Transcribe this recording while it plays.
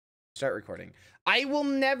Start recording. I will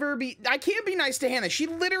never be... I can't be nice to Hannah. She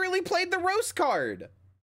literally played the roast card.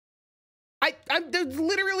 They're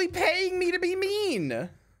literally paying me to be mean.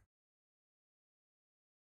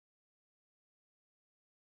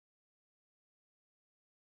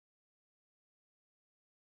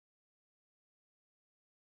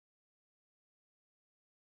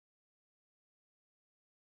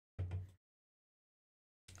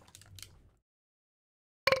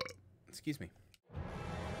 Excuse me.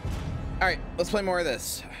 All right, let's play more of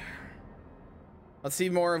this. Let's see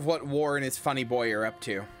more of what War and his funny boy are up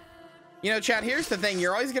to. You know, chat, here's the thing.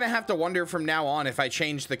 You're always going to have to wonder from now on if I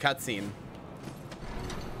change the cutscene.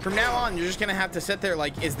 From now on, you're just going to have to sit there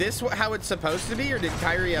like, is this how it's supposed to be, or did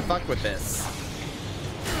Kyria fuck with this?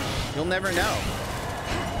 You'll never know.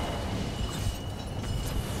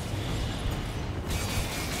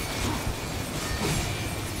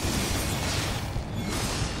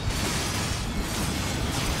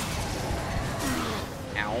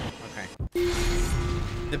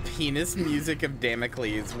 The penis music of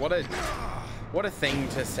Damocles. What a thing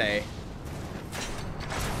to say.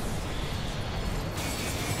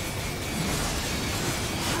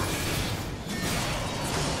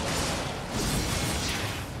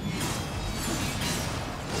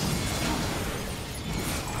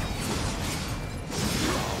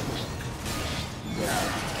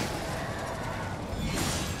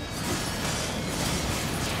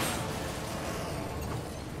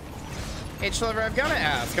 H-Lover, I've got to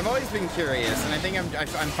ask. I've always been curious, and I think I'm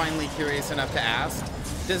finally curious enough to ask.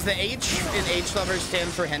 Does the H in H-Lover stand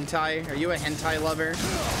for hentai? Are you a hentai lover? Is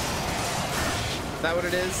that what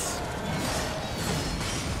it is?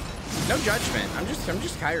 No judgment. I'm just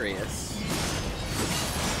curious.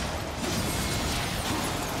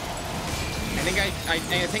 I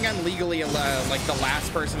think I'm legally like the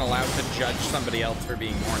last person allowed to judge somebody else for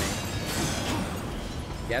being horny.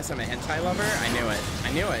 Yes, I'm a hentai lover. I knew it.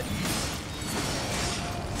 I knew it.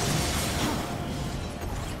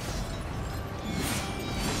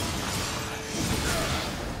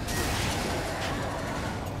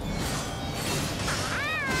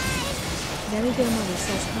 Very good. Molly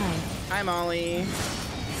says hi. Hi, Molly.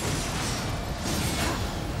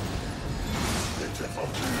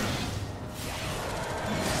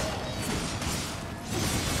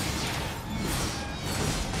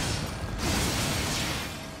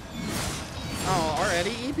 Oh,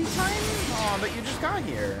 already EP time? Oh, but you just got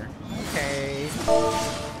here. Okay.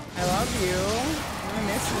 I love you. I'm gonna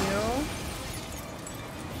miss you.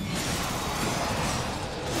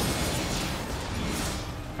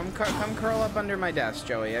 Come curl up under my desk,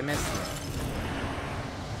 Joey. I miss you.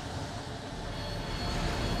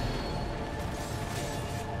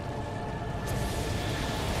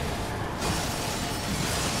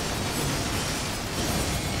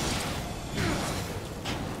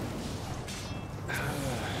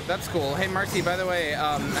 That's cool. Hey, Marcy, by the way,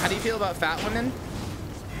 how do you feel about fat women?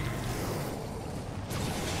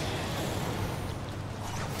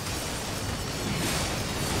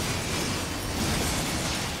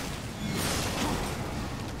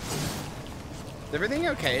 Is everything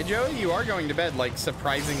okay, Joey? You are going to bed, like,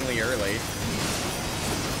 surprisingly early.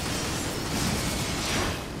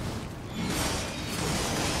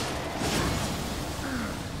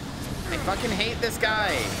 I fucking hate this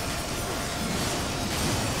guy.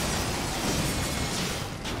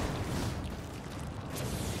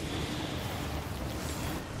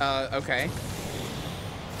 Okay.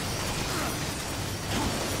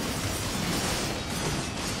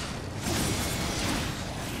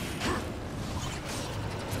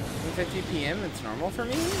 7:50 p.m. It's normal for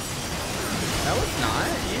me? No, it's not.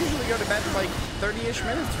 You usually go to bed like 30-ish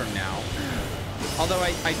minutes from now. Although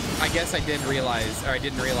I guess I did realize, or I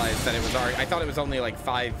didn't realize that it was already, I thought it was only like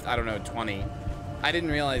 5, I don't know, 20. I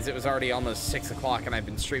didn't realize it was already almost 6 o'clock and I've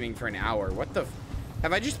been streaming for an hour. What the,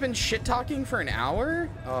 have I just been shit talking for an hour?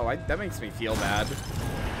 Oh, that makes me feel bad.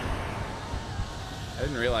 I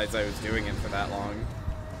didn't realize I was doing it for that long.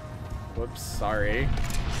 Whoops, sorry.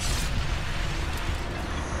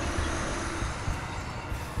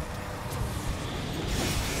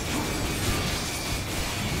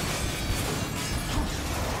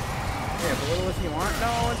 Yeah, a little if you want.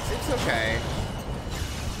 No, it's okay.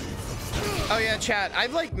 Oh yeah, chat. I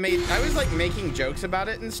was like making jokes about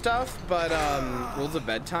it and stuff, but rules of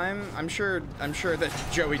bedtime. I'm sure that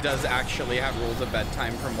Joey does actually have rules of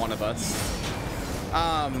bedtime from one of us.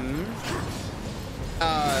 I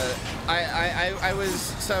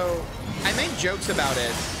make jokes about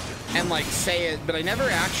it and like say it, but I never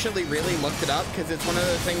actually really looked it up because it's one of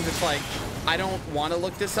those things that's like I don't want to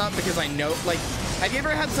look this up because I know like Have you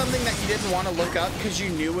ever had something that you didn't want to look up because you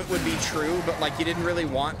knew it would be true, but like you didn't really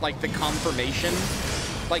want like the confirmation?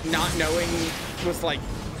 Like not knowing was like,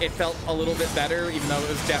 it felt a little bit better, even though it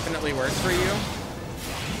was definitely worse for you.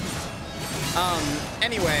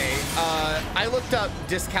 Anyway, I looked up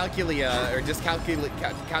dyscalculia, or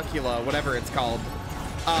dyscalcula, whatever it's called,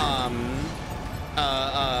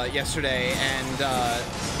 yesterday, and,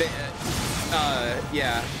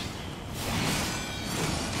 yeah.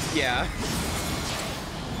 Yeah.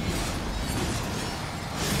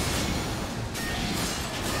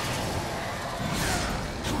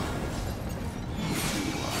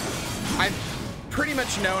 I've pretty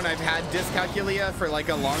much known I've had dyscalculia for like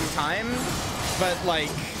a long time, but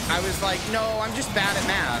like I was like, no, I'm just bad at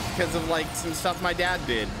math because of like some stuff my dad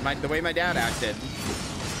did, the way my dad acted.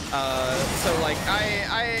 So like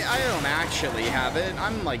I don't actually have it.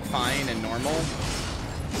 I'm like fine and normal.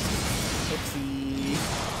 Oopsie.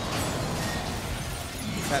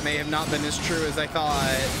 That may have not been as true as I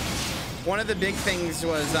thought. One of the big things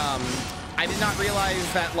was I did not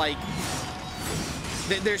realize that like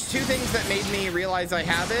there's two things that made me realize I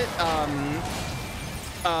have it.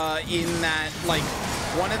 In that, like,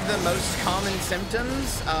 one of the most common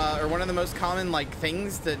symptoms, or one of the most common, like,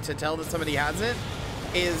 things to tell that somebody has it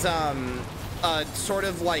is, sort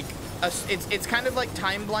of like, it's kind of like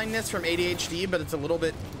time blindness from ADHD, but it's a little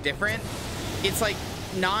bit different. It's like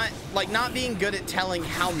not being good at telling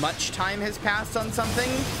how much time has passed on something,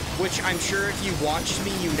 which I'm sure if you've watched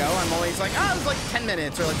me, you know, I'm always like, oh, it was like 10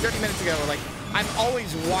 minutes or like 30 minutes ago, or like, I'm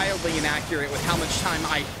always wildly inaccurate with how much time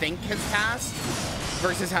I think has passed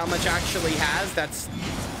versus how much actually has.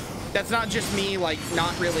 That's not just me, like,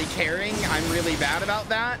 not really caring. I'm really bad about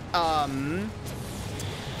that.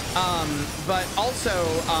 But also,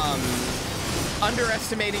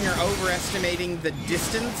 underestimating or overestimating the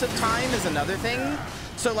distance of time is another thing.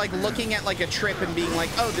 So, like, looking at, like, a trip and being like,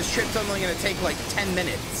 oh, this trip's only going to take, like, 10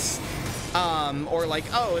 minutes. Or like,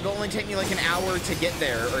 oh, it'll only take me like an hour to get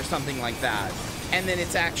there or something like that. And then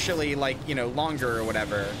it's actually like, you know, longer or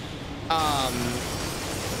whatever. I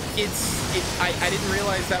didn't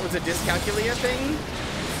realize that was a dyscalculia thing.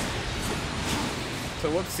 So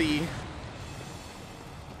whoopsie.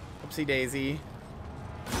 Whoopsie daisy.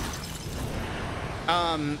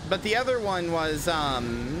 But the other one was,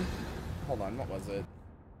 hold on, what was it?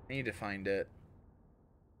 I need to find it.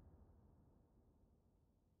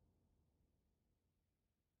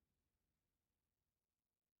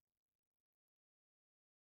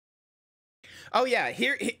 Oh yeah,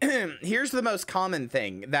 here's the most common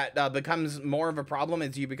thing that becomes more of a problem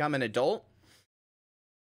as you become an adult.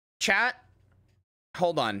 Chat,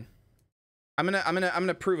 hold on. I'm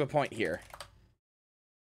gonna prove a point here.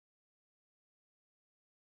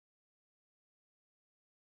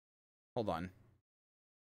 Hold on.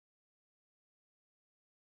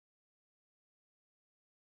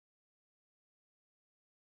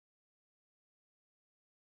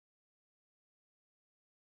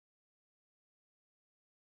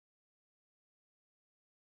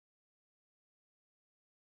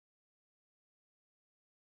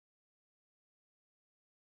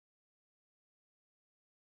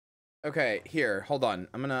 Okay, here, hold on.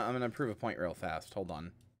 I'm gonna prove a point real fast. Hold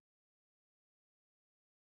on.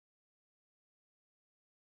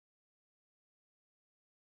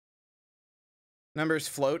 Numbers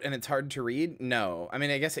float and it's hard to read? No. I mean,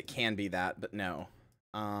 I guess it can be that, but no.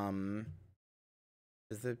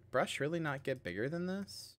 Does the brush really not get bigger than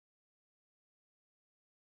this?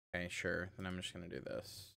 Okay, sure. Then I'm just gonna do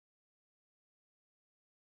this.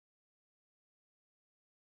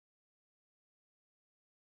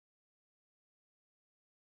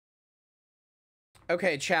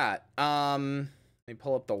 Okay, chat. Let me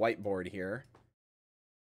pull up the whiteboard here.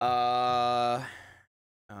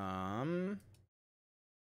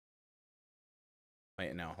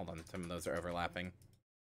 Wait, no, hold on. Some of those are overlapping.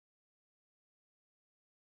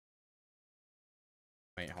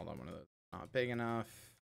 Wait, hold on. One of those not big enough.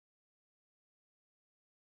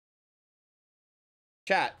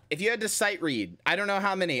 Chat, if you had to sight read, I don't know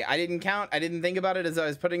how many. I didn't count. I didn't think about it as I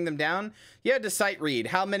was putting them down. You had to sight read.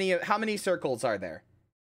 How many circles are there?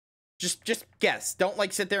 Just guess. Don't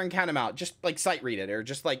like sit there and count them out. Just like sight read it, or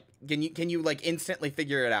just like can you like instantly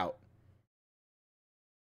figure it out?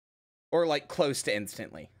 Or like close to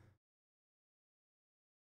instantly.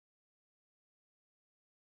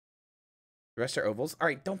 The rest are ovals. All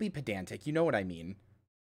right, don't be pedantic. You know what I mean.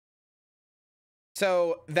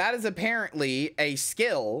 So that is apparently a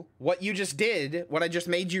skill. What you just did, what I just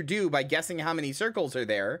made you do by guessing how many circles are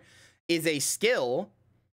there, is a skill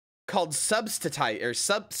called substitutizing or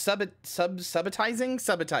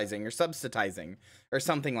substitutizing or substitutizing or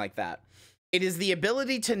something like that. It is the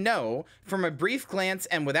ability to know from a brief glance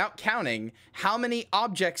and without counting how many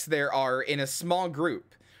objects there are in a small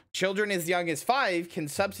group. Children as young as 5 can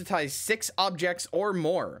subsidize 6 objects or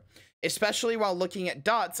more, especially while looking at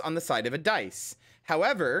dots on the side of a dice.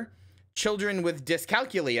 However, children with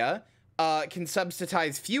dyscalculia can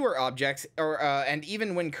subsidize fewer objects, and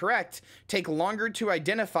even when correct, take longer to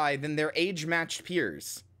identify than their age-matched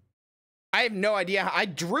peers. I have no idea. I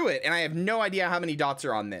drew it, and I have no idea how many dots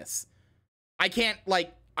are on this. I can't,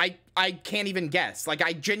 like, I can't even guess. Like,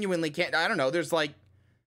 I genuinely can't. I don't know. There's, like,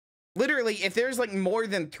 literally, if there's, like, more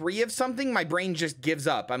than 3 of something, my brain just gives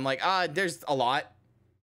up. I'm like, there's a lot.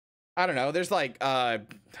 I don't know. There's, like, I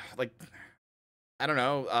don't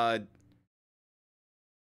know,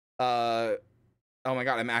 oh my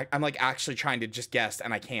god, I'm like actually trying to just guess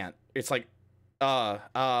and I can't. It's like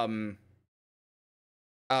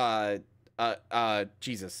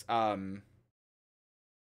Jesus. I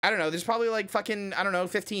don't know, there's probably like fucking, I don't know,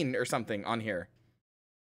 15 or something on here.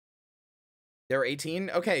 There were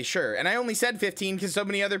 18? Okay, sure. And I only said 15 because so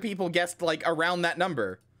many other people guessed like around that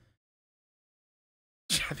number.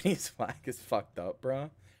 Japanese flag is fucked up,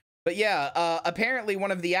 bro. But yeah, apparently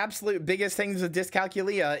one of the absolute biggest things with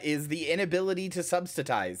dyscalculia is the inability to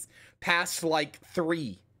subsidize past like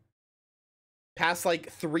 3. Past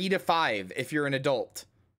like 3 to 5 if you're an adult.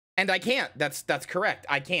 And I can't. That's correct.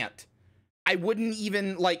 I can't. I wouldn't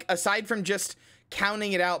even, like, aside from just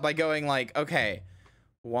counting it out by going like, okay,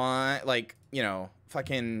 1, like, you know,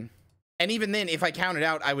 fucking, and even then if I count it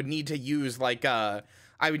out, I would need to use like I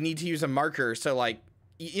would need to use a marker. So like,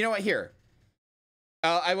 you know what, here,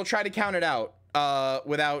 I will try to count it out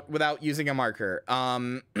without using a marker.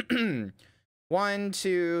 1,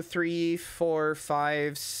 2, 3, 4,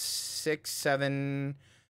 5, 6, 7,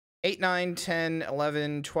 8, 9, 10,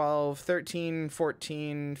 11, 12, 13,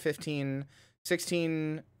 14, 15,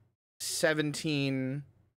 16, 17,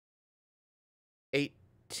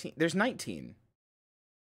 18. There's 19.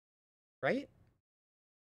 Right?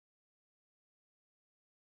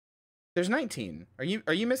 There's 19. Are you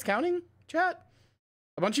miscounting, chat?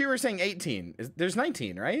 A bunch of you were saying 18. There's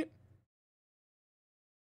 19, right?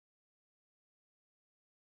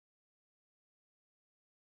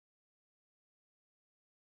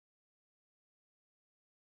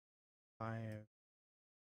 Five,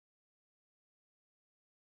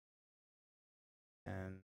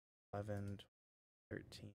 10, 11, 13.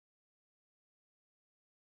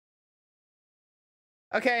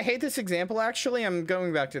 Okay, I hate this example, actually. I'm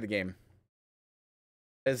going back to the game.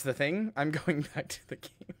 Is the thing? I'm going back to the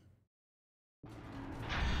game.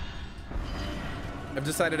 I've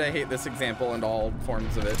decided I hate this example and all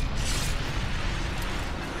forms of it.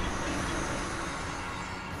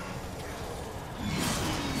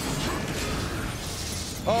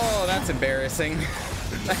 Oh, that's embarrassing.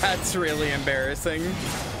 That's really embarrassing.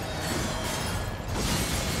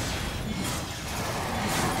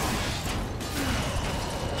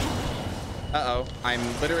 Uh-oh,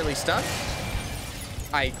 I'm literally stuck.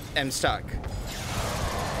 I am stuck.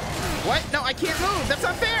 What? No, I can't move. That's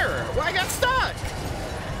not fair. Well, I got stuck.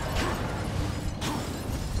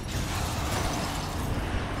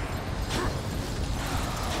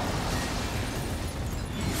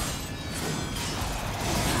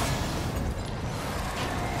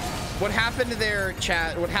 What happened there,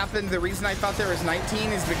 chat? What happened? The reason I thought there was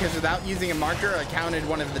 19 is because without using a marker, I counted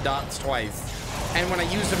one of the dots twice. And when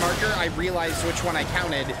I used a marker, I realized which one I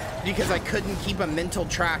counted because I couldn't keep a mental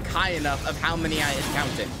track high enough of how many I had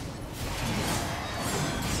counted.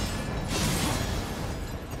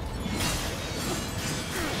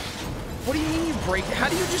 What do you mean you break it? How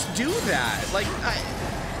do you just do that? Like,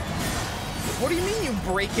 what do you mean you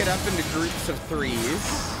break it up into groups of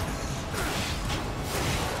 3s?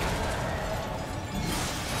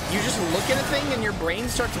 You just look at a thing and your brain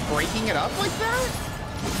starts breaking it up like that?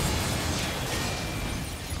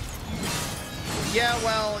 Yeah,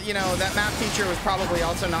 well, you know, that math teacher was probably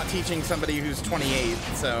also not teaching somebody who's 28,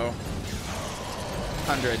 so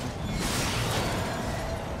 100.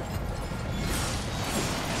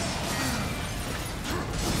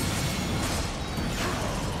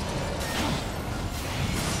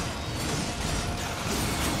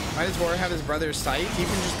 Why does War have his brother's sight? You can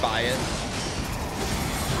just buy it.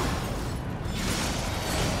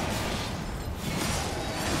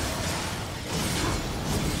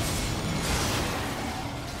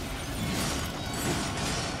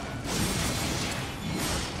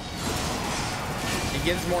 It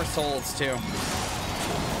gives more souls too.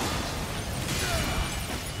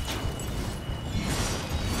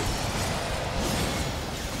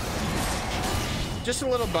 Just a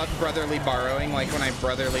little brotherly borrowing, like when I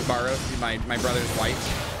brotherly borrow my brother's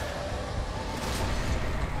wife.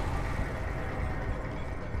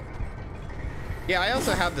 Yeah, I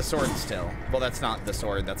also have the sword still. Well, that's not the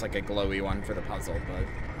sword. That's like a glowy one for the puzzle, but...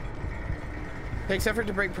 Takes effort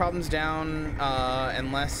to break problems down,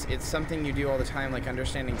 unless it's something you do all the time, like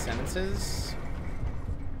understanding sentences.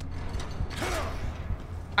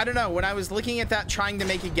 I don't know. When I was looking at that, trying to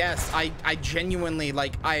make a guess, I genuinely,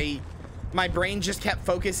 like, my brain just kept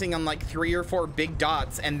focusing on, like, 3 or 4 big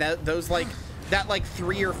dots, and that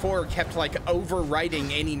 3 or 4 kept, like,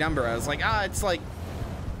 overwriting any number. I was like,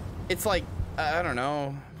 it's like, I don't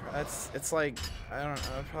know. It's like, I don't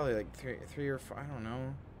know, probably like 3 or 4, I don't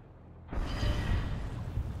know.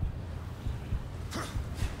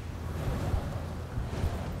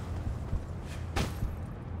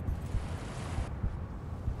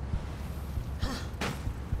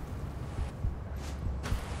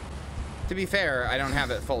 To be fair, I don't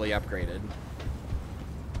have it fully upgraded.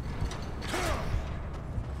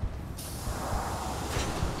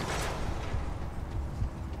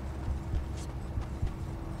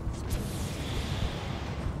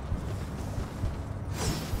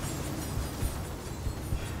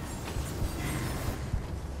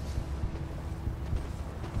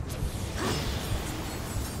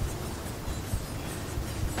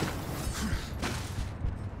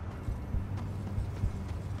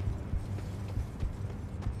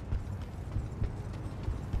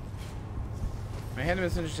 My head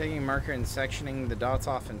was interested taking a marker and sectioning the dots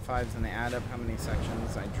off in 5s, and they add up how many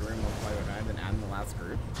sections I drew and multiply what I had, then add in the last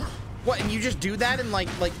group. What, and you just do that in like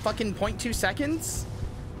fucking 0.2 seconds?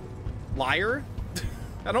 Liar.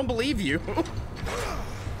 I don't believe you.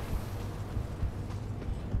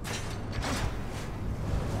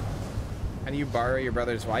 How do you borrow your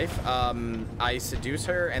brother's wife? I seduce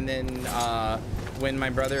her, and then when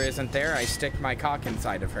my brother isn't there, I stick my cock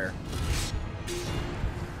inside of her.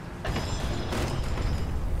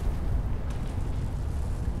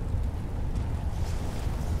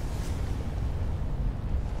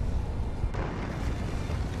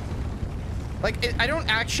 Like, I don't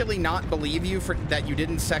actually not believe you for that you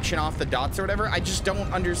didn't section off the dots or whatever. I just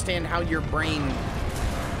don't understand how your brain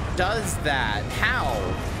does that. How?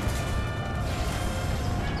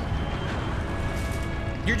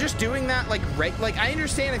 You're just doing that like I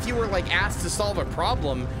understand if you were like asked to solve a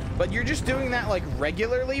problem, but you're just doing that like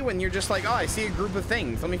regularly when you're just like, oh, I see a group of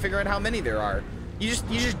things. Let me figure out how many there are. You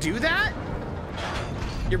just do that?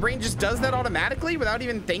 Your brain just does that automatically without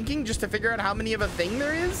even thinking, just to figure out how many of a thing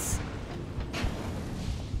there is?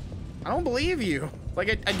 I don't believe you. Like,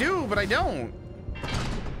 I do, but I don't.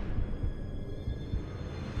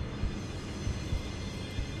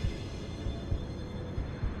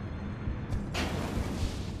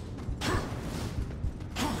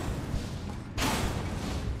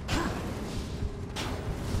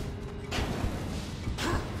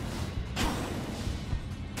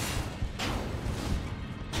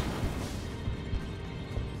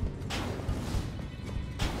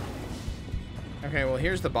 Okay, well,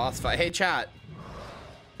 here's the boss fight. Hey, chat.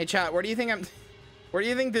 Hey, chat, where do you think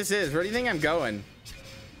this is? Where do you think I'm going?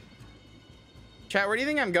 Chat, where do you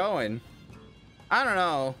think I'm going? I don't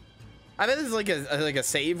know. I bet this is like a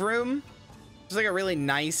save room. Just like a really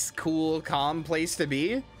nice, cool, calm place to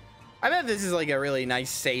be. I bet this is like a really nice,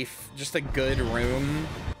 safe, just a good room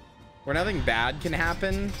where nothing bad can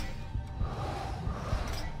happen.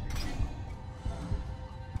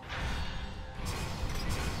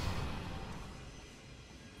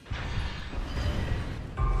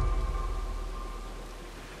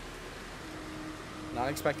 Not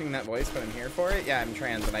expecting that voice, but I'm here for it. Yeah, I'm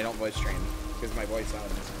trans and I don't voice train because my voice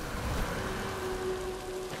sounds.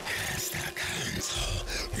 As the council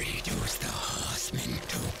reduce the horsemen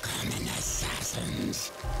to common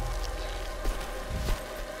assassins.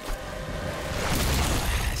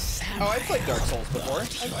 Oh, I've played Dark Souls before.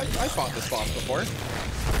 I fought this boss before.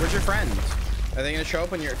 Where's your friend? Are they gonna show up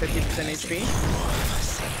when you're at 50% HP?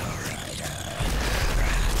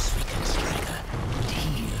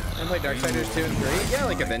 I played Darksiders 2 and 3? Yeah,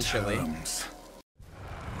 like eventually.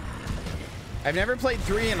 I've never played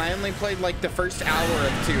 3 and I only played like the first hour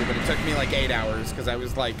of 2, but it took me like 8 hours because I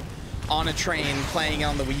was like on a train playing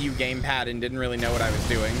on the Wii U gamepad and didn't really know what I was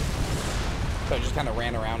doing. So I just kind of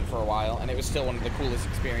ran around for a while, and it was still one of the coolest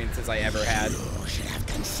experiences I ever had. You should have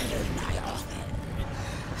considered my offer.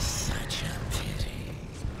 Such a pity.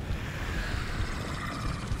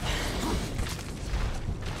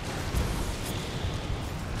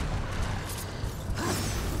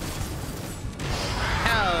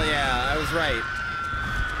 Hell yeah, I was right.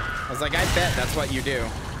 I was like, I bet that's what you do.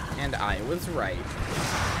 And I was right.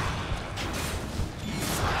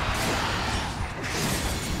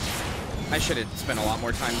 I should have spent a lot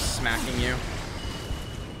more time smacking you.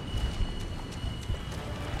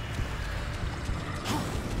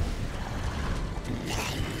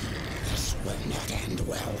 end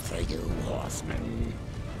well for you, horseman.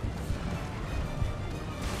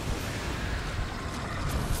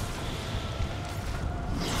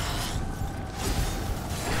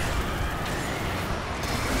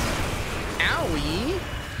 Owie!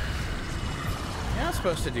 You're not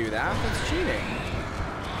supposed to do that. That's cheating.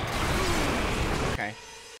 Okay.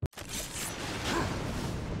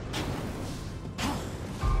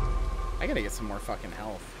 I gotta get some more fucking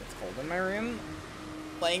health. It's cold in my room.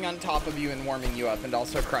 Laying on top of you and warming you up and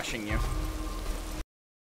also crushing you.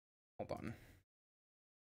 Hold on.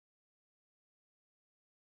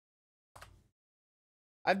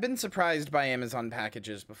 I've been surprised by Amazon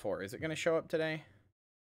packages before. Is it gonna show up today?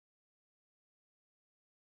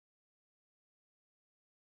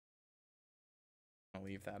 I'll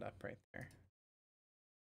leave that up right there.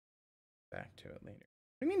 Back to it later.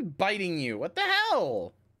 What do you mean biting you? What the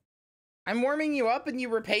hell? I'm warming you up and you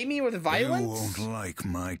repay me with violence? You won't like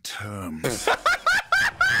my terms.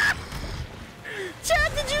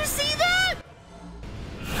 Chad, did you see that?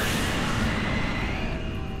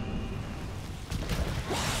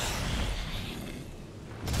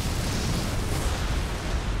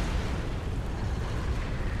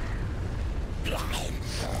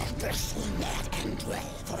 This will not end well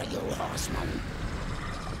for you, horseman.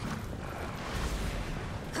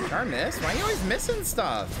 Jarmiss, why are you always missing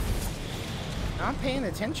stuff? Not paying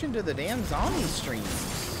attention to the damn zombie streams.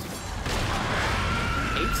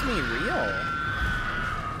 Hates me real.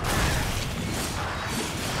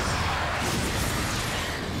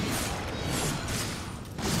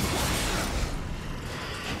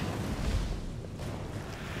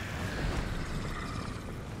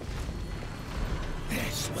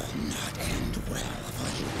 This will not end well for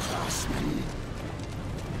you, horseman.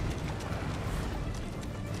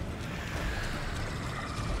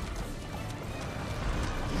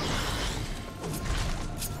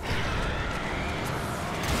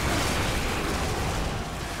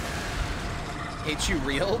 Hate you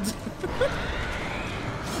reeled?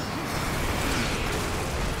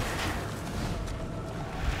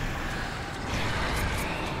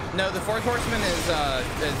 No, the fourth horseman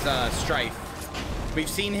is Strife. We've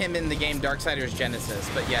seen him in the game Darksiders Genesis,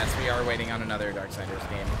 but yes, we are waiting on another Darksiders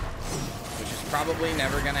game, which is probably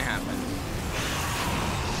never gonna happen.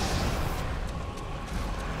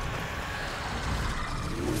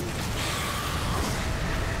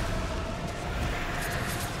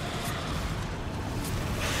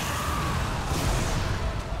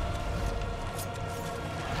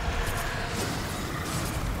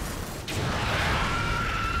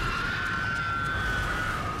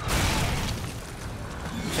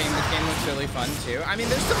 Fun too. I mean,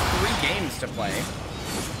 there's still 3 games to play.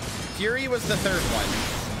 Fury was the 3rd one.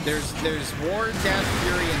 There's War, Death,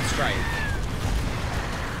 Fury, and Strife.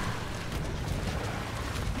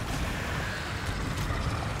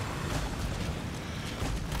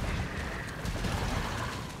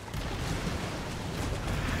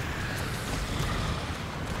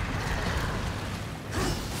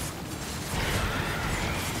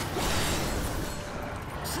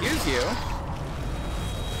 Excuse you,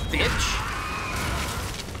 bitch.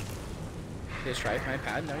 Strife my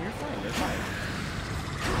pad. No, you're fine. You're fine.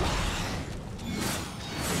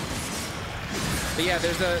 But yeah,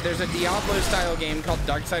 there's a Diablo style game called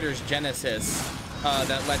Darksiders Genesis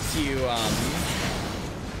that lets you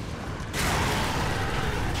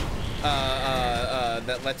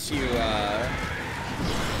lets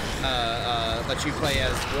you play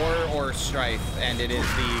as War or Strife, and it is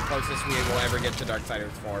the closest we will ever get to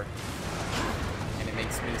Darksiders 4. And it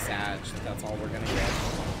makes me sad that that's all we're gonna get.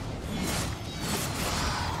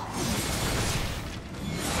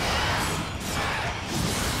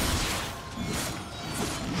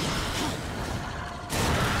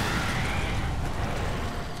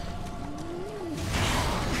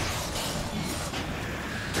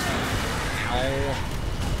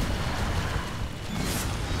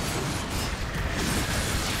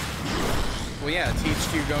 Well, yeah,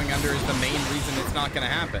 TH2 going under is the main reason it's not going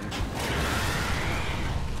to happen.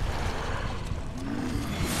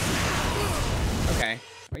 Okay.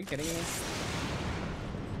 Are you kidding me?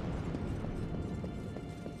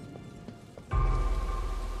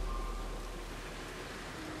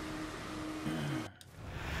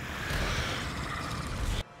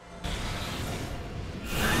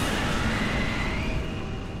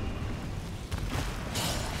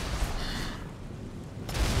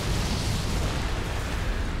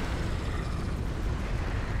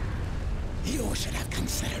 You should have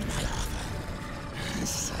considered my offer.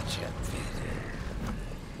 Such a pity.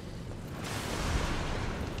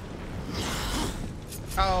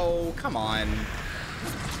 Oh, come on.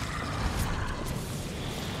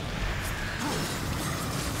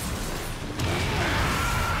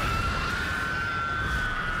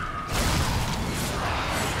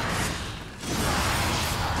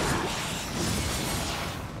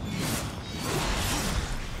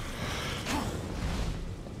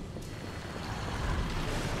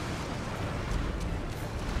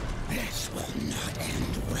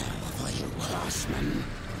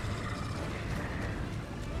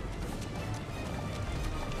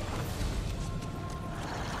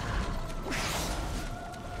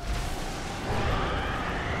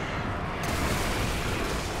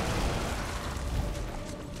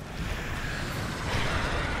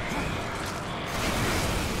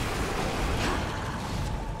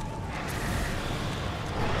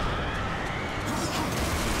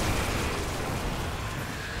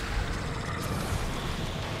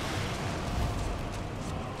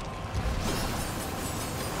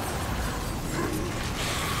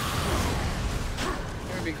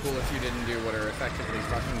 be cool if you didn't do what are effectively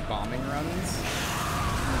fucking bombing runs.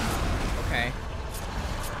 Okay.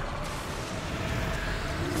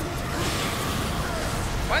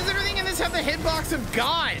 Why does everything in this have the hitbox of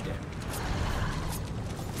God?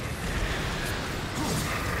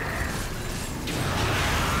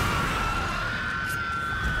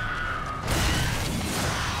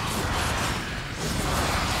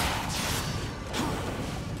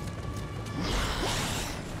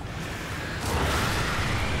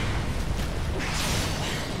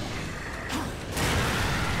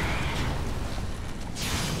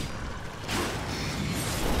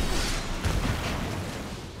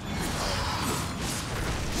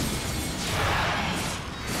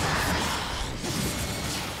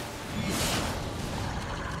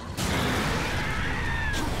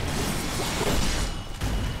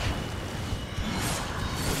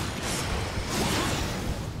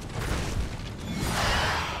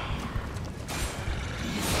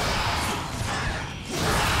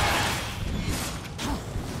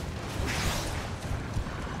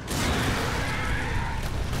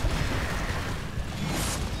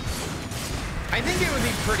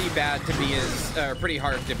 Pretty bad to be as, pretty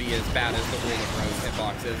hard to be as bad as the Rule of Rose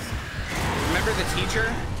hitboxes. Remember the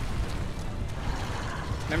teacher?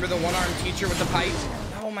 Remember the one-armed teacher with the pipe?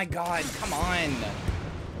 Oh my god, come on.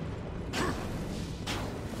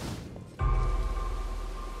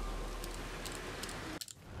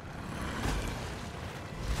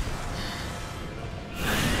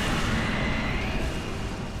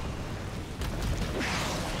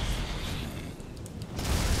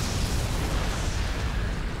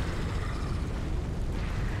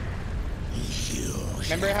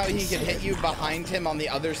 Remember how he could hit you behind him on the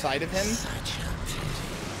other side of him?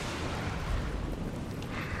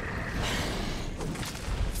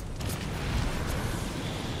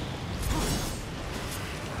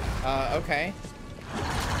 Okay.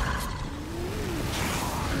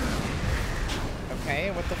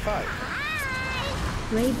 Okay, what the fuck?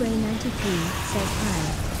 RayBray93 says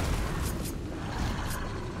hi.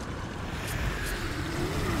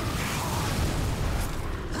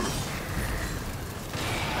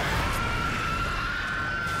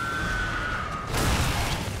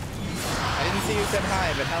 Said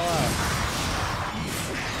hi, but hello.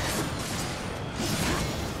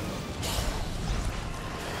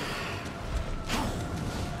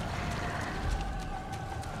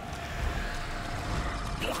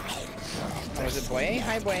 Was it Boy?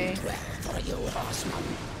 Hi, Boy.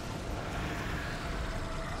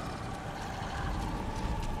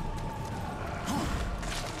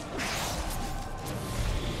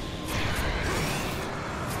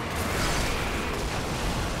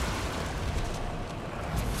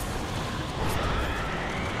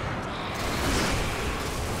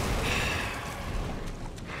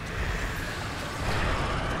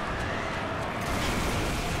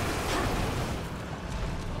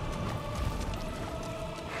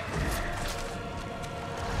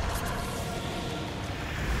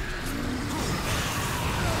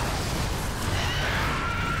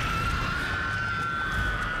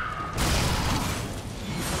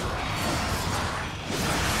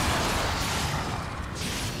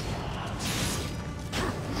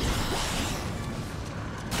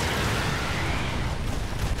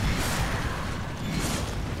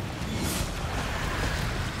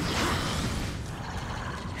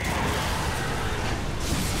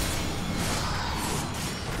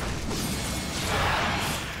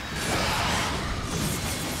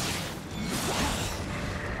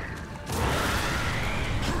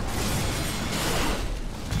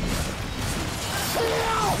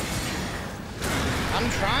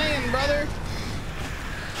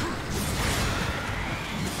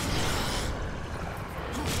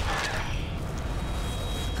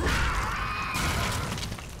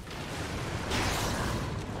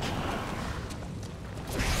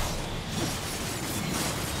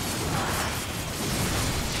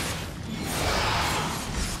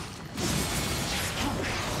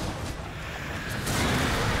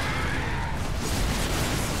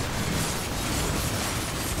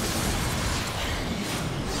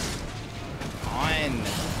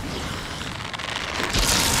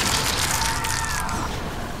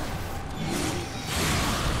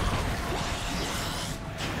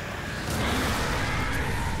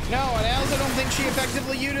 She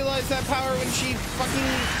effectively utilized that power when she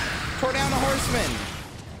fucking tore down a horseman.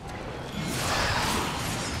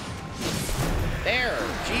 There,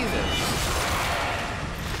 Jesus.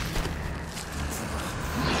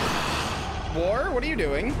 War, what are you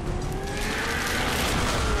doing?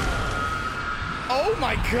 Oh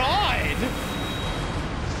my god!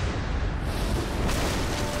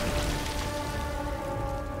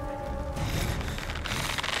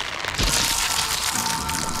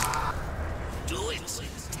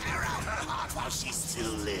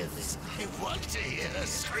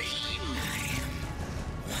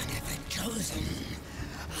 chosen,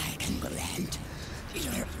 I can grant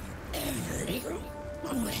your every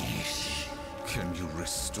wish. Can you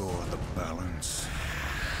restore the balance?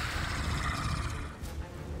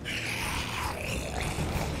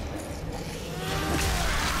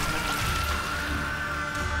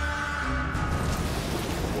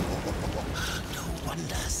 No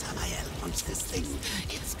wonder Samael wants this thing.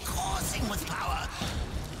 It's coursing with power.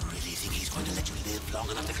 Really think he's going to let you live long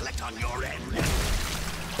enough to collect on your end?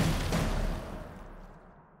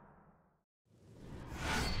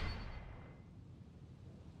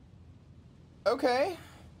 Okay.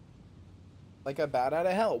 Like a bat out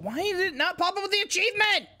of hell. Why did it not pop up with the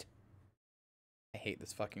achievement? I hate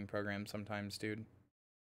this fucking program sometimes, dude.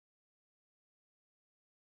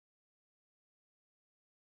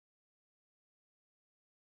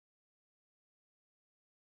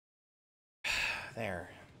 There.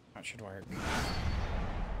 That should work.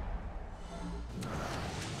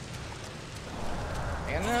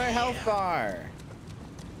 And another health bar.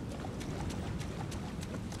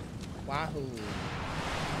 Wahoo.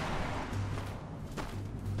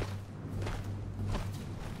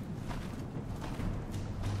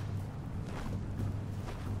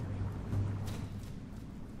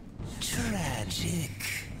 Tragic.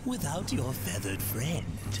 Without your feathered friend,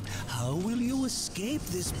 how will you escape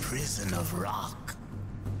this prison of rock?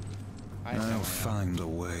 I'll find a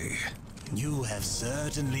way. You have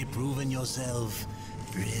certainly proven yourself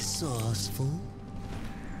resourceful.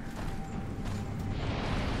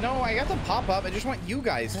 No, I got the pop-up. I just want you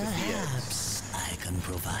guys to see it. Perhaps I can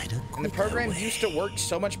provide a And the program used to work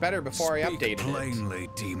so much better before I updated plainly,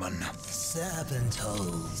 demon. serpent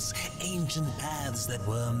holes, ancient paths that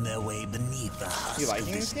worm their way beneath the husk You liking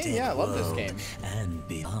of this this game? dead Yeah, I love this world game. and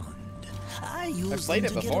beyond. I use played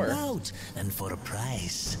them it to before. get about, and for a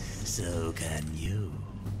price, so can you.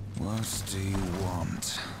 What do you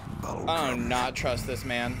want, Bulk? I do not trust this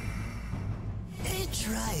man. A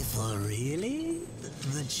trifle, really?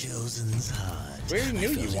 The Chosen's heart. We already knew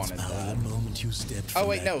I you felt its wanted power that. The moment you stepped Oh from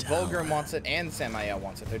wait, that no. Vulgrim tower. wants it and Samael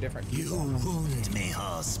wants it. They're different You people. wound me,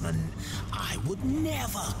 horseman. I would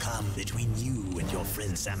never come between you and your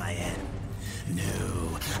friend Samael.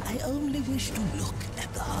 No, I only wish to look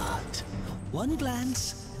at the heart. One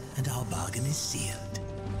glance, and our bargain is sealed.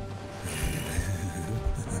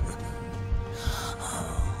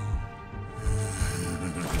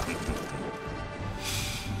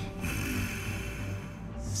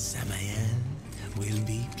 Samael will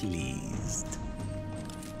be pleased.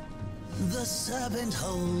 The serpent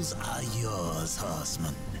holes are yours,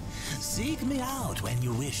 horseman. Seek me out when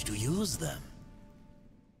you wish to use them.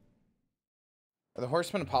 Are the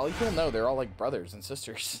horsemen a polycule? No, they're all like brothers and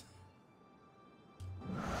sisters.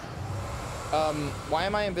 Why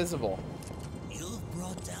am I invisible? You've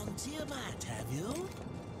brought down Tiamat, have you?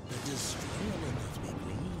 The destroyer will not be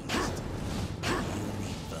pleased. You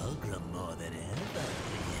need Vulgrim more than ever,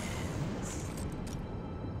 yes.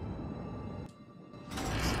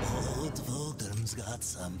 Old Vulgrim's got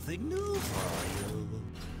something new for you.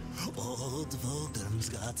 Old Vulgrim's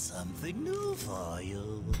got something new for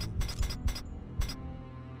you.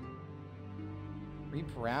 Reap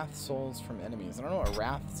wrath souls from enemies. I don't know what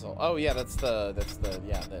wrath soul. Oh yeah, that's the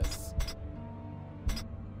yeah, this.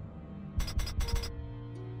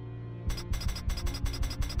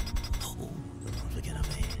 Oh, don't forget of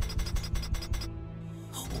it.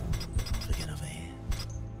 Oh, don't forget of it.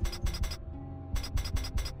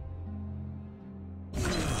 You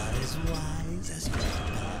are as wise as you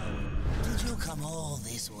are. Did you come all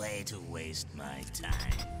this way to waste my time?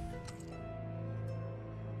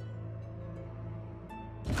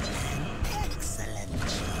 An excellent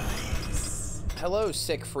choice. Hello,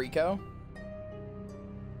 sick freako.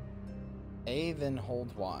 A then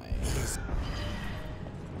hold Y.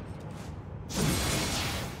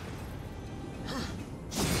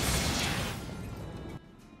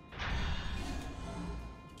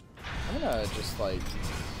 I'm gonna just like.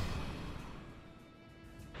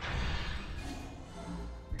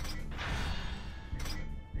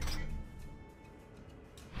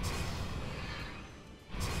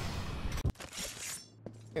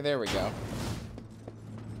 Okay, there we go.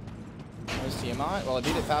 There's Tiamat. Well, I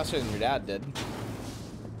beat it faster than your dad did.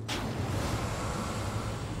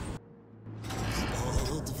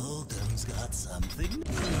 Old Vulcan's got something new.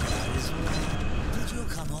 That is why. Did you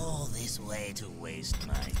come all this way to waste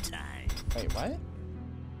my time? Wait, what?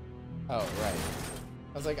 Oh, right.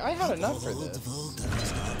 I was like, I had enough for Old this.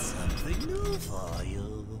 Vulcan's got something new for you.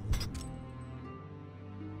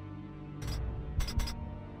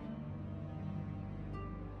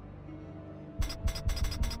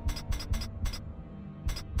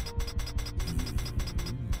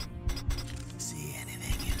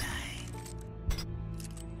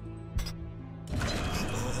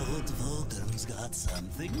 got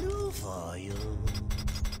something new for you.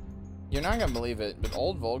 You're not gonna believe it, but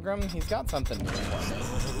old Volgrim, he's got something new for me.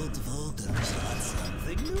 Old Vulgar's got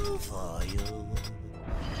something new for you.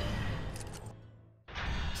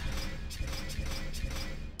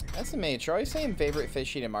 SMH, you're always saying favorite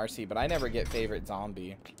fish eat in Marcy, but I never get favorite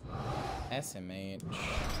zombie. SMH.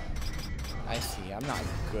 I see, I'm not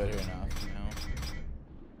good enough, you know.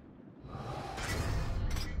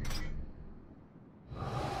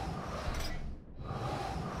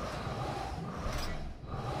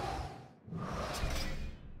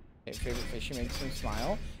 Okay, favorite fishy makes him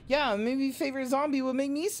smile. Yeah, maybe favorite zombie would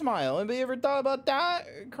make me smile. Anybody ever thought about that?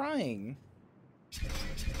 Crying.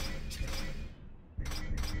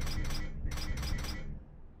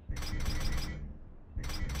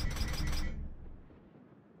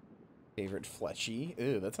 Favorite fleshy?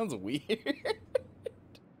 Ew, that sounds weird. You've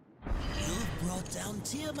brought down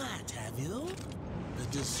Tiamat, have you? The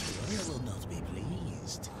Destroyer will not be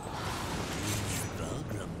pleased. You need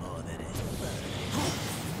Vulgrim more than anybody.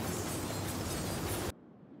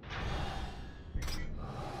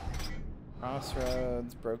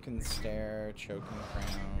 Crossroads, broken stair, choking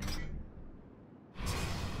crown.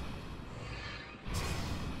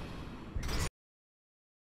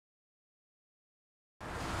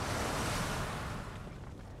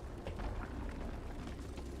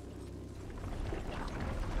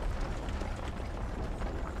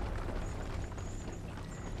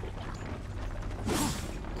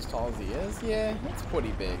 As tall as he is? Yeah, it's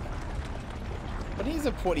pretty big. But he's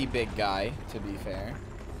a pretty big guy, to be fair.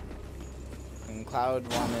 And Cloud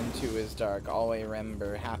 1 and 2 is dark. Always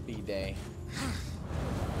remember, happy day.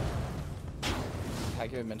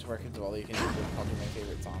 Accurate mental records of all you can do. Called you my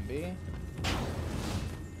favorite zombie.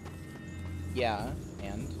 Yeah,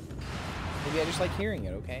 and maybe I just like hearing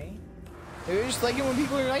it, okay? Maybe I just like it when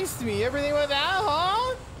people are nice to me. Everything with that,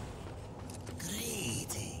 huh?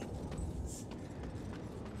 Greetings.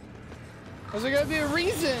 Was there gotta be a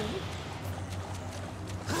reason?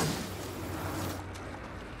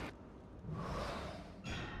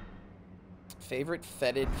 Favorite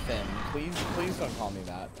fetid fin. Please don't call me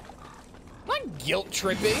that. I'm not guilt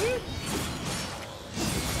tripping.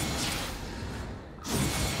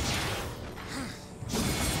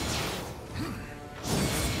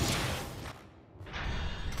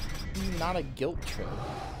 Not a guilt trip.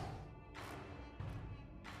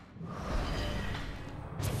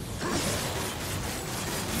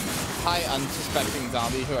 Hi, unsuspecting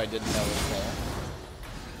zombie who I didn't know was there.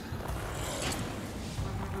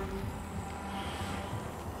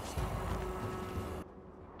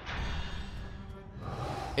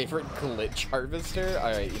 Favorite glitch harvester?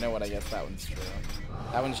 Alright, you know what? I guess that one's true.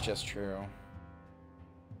 That one's just true.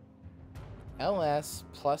 LS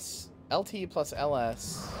plus LT plus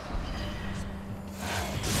LS.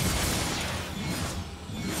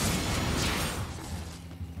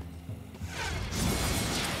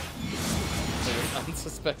 Favorite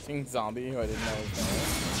unsuspecting zombie who I didn't know was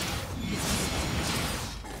there.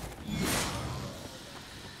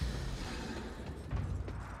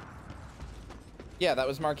 Yeah, that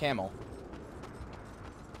was Mark Hamill.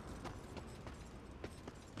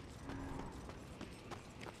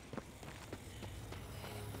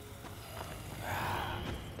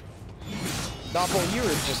 Doppel, you were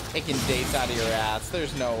just taking dates out of your ass.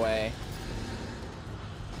 There's no way.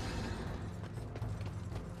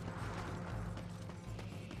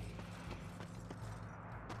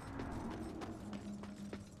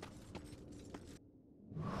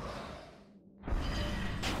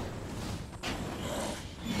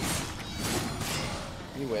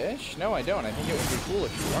 You wish? No, I don't. I think it would be cool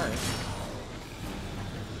if you weren't.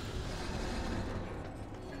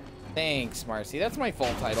 Thanks, Marcy. That's my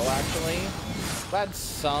full title, actually. Glad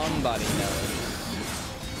somebody knows.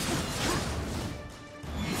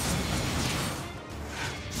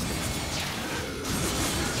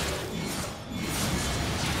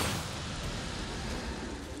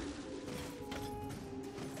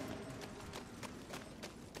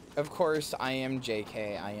 Of course, I am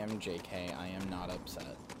JK. I am JK. I am not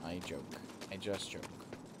upset. I joke. I just joke.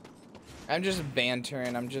 I'm just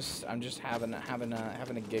bantering. I'm just having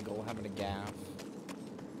a giggle, having a gaff.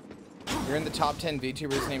 You're in the top 10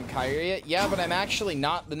 VTubers named Kyria? Yeah, but I'm actually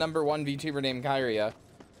not the #1 VTuber named Kyria.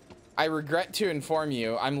 I regret to inform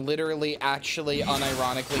you, I'm literally actually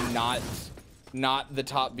unironically not the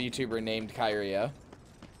top VTuber named Kyria.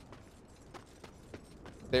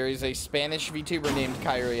 There is a Spanish VTuber named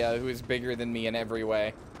Kyria who is bigger than me in every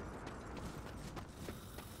way.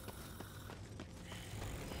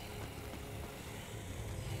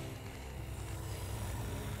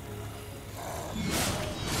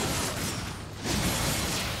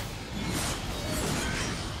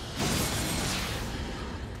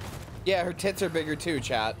 Yeah, her tits are bigger too,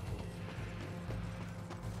 chat.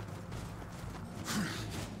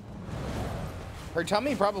 Her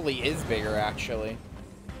tummy probably is bigger, actually.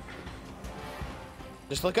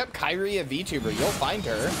 Just look up Kyria VTuber. You'll find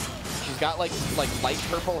her. She's got like light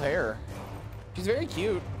purple hair. She's very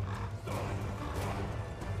cute.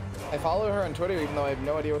 I follow her on Twitter even though I have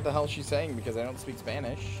no idea what the hell she's saying because I don't speak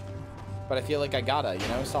Spanish. But I feel like I gotta, you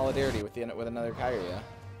know, solidarity with another Kyria.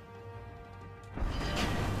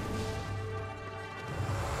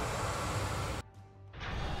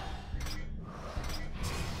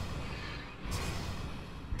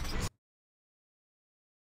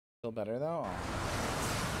 Feel better though.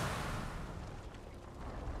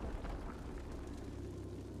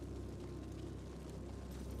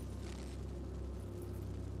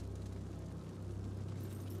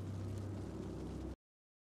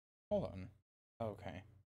 Hold on. Okay. I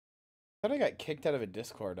thought I got kicked out of a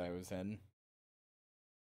Discord I was in.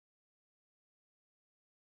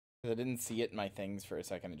 I didn't see it in my things for a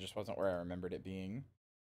second. It just wasn't where I remembered it being.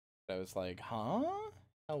 I was like, huh?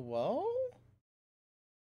 Hello?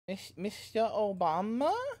 Mr.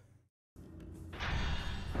 Obama?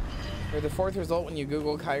 Or the fourth result when you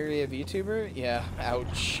Google Kyria VTuber? Yeah,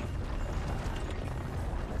 ouch.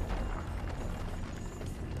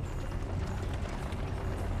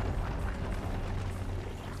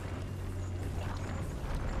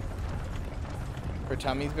 Her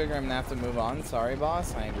tummy's bigger, I'm gonna have to move on. Sorry,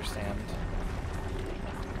 boss. I understand.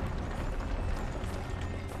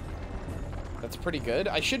 That's pretty good.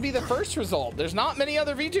 I should be the first result. There's not many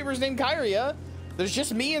other VTubers named Kyria. There's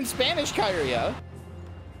just me and Spanish Kyria.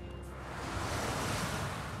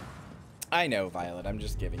 I know, Violet. I'm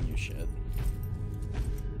just giving you shit.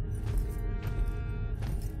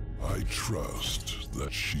 I trust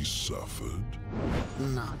that she suffered.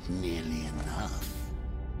 Not nearly enough.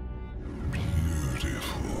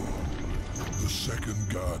 Beautiful. The second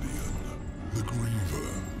guardian, the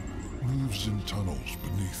Griever, moves in tunnels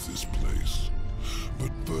beneath this place.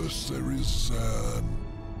 But first there is an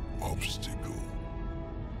obstacle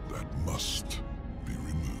that must be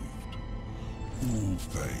removed.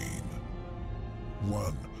 Ulthane.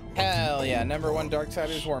 One. Hell yeah, #1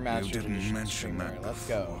 Darksiders Warmastered. You didn't mention that. Let's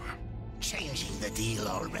go. Changing the deal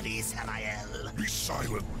already, Samael. Be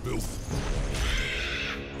silent, filth.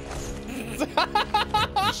 Business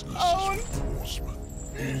is horseman.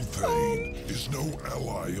 Ulthane is no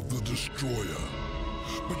ally of the Destroyer.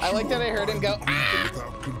 But I like that I heard him go, "Ah!"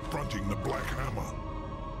 without confronting the Black Hammer.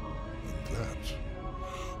 And that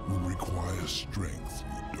will require strength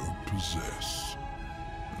you don't possess.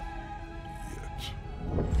 Yet.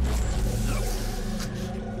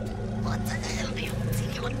 What the hell do you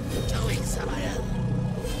think you're doing, Samael?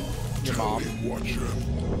 Your Tell mom. me, Watcher,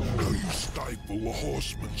 how you stifle the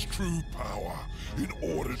Horseman's true power in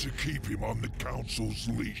order to keep him on the Council's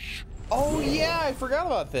leash. Oh yeah, I forgot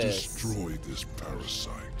about this. Destroy this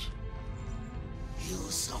parasite. You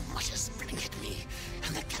so much as blink at me,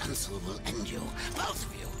 and the Council will end you, both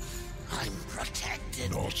of you. I'm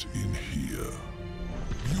protected. Not in here.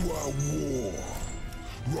 You are War,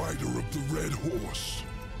 rider of the Red Horse.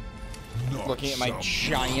 Not Looking at my some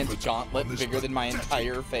giant prophet gauntlet on this bigger than my pathetic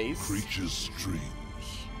entire face. Creature's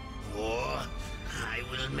dreams. War, I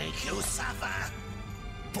will make you suffer.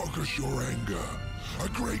 Focus your anger. A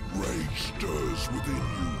great rage stirs within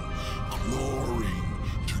you, clawing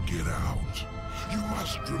to get out. You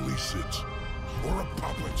must release it, or a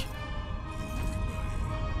puppet you remain.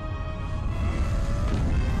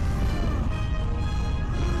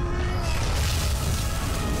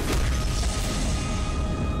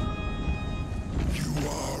 You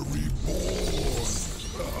are reborn.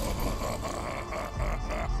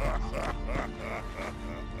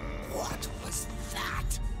 What was that?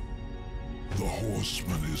 The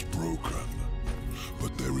Horseman is broken,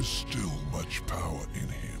 but there is still much power in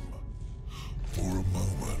him. For a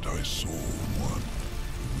moment I saw one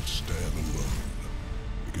who would stand alone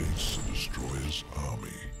against the Destroyer's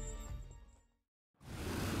army.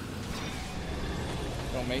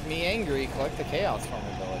 Don't make me angry. Collect the Chaos Form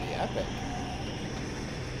ability. Epic.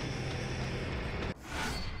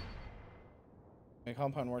 Make call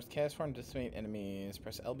upon worst Chaos Form, decimate enemies.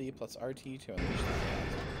 Press LB plus RT to unleash the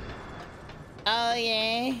chaos. Oh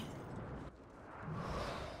yeah.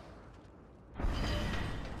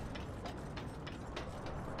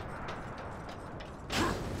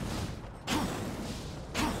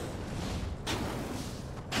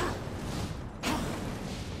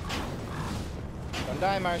 Don't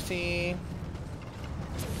die, Marcy.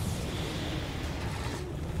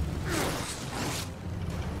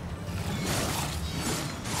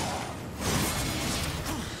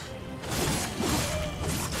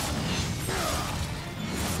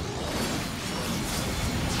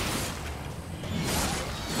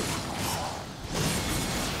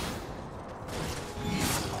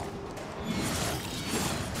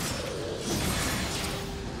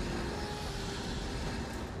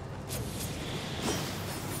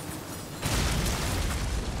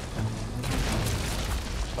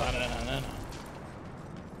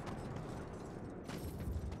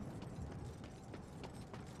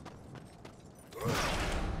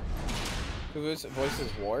 Who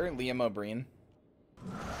voices War? Liam O'Brien.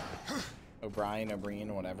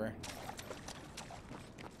 O'Brien, whatever.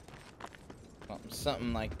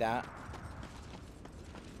 Something like that.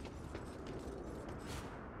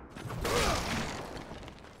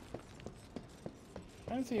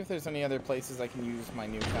 Trying to see if there's any other places I can use my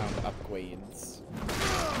newfound upgrades.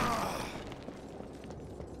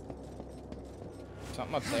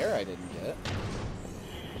 Something up there I didn't get.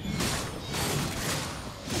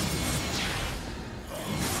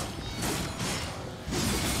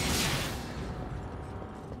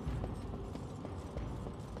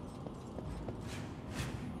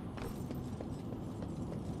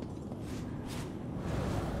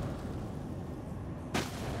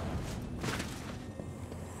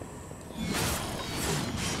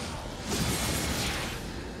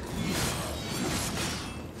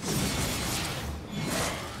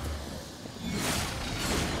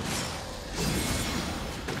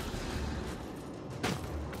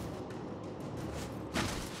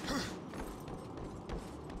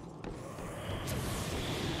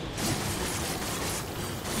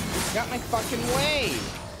 Got my fucking way.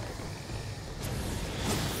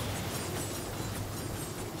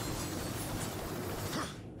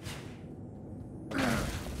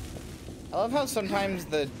 I love how sometimes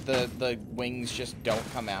the wings just don't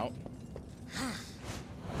come out.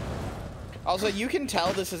 Also, you can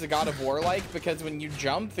tell this is a God of War like because when you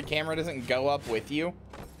jump, the camera doesn't go up with you.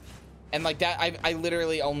 And like that, I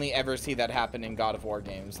literally only ever see that happen in God of War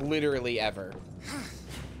games. Literally ever.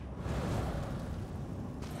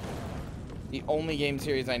 The only game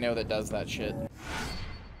series I know that does that shit.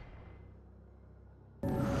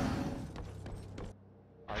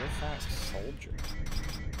 Artifact Soldier.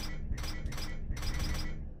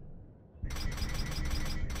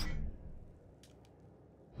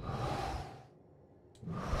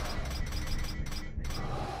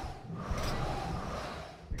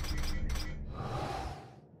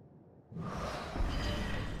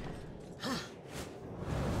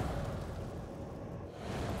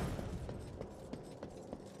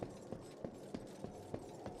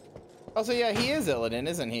 Also, yeah, he is Illidan,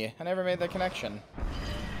 isn't he? I never made that connection.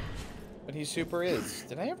 But he super is.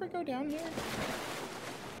 Did I ever go down here?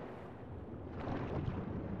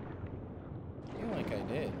 I feel like I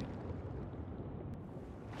did.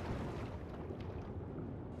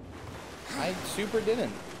 I super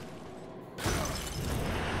didn't.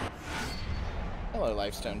 Hello,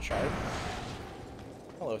 Lifestone Shard.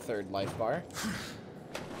 Hello, third life bar.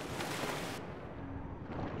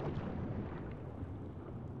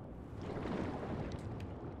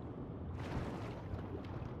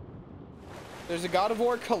 There's a God of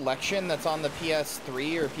War collection that's on the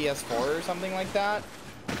PS3 or PS4 or something like that.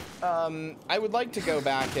 I would like to go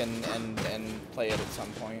back and play it at some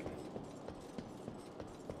point.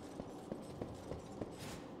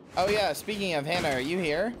 Oh yeah, speaking of, Hannah, are you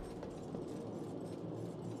here?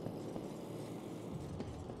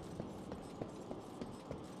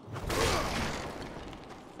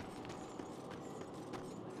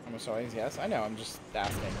 I'm sorry, yes, I know, I'm just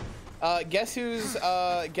asking. Guess whose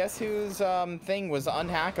thing was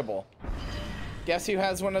unhackable? Guess who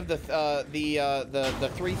has one of the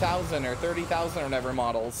 3,000 or 30,000 or whatever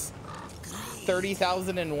models?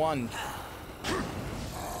 30,001.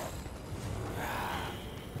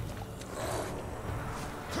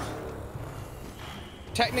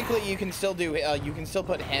 Technically, you can still do you can still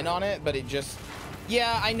put hen on it, but it just,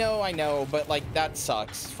 yeah, I know, but like that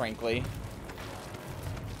sucks, frankly.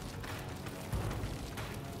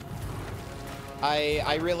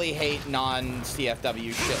 I really hate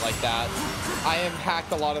non-CFW shit like that. I have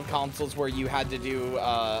hacked a lot of consoles where you had to do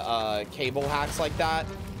cable hacks like that,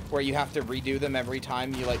 where you have to redo them every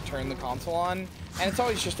time you like turn the console on, and it's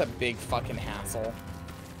always just a big fucking hassle.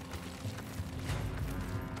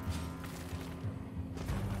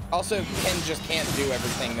 Also, Ken just can't do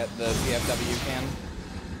everything that the CFW can.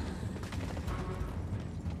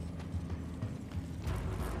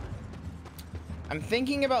 I'm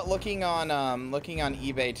thinking about looking on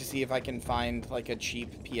eBay to see if I can find like a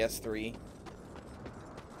cheap PS3.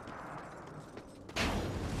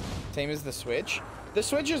 Same as the Switch. The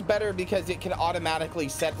Switch is better because it can automatically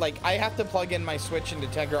set, like, I have to plug in my Switch into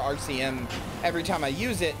Tegra RCM every time I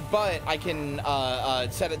use it, but I can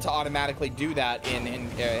set it to automatically do that in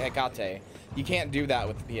Hecate. You can't do that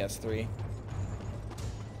with the PS3.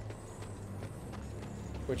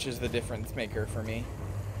 Which is the difference maker for me.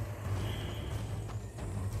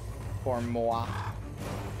 For moi.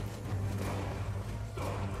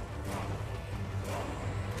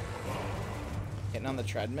 Getting on the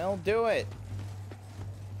treadmill? Do it!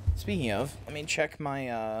 Speaking of, let me check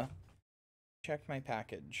my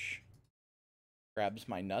package. Grabs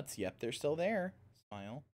my nuts. Yep, they're still there.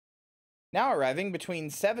 Smile. Now arriving between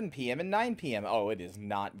 7 p.m. and 9 p.m. Oh, it is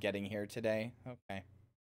not getting here today. Okay.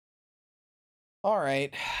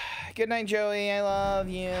 Alright. Good night, Joey. I love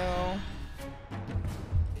you.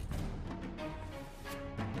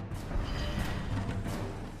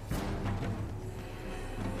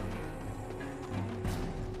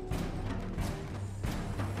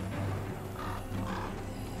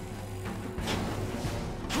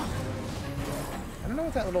 I don't know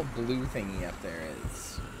what that little blue thingy up there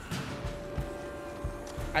is.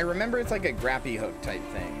 I remember it's like a grappy hook type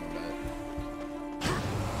thing, but...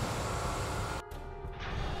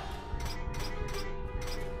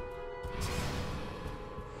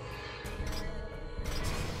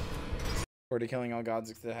 Or to killing all gods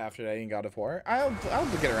except half today in God of War. I'll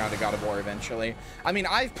get around to God of War eventually. I mean,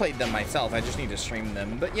 I've played them myself. I just need to stream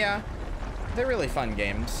them. But yeah, they're really fun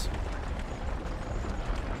games.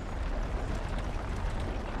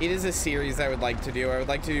 It is a series I would like to do. I would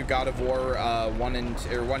like to do God of War 1,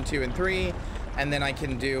 2, and 3, and then I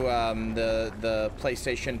can do the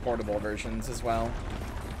PlayStation portable versions as well.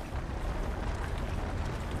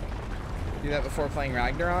 Do that before playing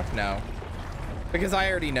Ragnarok? No, because I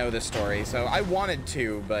already know the story. So I wanted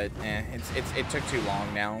to, but it took too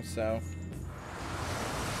long now. So.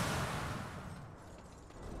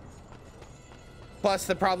 Plus,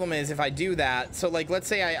 the problem is if I do that, so like, let's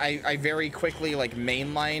say I very quickly like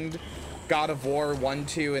mainlined God of War 1,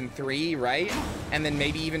 2, and 3, right? And then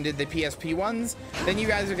maybe even did the PSP ones. Then you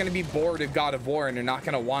guys are gonna be bored of God of War, and you're not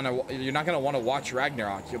gonna wanna watch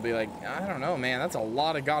Ragnarok. You'll be like, I don't know, man, that's a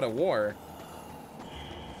lot of God of War.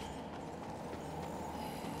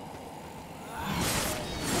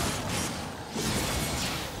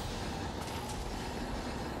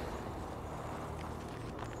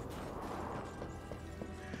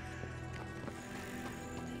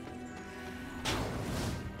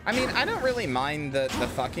 I mean, I don't really mind the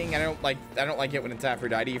fucking. I don't like it when it's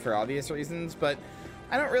Aphrodite for obvious reasons, but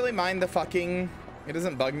I don't really mind the fucking. It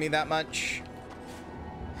doesn't bug me that much.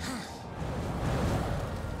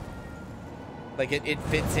 Like it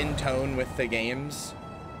fits in tone with the games.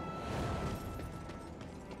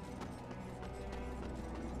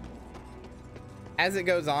 As it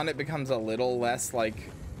goes on, it becomes a little less like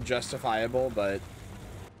justifiable, but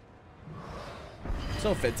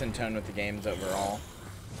still fits in tone with the games overall.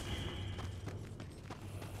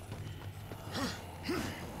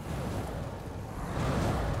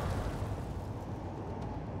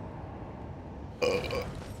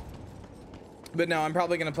 But no, I'm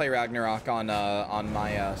probably gonna play Ragnarok on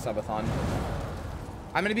my subathon.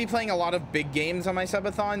 I'm gonna be playing a lot of big games on my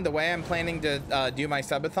subathon. The way I'm planning to do my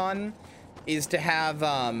subathon is to have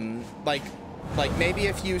like maybe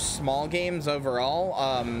a few small games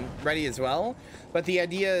overall ready as well. But the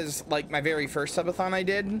idea is, like my very first subathon I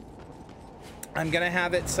did, I'm gonna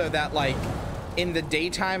have it so that like in the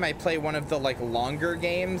daytime I play one of the like longer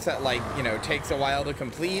games that like, you know, takes a while to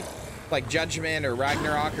complete, like Judgment or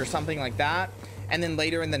Ragnarok or something like that. And then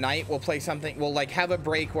later in the night we'll play something, we'll like have a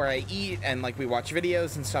break where I eat and like we watch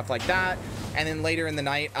videos and stuff like that. And then later in the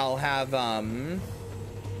night I'll have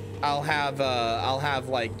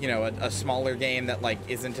like, you know, a smaller game that like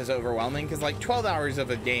isn't as overwhelming, because like 12 hours of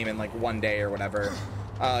a game in like one day or whatever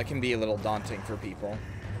can be a little daunting for people.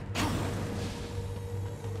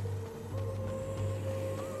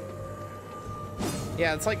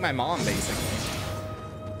 Yeah, it's like my mom basically.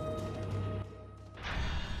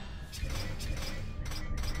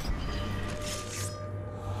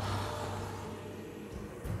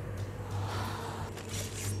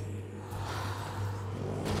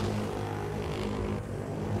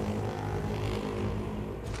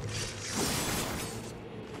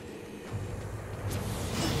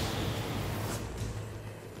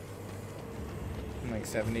 Like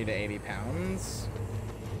 70 to 80 pounds.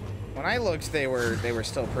 When I looked, they were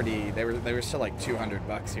still pretty. They were still like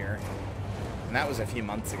 $200 here, and that was a few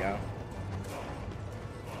months ago.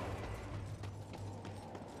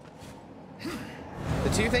 The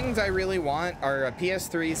two things I really want are a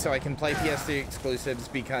PS3 so I can play PS3 exclusives,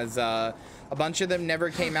 because a bunch of them never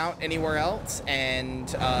came out anywhere else, and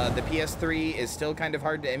the PS3 is still kind of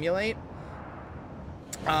hard to emulate.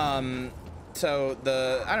 So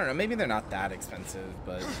I don't know, maybe they're not that expensive,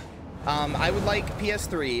 but I would like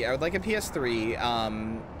PS3. I would like a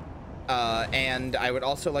PS3, and I would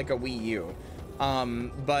also like a Wii U.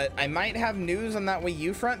 But I might have news on that Wii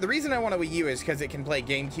U front. The reason I want a Wii U is because it can play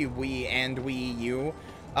GameCube, Wii, and Wii U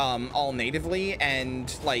all natively,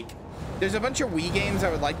 and like There's a bunch of Wii games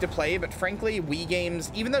I would like to play, but frankly, Wii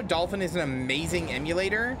games, even though Dolphin is an amazing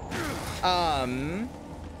emulator,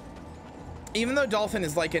 even though Dolphin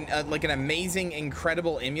is like an amazing,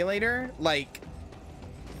 incredible emulator, like,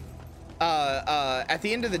 at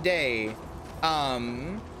the end of the day,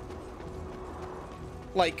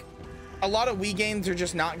 like, a lot of Wii games are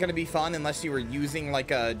just not going to be fun unless you were using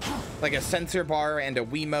like a sensor bar and a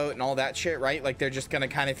Wiimote and all that shit, right? Like, they're just going to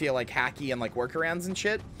kind of feel like hacky and like workarounds and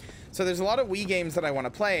shit. So there's a lot of Wii games that I want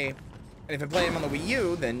to play, and if I play them on the Wii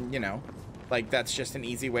U, then, you know, like, that's just an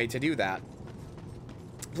easy way to do that.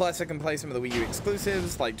 Plus, I can play some of the Wii U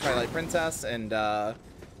exclusives, like Twilight Princess and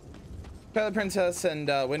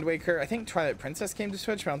Wind Waker. I think Twilight Princess came to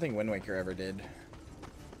Switch, but I don't think Wind Waker ever did.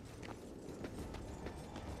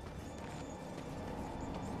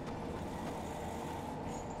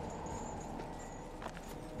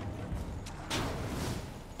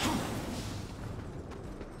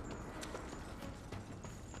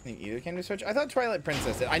 I think either came to Switch. I thought Twilight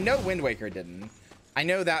Princess did. I know Wind Waker didn't. I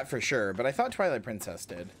know that for sure, but I thought Twilight Princess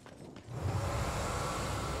did.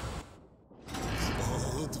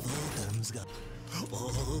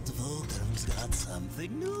 Old Vulcan's got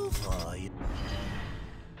something new for you.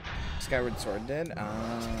 Skyward Sword did?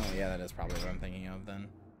 Oh, yeah, that is probably what I'm thinking of then.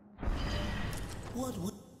 What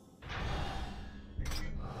would...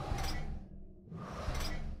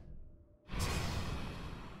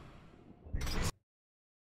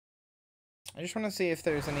 I just want to see if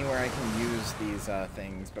there's anywhere I can use these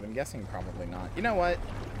things, but I'm guessing probably not. You know what?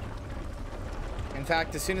 In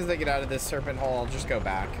fact, as soon as I get out of this serpent hole, I'll just go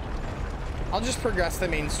back. I'll just progress the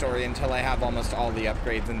main story until I have almost all the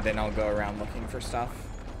upgrades, and then I'll go around looking for stuff.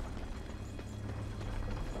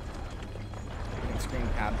 Screen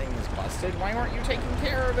pad thing is busted. Why weren't you taking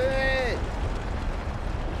care of it?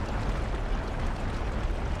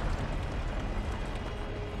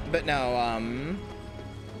 But no,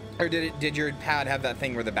 or did your pad have that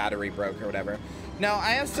thing where the battery broke or whatever? No,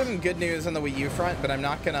 I have some good news on the Wii U front, but I'm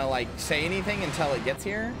not gonna like say anything until it gets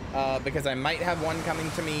here, because I might have one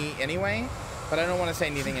coming to me anyway, but I don't want to say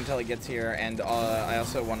anything until it gets here, and I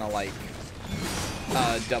also want to like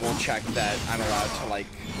double check that I'm allowed to like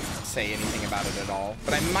say anything about it at all.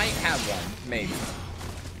 But I might have one, maybe.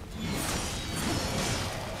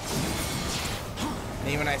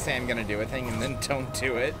 Me when I say I'm gonna do a thing and then don't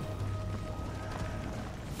do it.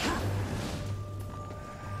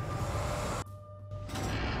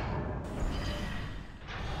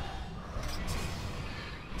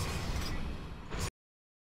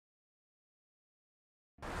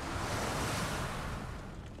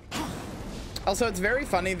 Also, it's very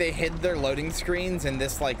funny they hid their loading screens in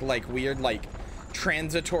this like weird like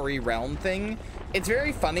transitory realm thing. It's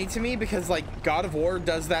very funny to me because like God of War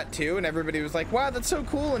does that too, and everybody was like, wow, that's so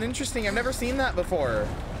cool and interesting, I've never seen that before.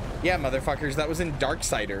 Yeah, motherfuckers, that was in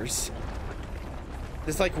Darksiders.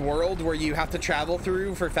 This like world where you have to travel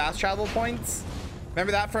through for fast travel points.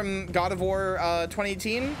 Remember that from God of War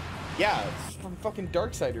 2018? Yeah, it's from fucking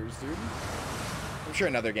Darksiders, dude. I'm sure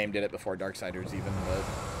another game did it before Darksiders even, but...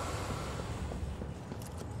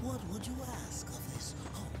 What would you ask of this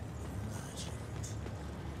merchant?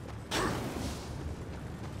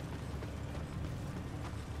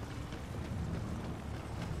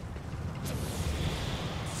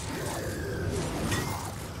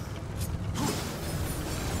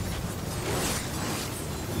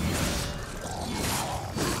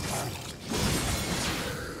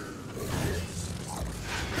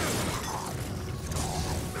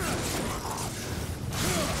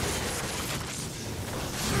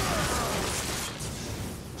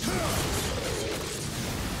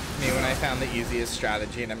 The easiest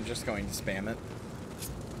strategy, and I'm just going to spam it.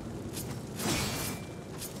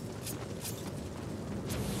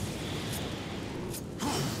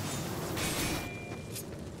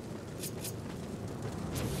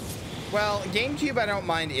 Well, GameCube I don't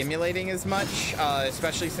mind emulating as much,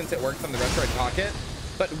 especially since it works on the Retroid Pocket,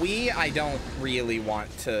 but Wii I don't really want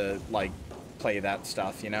to like play that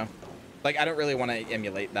stuff, you know? Like, I don't really want to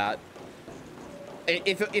emulate that.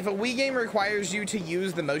 If a Wii game requires you to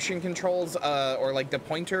use the motion controls or like the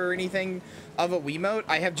pointer or anything of a Wiimote,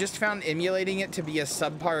 I have just found emulating it to be a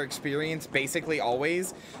subpar experience basically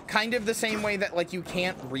always. Kind of the same way that like you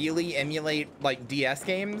can't really emulate like DS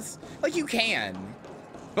games. Like you can,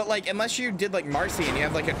 but like unless you did like Marcy and you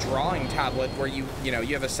have like a drawing tablet where you know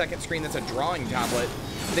you have a second screen that's a drawing tablet,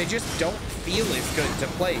 they just don't feel as good to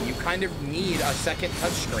play. You kind of need a second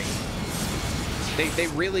touchscreen. They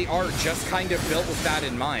really are just kind of built with that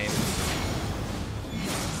in mind.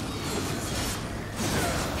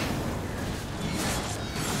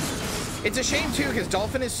 It's a shame too, because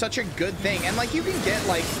Dolphin is such a good thing, and like you can get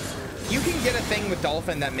like You can get a thing with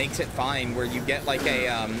Dolphin that makes it fine, where you get like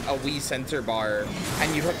a Wii sensor bar,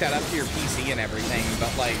 and you hook that up to your PC and everything.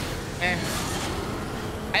 But like, eh.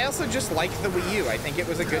 I also just like the Wii U. I think it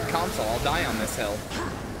was a good console. I'll die on this hill.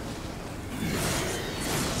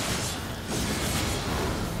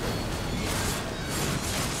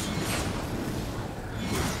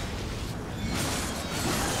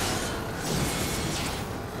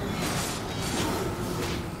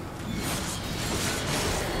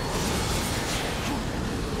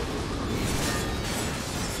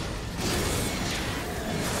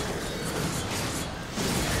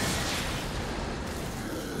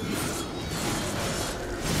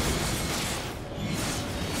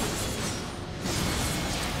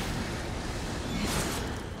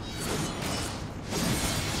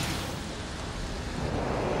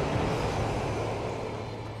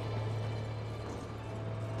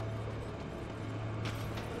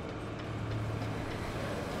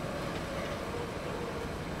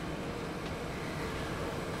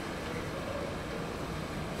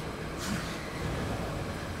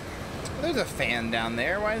 There's a fan down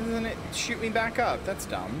there. Why doesn't it shoot me back up? That's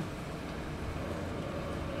dumb.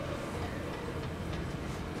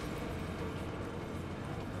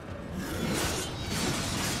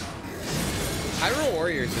 Hyrule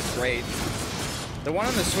Warriors is great. The one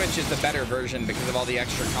on the Switch is the better version because of all the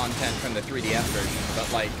extra content from the 3DS version.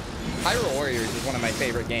 But like, Hyrule Warriors is one of my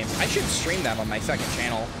favorite games. I should stream that on my second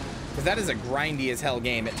channel because that is a grindy as hell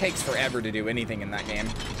game. It takes forever to do anything in that game.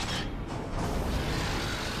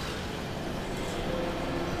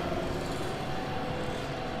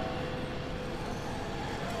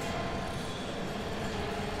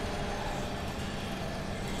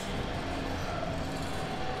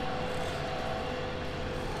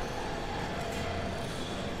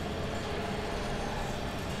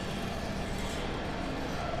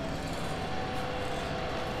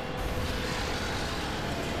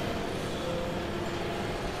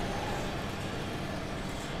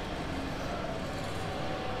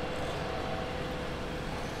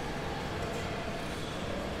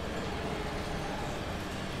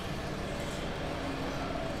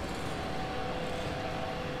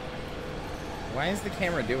 Why is the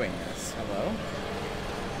camera doing this? Hello?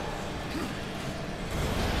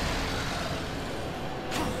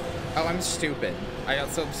 Oh, I'm stupid. I got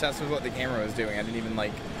so obsessed with what the camera was doing, I didn't even,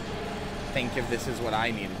 like, think if this is what I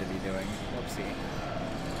needed to be doing. Whoopsie.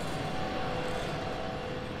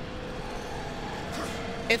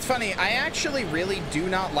 It's funny, I actually really do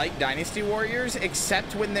not like Dynasty Warriors,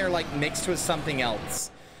 except when they're, like, mixed with something else.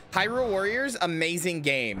 Hyrule Warriors, amazing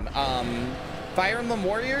game. Fire Emblem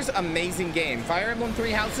Warriors, amazing game. Fire Emblem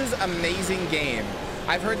Three Houses, amazing game.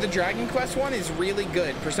 I've heard the Dragon Quest one is really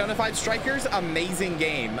good. Persona 5 Strikers, amazing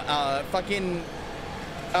game. The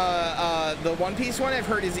One Piece one I've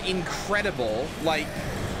heard is incredible. Like,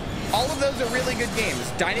 all of those are really good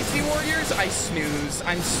games. Dynasty Warriors, I snooze.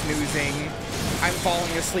 I'm snoozing. I'm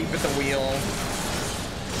falling asleep at the wheel.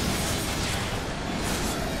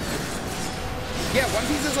 Yeah, One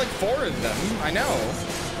Piece is like 4 of them. I know.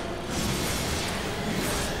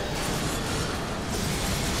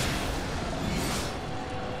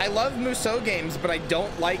 I love Musou games, but I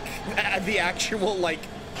don't like the actual, like,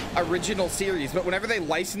 original series. But whenever they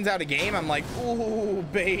license out a game, I'm like, ooh,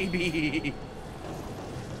 baby.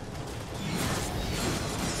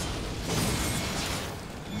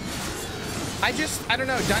 I don't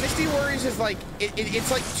know. Dynasty Warriors is like, it's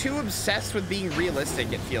like too obsessed with being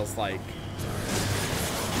realistic, it feels like.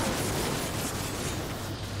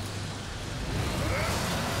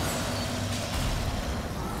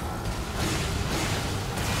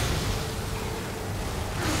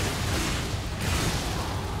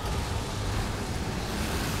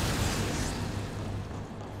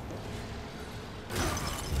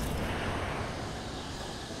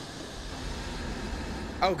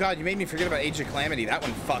 Oh god, you made me forget about Age of Calamity. That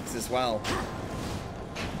one fucks as well.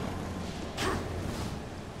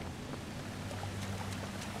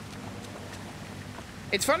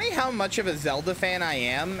 It's funny how much of a Zelda fan I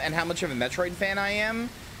am and how much of a Metroid fan I am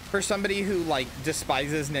for somebody who, like,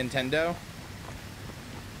 despises Nintendo.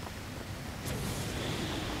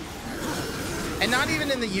 And not even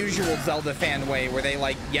in the usual Zelda fan way where they,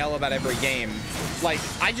 like, yell about every game. Like,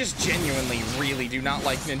 I just genuinely really do not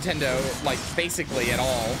like Nintendo, like, basically at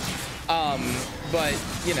all. But,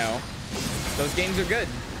 you know, those games are good.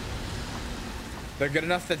 They're good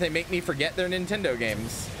enough that they make me forget they're Nintendo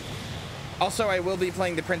games. Also, I will be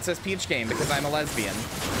playing the Princess Peach game because I'm a lesbian.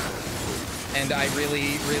 And I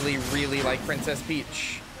really, really, really like Princess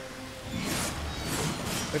Peach.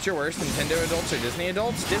 What's your worst, Nintendo adults or Disney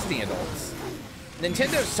adults? Disney adults.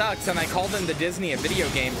 Nintendo sucks, and I call them the Disney of video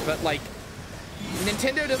games, but, like,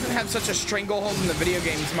 Nintendo doesn't have such a stranglehold in the video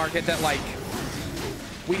games market that, like,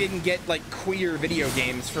 we didn't get, like, queer video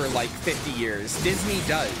games for, like, 50 years. Disney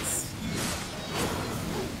does.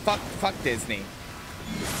 Fuck Disney.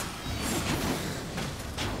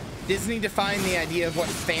 Disney defined the idea of what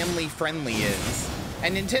family-friendly is.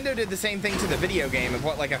 And Nintendo did the same thing to the video game of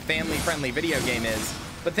what, like, a family-friendly video game is.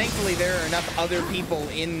 But thankfully, there are enough other people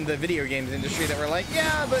in the video games industry that were like,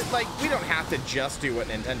 yeah, but, like, we don't have to just do what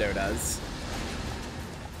Nintendo does.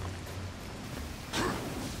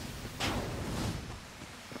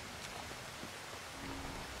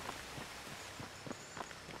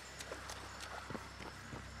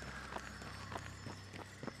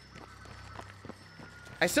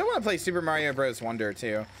 I still want to play Super Mario Bros. Wonder,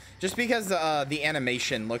 too. Just because the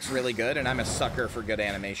animation looks really good, and I'm a sucker for good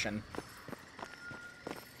animation.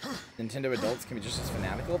 Nintendo adults can be just as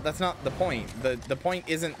fanatical? That's not the point. The point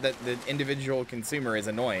isn't that the individual consumer is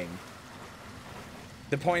annoying.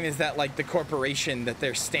 The point is that, like, the corporation that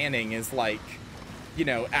they're standing is, like, you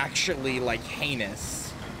know, actually, like,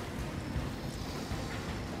 heinous.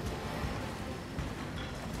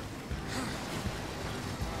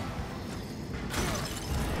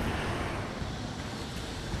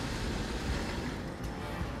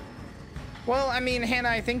 Well, I mean, Hannah,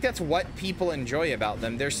 I think that's what people enjoy about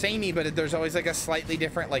them. They're samey, but there's always, like, a slightly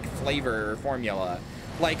different, like, flavor or formula.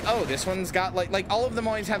 Like, oh, this one's got, like, all of them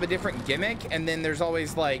always have a different gimmick, and then there's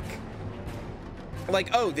always, like,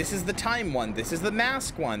 oh, this is the time one, this is the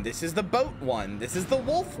mask one, this is the boat one, this is the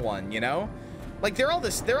wolf one, you know? Like, they're all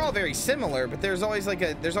very similar, but there's always,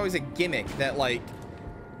 like, there's always a gimmick that, like,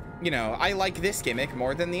 you know, I like this gimmick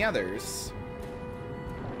more than the others.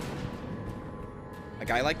 Like,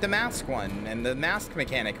 I like the mask one and the mask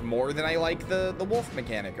mechanic more than I like the wolf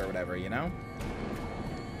mechanic or whatever, you know?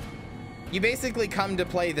 You basically come to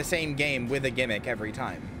play the same game with a gimmick every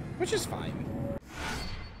time, which is fine.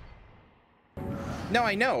 No,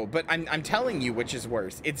 I know, but I'm telling you which is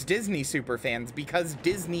worse. It's Disney superfans because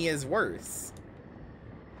Disney is worse.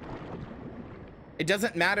 It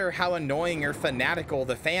doesn't matter how annoying or fanatical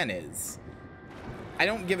the fan is. I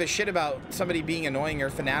don't give a shit about somebody being annoying or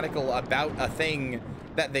fanatical about a thing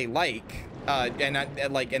that they like,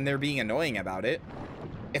 and they're being annoying about it.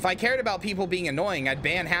 If I cared about people being annoying, I'd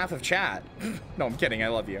ban half of chat. No, I'm kidding. I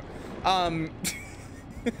love you.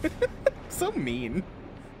 So mean.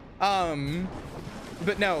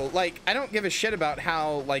 But no, like, I don't give a shit about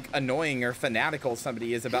how, like, annoying or fanatical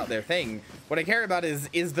somebody is about their thing. What I care about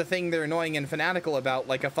is the thing they're annoying and fanatical about,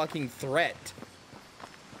 like, a fucking threat.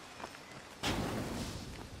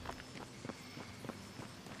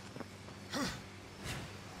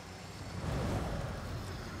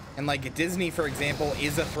 And, like, Disney, for example,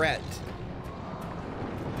 is a threat.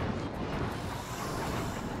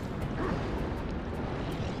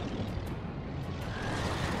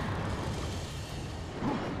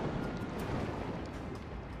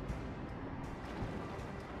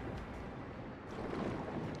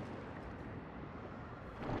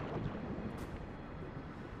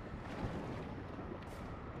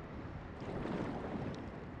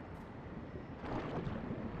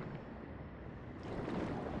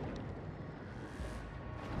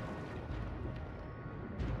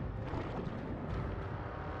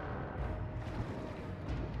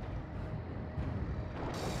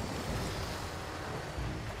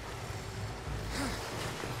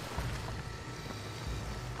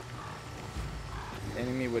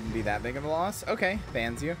 Enemy wouldn't be that big of a loss. Okay,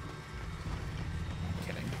 bans you. I'm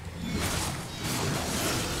kidding.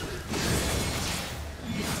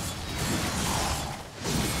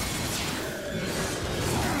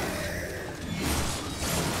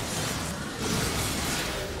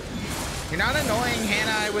 You're not annoying,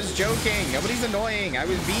 Hannah. I was joking. Nobody's annoying. I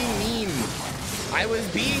was being mean. I was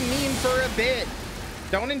being mean for a bit.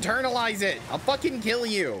 Don't internalize it. I'll fucking kill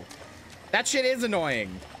you. That shit is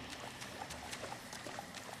annoying.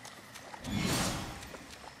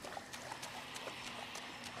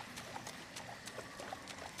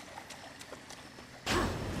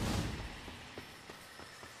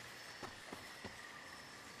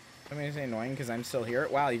 Somebody's annoying because I'm still here.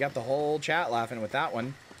 Wow, you got the whole chat laughing with that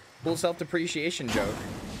one. Cool self-depreciation joke.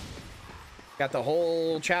 Got the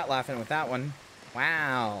whole chat laughing with that one.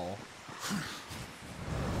 Wow.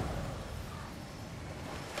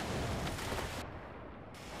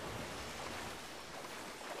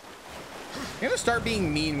 I'm gonna start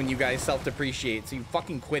being mean when you guys self-depreciate, so you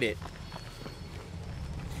fucking quit it.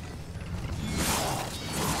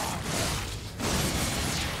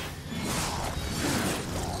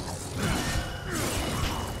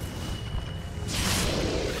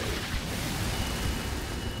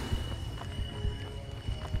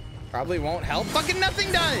 Probably won't help. Fucking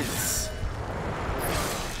nothing does!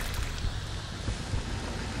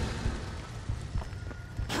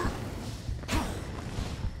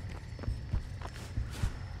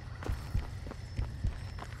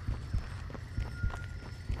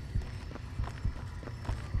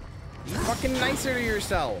 Be fucking nicer to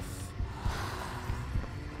yourself.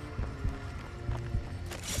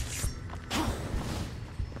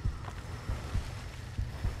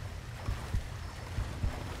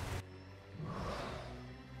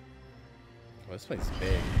 Oh, this place is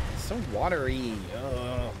big. It's so watery.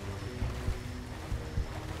 Ugh.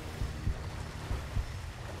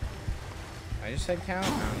 I just said count? I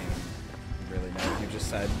don't even really know what you just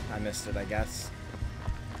said. I missed it, I guess.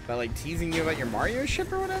 But like teasing you about your Mario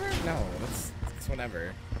ship or whatever? No, that's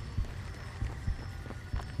whatever.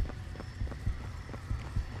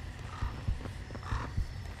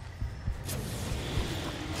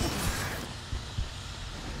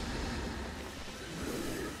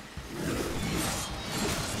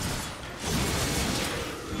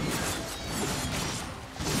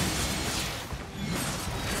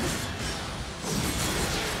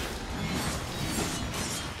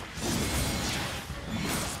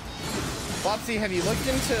 Flopsy, have you looked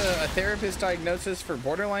into a therapist diagnosis for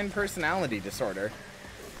borderline personality disorder?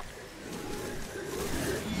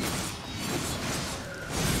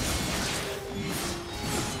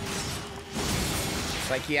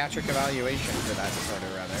 Psychiatric evaluation for that disorder,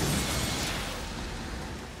 rather.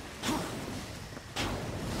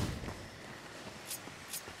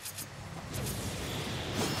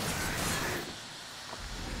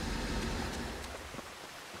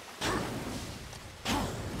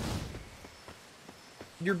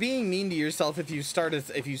 You're being mean to yourself if you start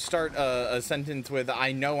a sentence with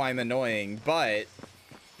 "I know I'm annoying," but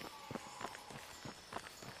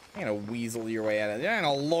you're gonna weasel your way out of it. You're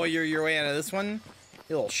gonna lawyer your way out of this one,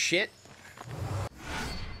 you little shit.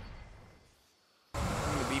 The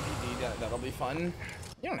BPD, that'll be fun.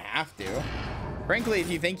 You don't have to. Frankly, if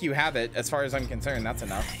you think you have it, as far as I'm concerned, that's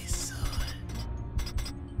enough.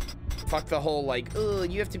 Fuck the whole like, oh,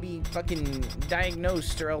 you have to be fucking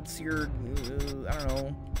diagnosed or else you're, I don't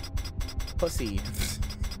know, pussy.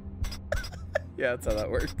 Yeah, that's how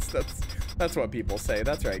that works. That's what people say.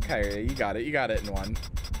 That's right, Kyria, you got it. You got it in one.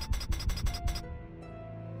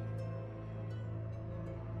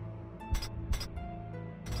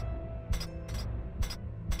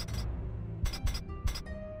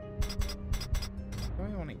 What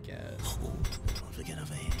do I want to get? Don't forget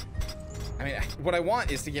over here. I mean, what I want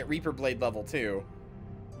is to get Reaper Blade level 2.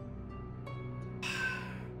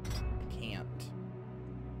 Can't.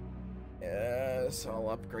 Yes, I'll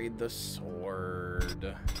upgrade the sword.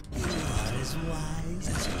 You are as wise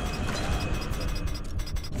as you are powerful.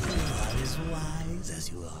 You are as wise as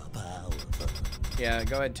you are powerful. Yeah,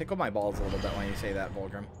 go ahead, tickle my balls a little bit when you say that,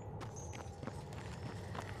 Volgrim.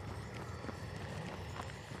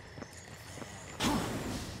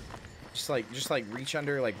 Just like reach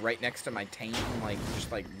under, like right next to my taint, and like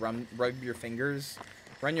just like run your fingers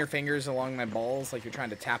along my balls like you're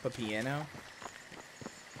trying to tap a piano,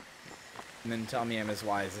 and then tell me I'm as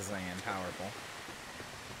wise as I am powerful.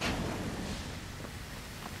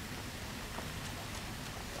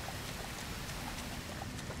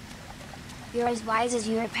 You're as wise as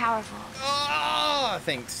you are powerful. Oh,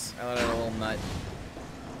 thanks. I let out a little nut.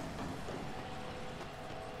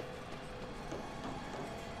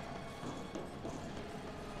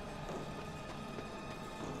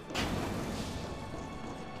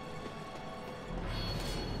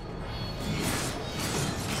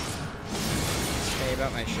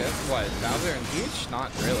 About my ship? What, Bowser and Peach? Not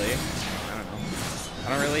really. I don't know. I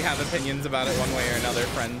don't really have opinions about it one way or another,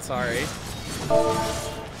 friend. Sorry.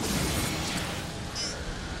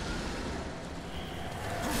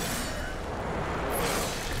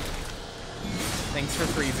 Thanks for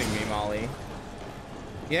freezing me, Molly.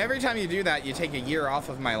 Yeah, every time you do that, you take a year off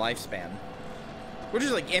of my lifespan. Which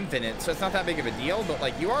is like infinite, so it's not that big of a deal, but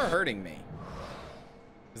like you are hurting me.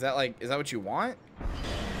 Is that what you want?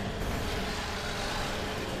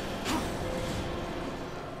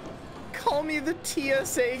 Call me the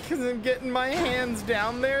TSA because I'm getting my hands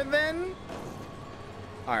down there then?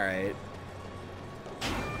 Alright.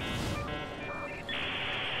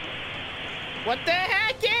 What the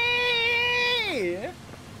hecky?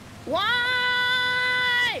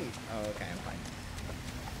 Why? Oh, okay, I'm fine.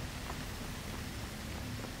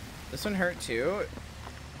 This one hurt too.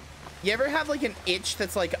 You ever have like an itch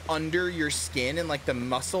that's like under your skin and like the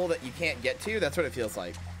muscle that you can't get to? That's what it feels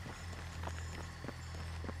like.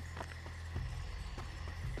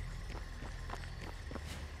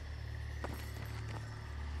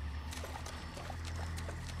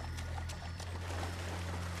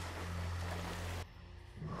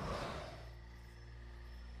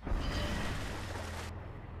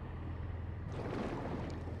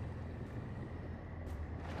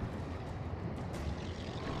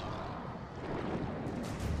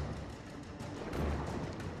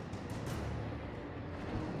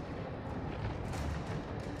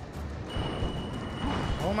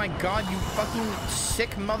 Oh my god, you fucking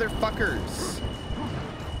sick motherfuckers.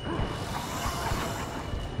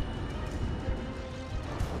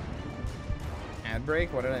 Ad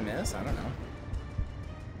break? What did I miss? I don't know.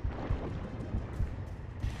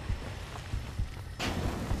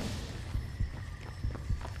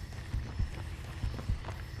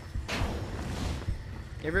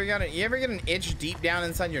 You ever get an itch deep down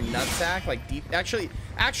inside your nutsack? Like deep, actually,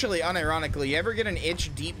 unironically, you ever get an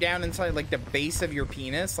itch deep down inside like the base of your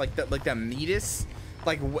penis, like the meatus,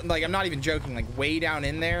 like I'm not even joking, like way down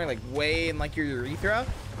in there, like way in like your urethra?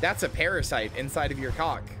 That's a parasite inside of your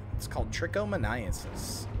cock. It's called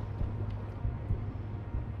trichomoniasis.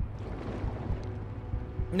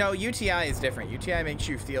 No, UTI is different. UTI makes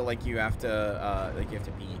you feel like you have to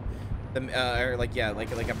pee. Or like, yeah,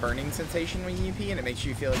 like a burning sensation when you pee, and it makes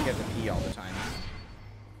you feel like you have to pee all the time.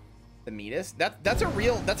 The meatus? That's a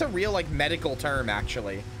real like medical term,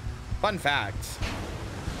 actually. Fun fact.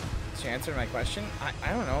 Did you answer my question?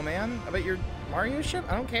 I don't know, man. About your Mario ship?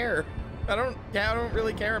 I don't care. I don't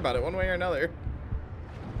really care about it one way or another.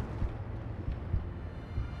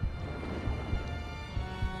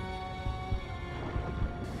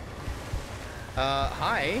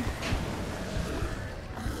 Hi.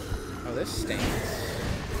 Oh, this stinks.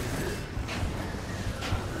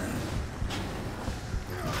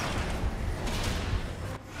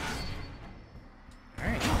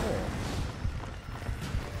 Alright, cool.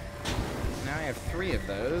 Now I have 3 of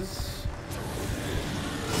those.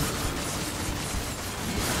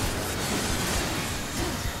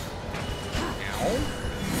 Ow.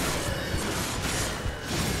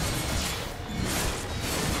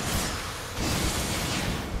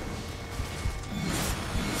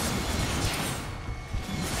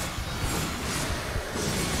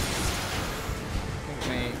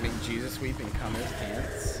 Sweeping cum his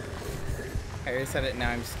pants. Harry said it,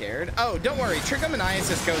 now I'm scared. Oh, don't worry,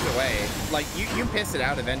 trichomoniasis goes away. Like, you piss it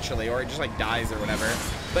out eventually, or it just like dies or whatever.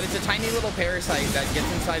 But it's a tiny little parasite that gets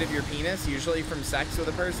inside of your penis, usually from sex with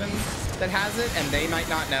a person that has it, and they might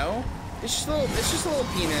not know. It's just a little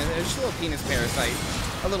penis parasite.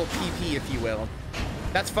 A little PP, if you will.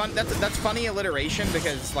 That's fun. That's funny alliteration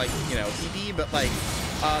because, like, you know, PP, but like,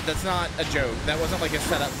 that's not a joke. That wasn't like a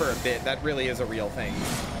setup for a bit. That really is a real thing.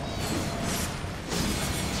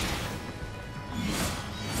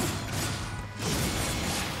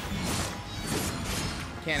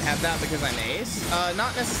 Can't have that because I'm ace?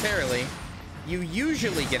 Not necessarily. You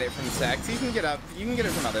usually get it from sex. You can get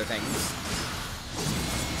it from other things.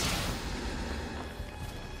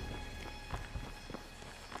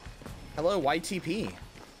 Hello, YTP.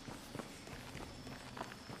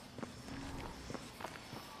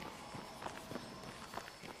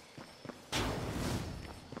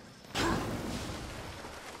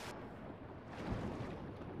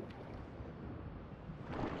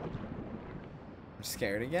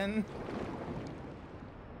 Scared again?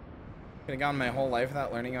 Could have gone my whole life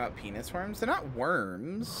without learning about penis worms. They're not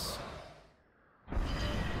worms.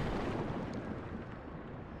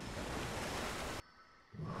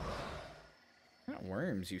 They're not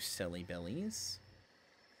worms, you silly billies.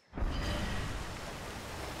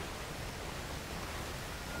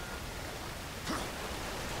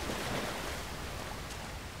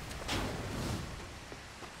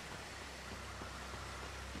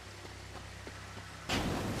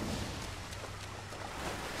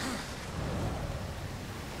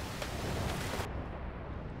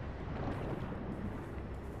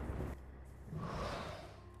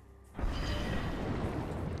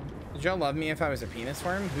 Would y'all love me if I was a penis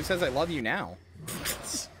worm? Who says I love you now?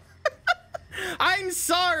 I'm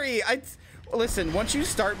sorry. Listen, once you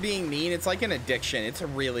start being mean, it's like an addiction. It's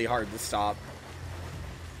really hard to stop.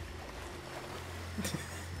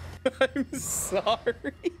 I'm sorry.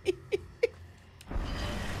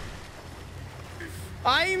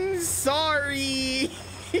 I'm sorry.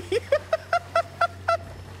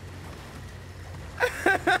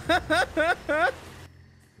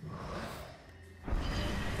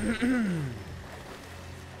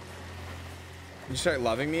 You start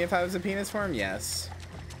loving me if I was a penis form? Yes.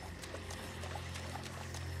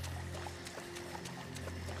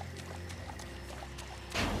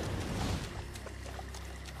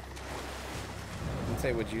 I'd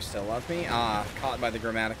say, would you still love me? Ah, caught by the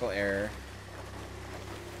grammatical error.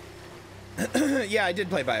 Yeah, I did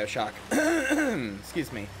play BioShock.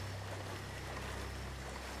 Excuse me.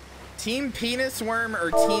 Team penis worm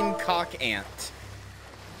or team cock ant?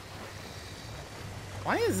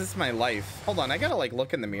 Why is this my life? Hold on, I gotta like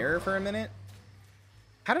look in the mirror for a minute.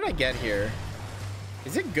 How did I get here?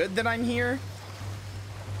 Is it good that I'm here?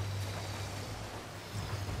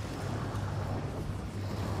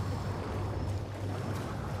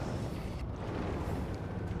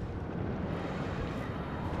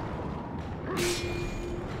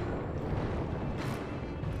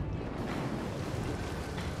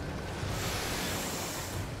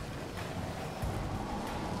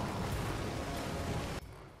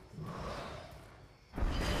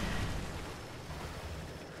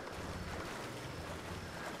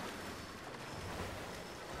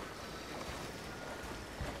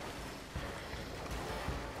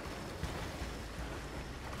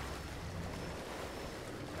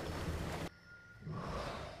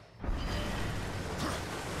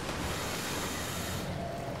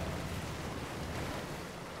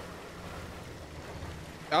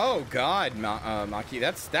 Oh God, Maki,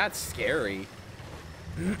 that's scary.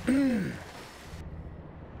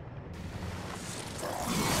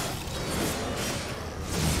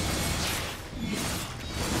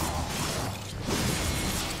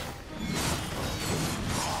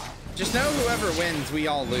 Just know whoever wins, we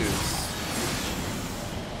all lose.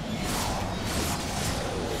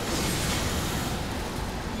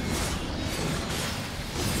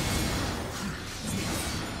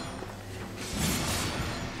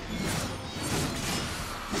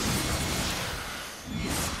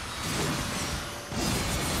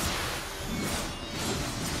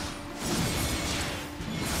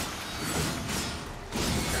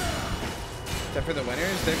 Except for the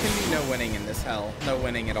winners, there can be no winning in this hell. No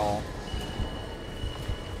winning at all.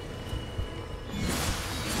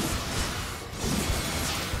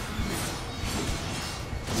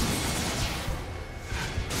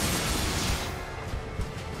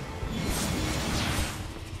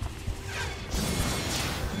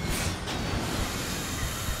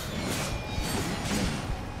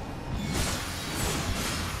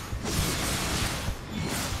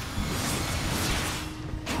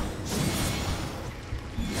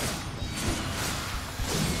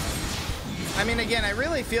 I mean, again, I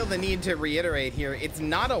really feel the need to reiterate here, it's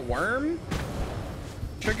not a worm.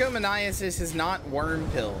 Trichomoniasis is not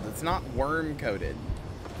worm-pilled. It's not worm-coated.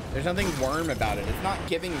 There's nothing worm about it. It's not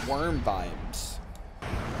giving worm vibes.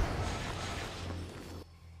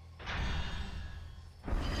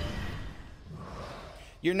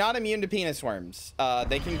 You're not immune to penis worms.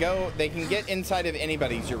 They can get inside of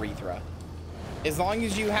anybody's urethra. As long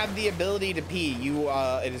as you have the ability to pee,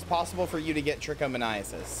 it is possible for you to get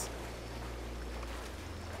trichomoniasis.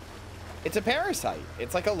 It's a parasite.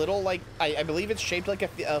 It's like a little, like, I believe it's shaped like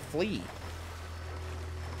a flea.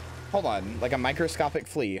 Hold on, like a microscopic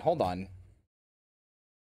flea. Hold on.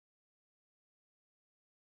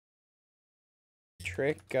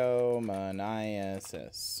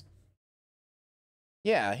 Trichomoniasis.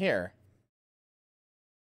 Yeah, here.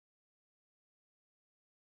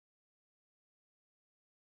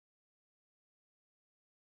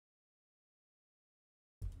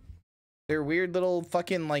 They're weird little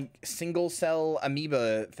fucking like single cell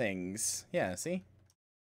amoeba things. Yeah, see?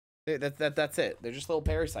 That's it. They're just little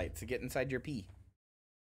parasites that get inside your pee.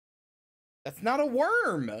 That's not a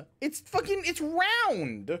worm. It's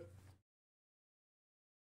round.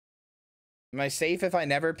 Am I safe if I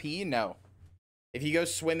never pee? No. If you go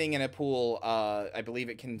swimming in a pool, I believe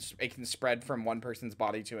it can spread from one person's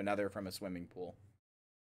body to another from a swimming pool.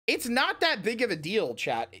 It's not that big of a deal,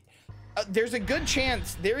 chat. There is a good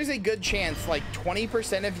chance like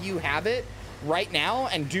 20% of you have it right now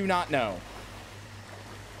and do not know.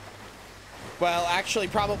 Well, actually,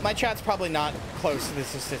 my chat's probably not close to the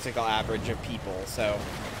statistical average of people, so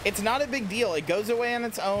it's not a big deal. It goes away on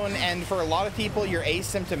its own, and for a lot of people, you're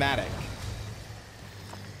asymptomatic.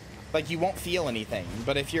 Like, you won't feel anything.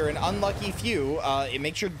 But if you're an unlucky few, it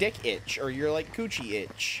makes your dick itch, or your, like, coochie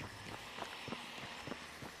itch.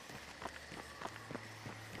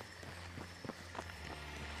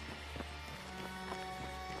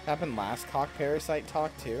 Happened last cock parasite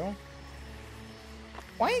talk too?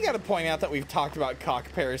 Why you gotta point out that we've talked about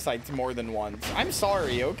cock parasites more than once? I'm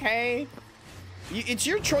sorry, okay? It's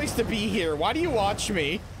your choice to be here. Why do you watch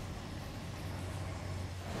me?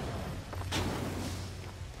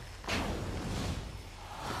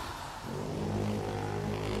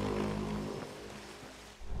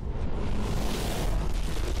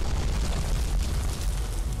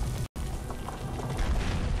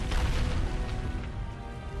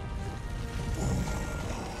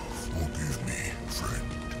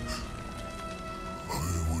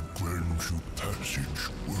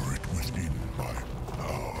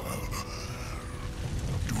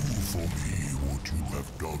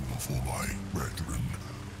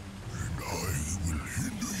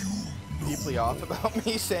 About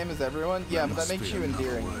me, same as everyone. Yeah, but that makes you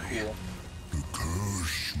endearing and cool. The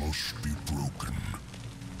curse must be broken.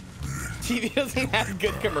 TV doesn't have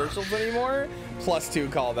good commercials anymore. +2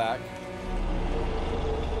 callback.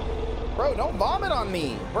 Bro, don't vomit on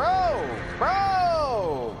me, bro.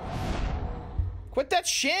 Quit that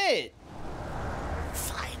shit.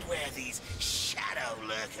 Find where these shadow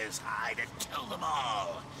lurkers hide and kill them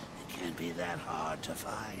all. It can't be that hard to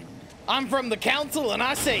find. I'm from the council and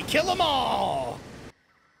I say kill them all!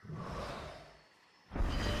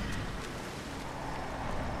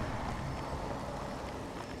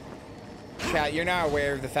 Chat, you're not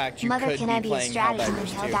aware of the fact you could be playing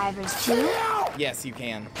Helldivers 2. Yes, you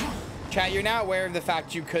can. Chat, you're not aware of the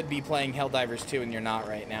fact you could be playing Helldivers 2 and you're not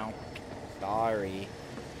right now. Sorry.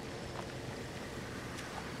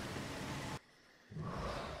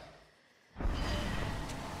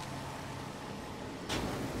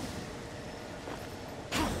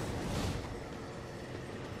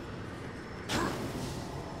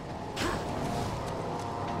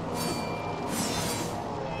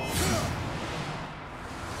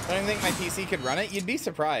 even think my PC could run it? You'd be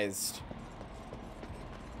surprised.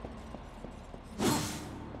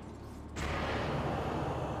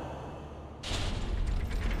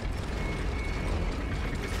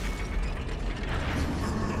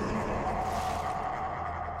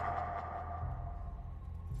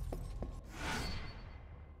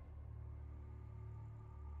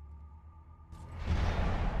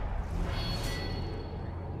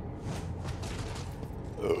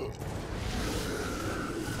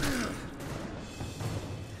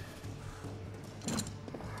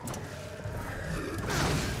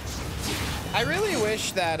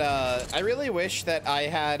 I really wish that I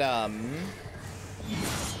had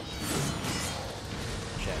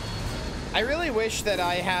shit. I really wish that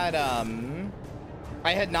I had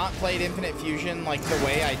not played Infinite Fusion like the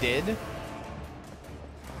way I did.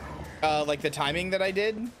 Like the timing that I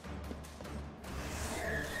did.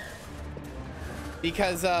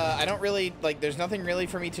 Because I don't really like, there's nothing really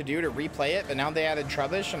for me to do to replay it, but now they added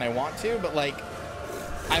Trubbish and I want to, but like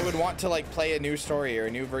I would want to like play a new story or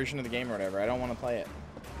a new version of the game or whatever. I don't want to play it.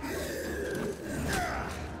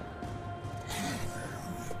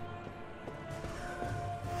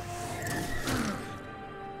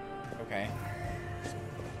 Okay.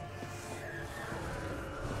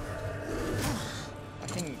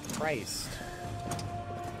 Fucking Christ.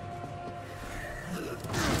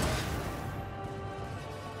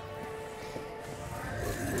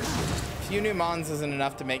 Few new mons isn't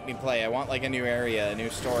enough to make me play. I want like a new area, a new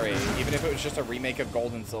story, even if it was just a remake of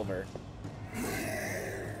Gold and Silver.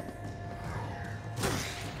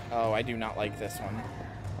 Oh, I do not like this one.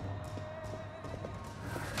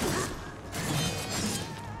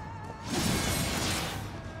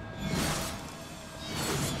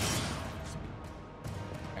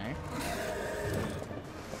 Okay.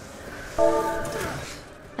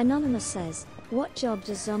 Anonymous says, what job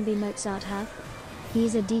does Zombie Mozart have?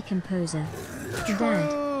 He's a decomposer.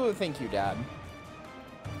 Dad. Thank you, Dad.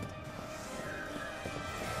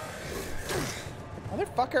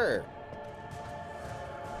 Motherfucker.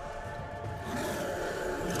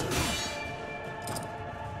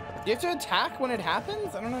 Do you have to attack when it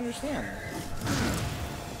happens? I don't understand.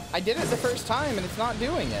 I did it the first time and it's not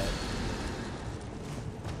doing it.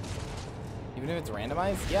 Even if it's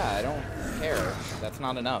randomized? Yeah, I don't care. That's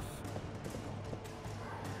not enough.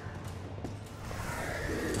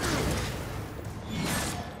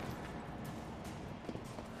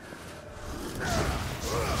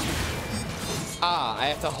 Ah, I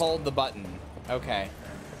have to hold the button. Okay.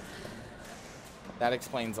 That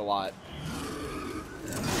explains a lot.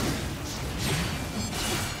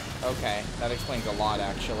 Okay, that explains a lot,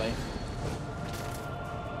 actually.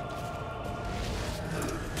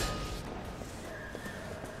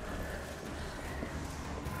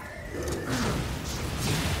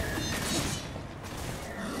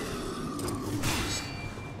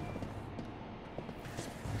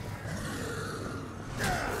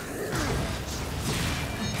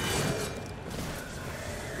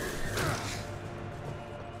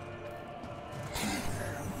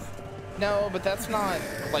 No, but that's not,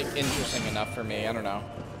 like, interesting enough for me. I don't know.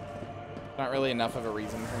 Not really enough of a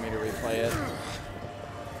reason for me to replay it.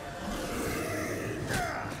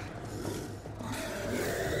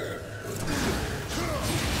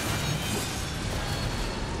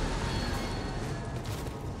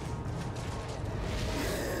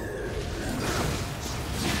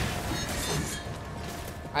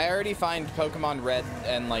 I already find Pokemon Red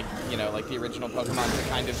and, like, you know, like the original Pokemon to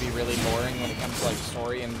kind of be really boring when it comes to, like,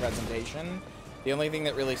 story and presentation. The only thing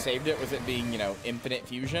that really saved it was it being, you know, Infinite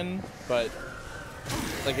Fusion. But,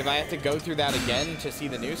 like, if I have to go through that again to see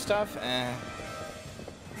the new stuff, eh.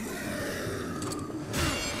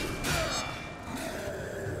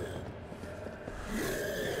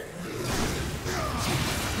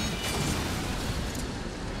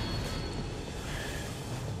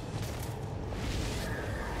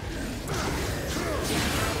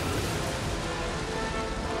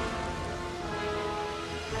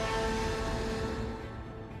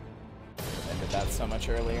 So much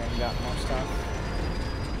earlier and got more stuff.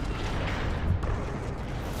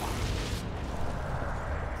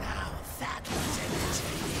 Now that was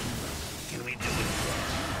entertaining. Can we do it again?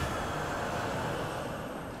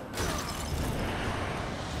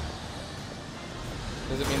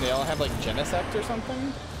 Does it mean they all have like Genesect or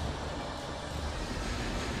something?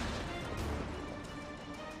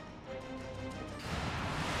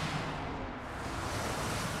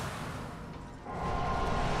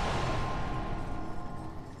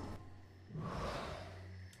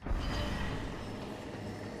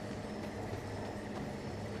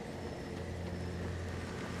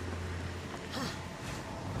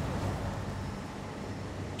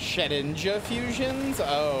 Shedinja fusions?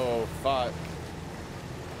 Oh, fuck.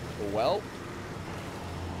 Well.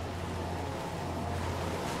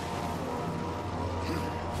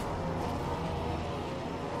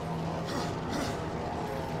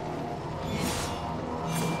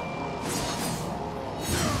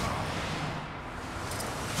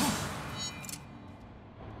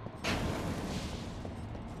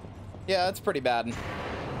 Yeah, that's pretty bad.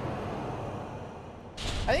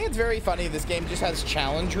 I think it's very funny. This game just has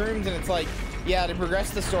challenge rooms, and it's like, yeah, to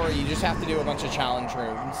progress the story, you just have to do a bunch of challenge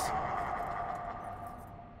rooms.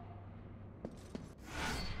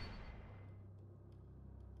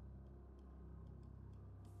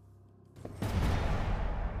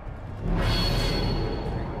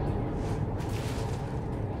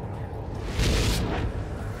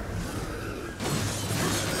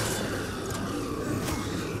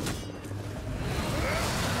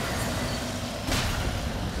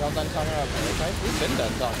 Y'all done talking about parasites? We've been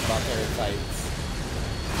done talking about parasites.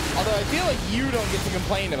 Although I feel like you don't get to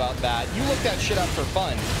complain about that. You look that shit up for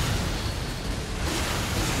fun.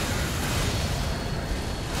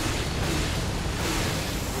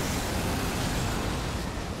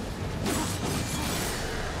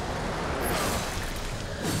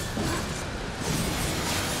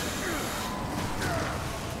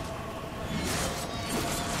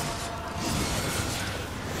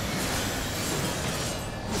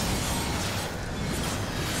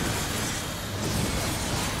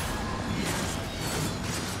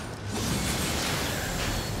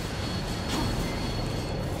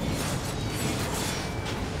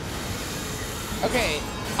 Okay,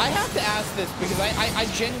 I have to ask this because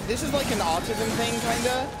this is like an autism thing,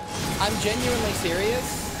 kinda. I'm genuinely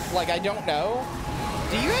serious. Like, I don't know.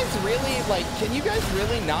 Do you guys really, like, can you guys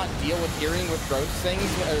really not deal with hearing with gross things,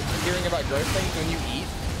 or hearing about gross things when you eat?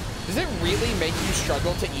 Does it really make you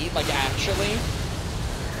struggle to eat, like, actually?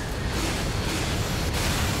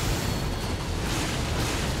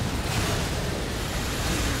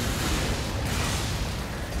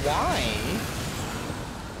 Why?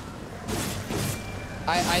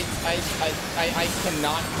 I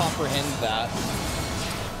cannot comprehend that.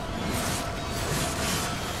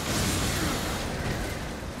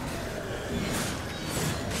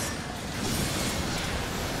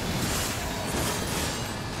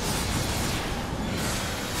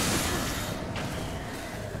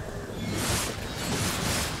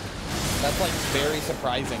 That's like very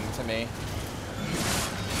surprising to me.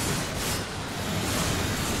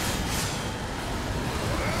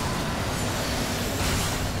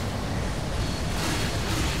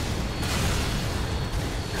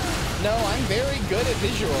 No, I'm very good at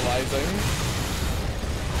visualizing.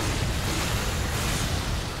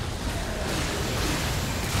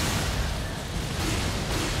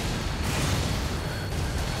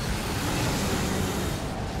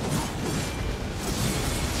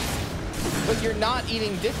 But you're not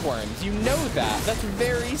eating dickworms. You know that. That's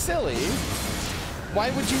very silly. Why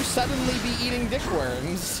would you suddenly be eating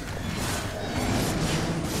dickworms?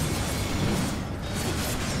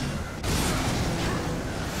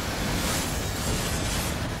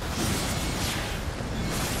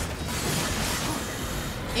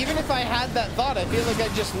 Even if I had that thought, I feel like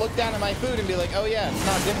I'd just look down at my food and be like, oh yeah, it's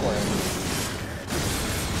not dickworms.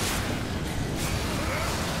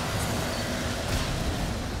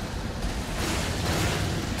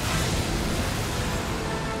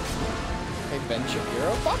 Hey, Ben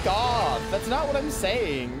Shapiro, fuck off! That's not what I'm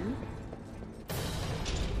saying.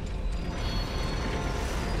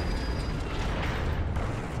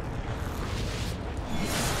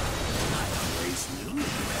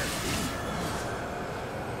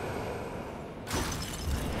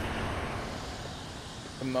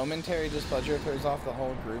 Momentary displeasure throws off the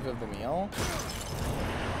whole groove of the meal.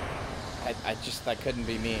 That couldn't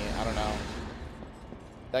be me. I don't know.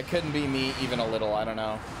 That couldn't be me even a little. I don't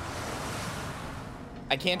know.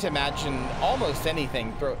 I can't imagine almost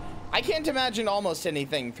anything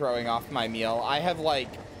throwing off my meal. I have like,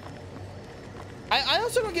 I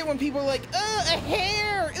also don't get when people are like, a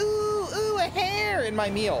hair, ooh, a hair in my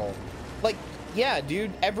meal. Like, yeah,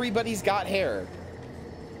 dude, everybody's got hair.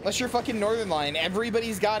 Unless you're fucking Northern Line,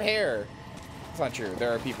 everybody's got hair. It's not true.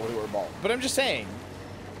 There are people who are bald. But I'm just saying.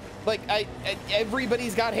 Like,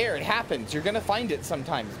 everybody's got hair. It happens. You're gonna find it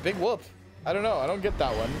sometimes. Big whoop. I don't know. I don't get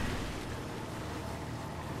that one.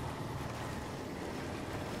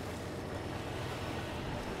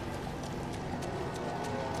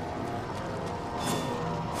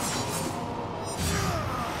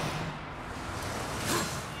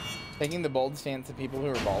 Taking the bold stance that people who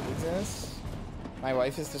are bald exist. My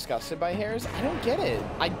wife is disgusted by hairs. I don't get it.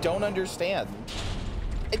 I don't understand.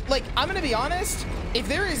 like, I'm gonna be honest, if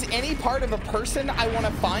there is any part of a person I want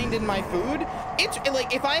to find in my food, it's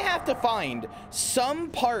like, if I have to find some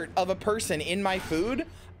part of a person in my food,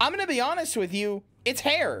 I'm gonna be honest with you, it's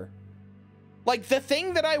hair. Like, the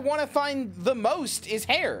thing that I want to find the most is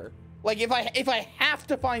hair. Like, if I have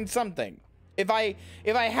to find something, if I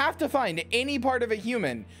have to find any part of a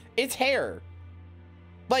human, it's hair.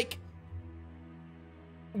 Like,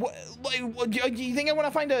 what, do you think I want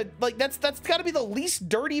to find a, like, that's got to be the least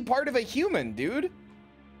dirty part of a human, dude.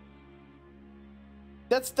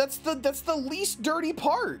 That's the least dirty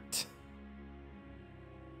part.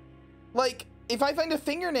 Like, if I find a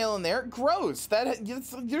fingernail in there, gross.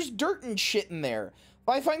 There's dirt and shit in there. If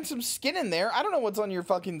I find some skin in there, I don't know what's on your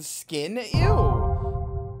fucking skin. Ew.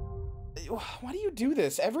 Why do you do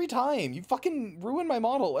this every time? You fucking ruin my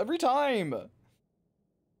model every time.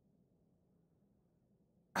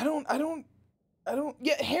 I don't,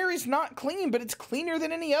 yeah, hair is not clean, but it's cleaner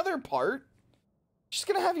than any other part. Just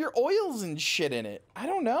gonna have your oils and shit in it. I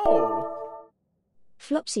don't know.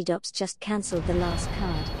 Flopsy Dops just cancelled the last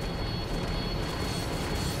card.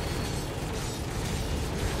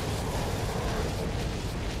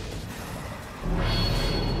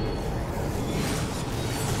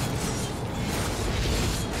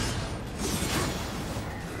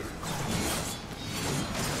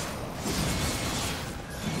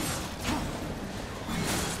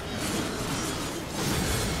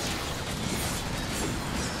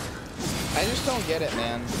 I just don't get it,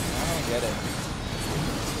 man. I don't get it.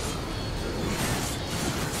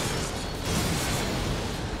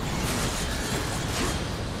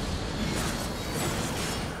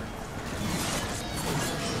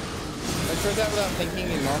 I tried that without thinking,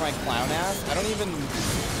 ignore my clown ass. I don't even,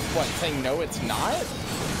 what, say no it's not?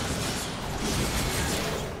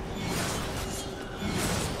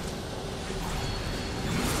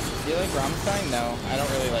 Do you like Rammstein? No, I don't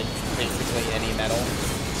really like basically any metal.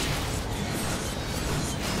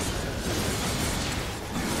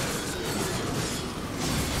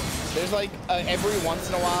 There's like, every once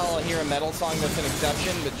in a while I'll hear a metal song that's an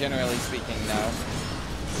exception, but generally speaking, no.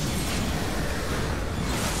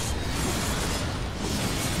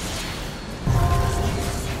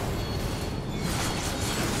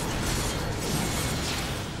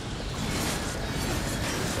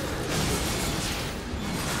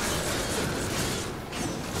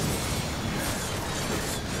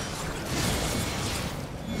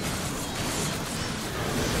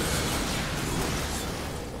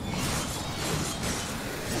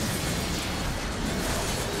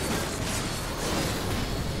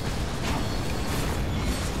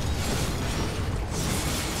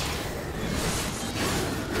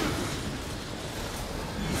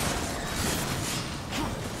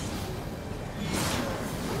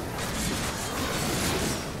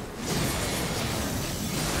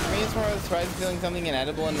 Surprised feeling something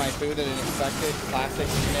inedible in my food that I didn't expect it. Plastic,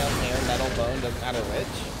 nail, hair, metal, bone, doesn't matter which.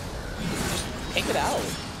 Just take it out.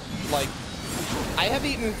 Like, I have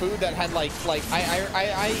eaten food that had like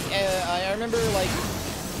I remember like,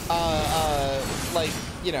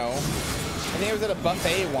 you know, I think I was at a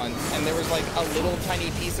buffet once and there was like a little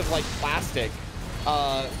tiny piece of like plastic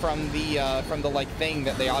from the like thing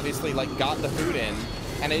that they obviously like got the food in.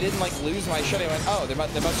 And I didn't like lose my shit. I went, oh, they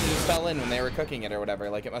must have just fell in when they were cooking it or whatever.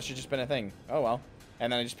 Like it must have just been a thing. Oh well.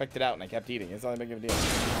 And then I just picked it out and I kept eating. It's not that big of a deal.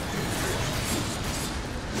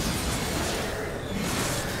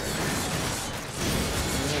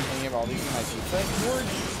 Thinking of all these in my pizza.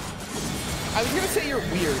 I was gonna say you're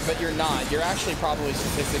weird, but you're not. You're actually probably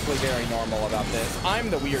statistically very normal about this.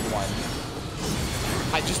 I'm the weird one.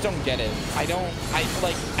 I just don't get it. I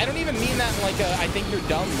don't even mean that in like a I think you're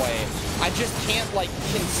dumb way. I just can't like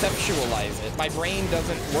conceptualize it. My brain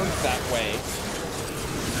doesn't work that way.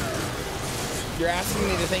 You're asking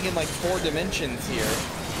me to think in like 4 dimensions here.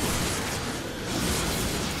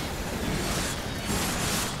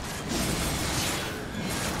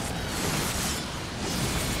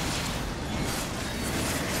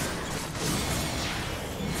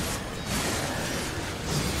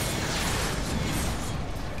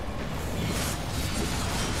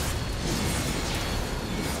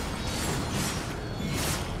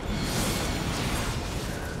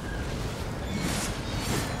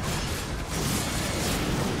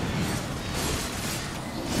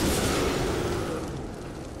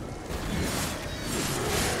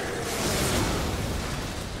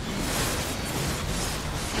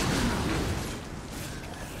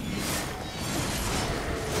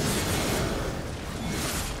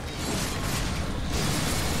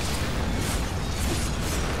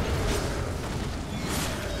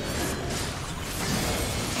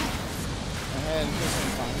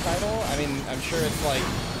 title. I mean, I'm sure it's like,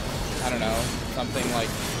 I don't know, something like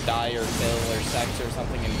die or kill or sex or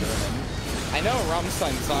something in German. I know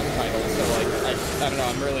Rammstein song title, so like, I don't know,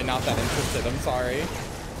 I'm really not that interested, I'm sorry.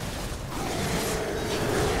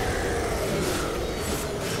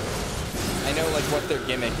 I know like what their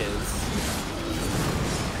gimmick is.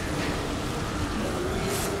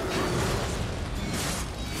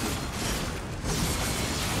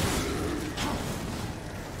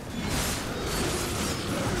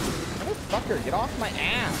 Motherfucker, get off my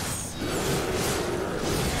ass!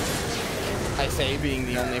 I say, being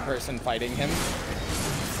the only person fighting him.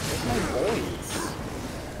 Where's my boys?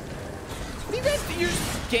 What are you guys, you're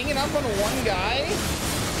just ganging up on one guy?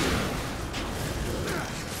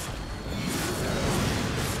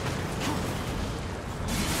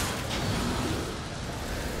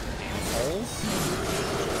 Assholes.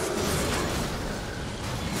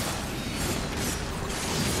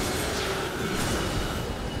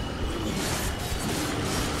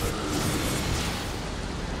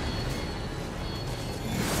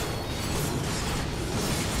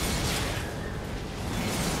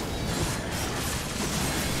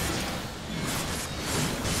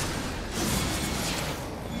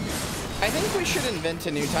 I think we should invent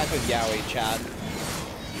a new type of yaoi, chat.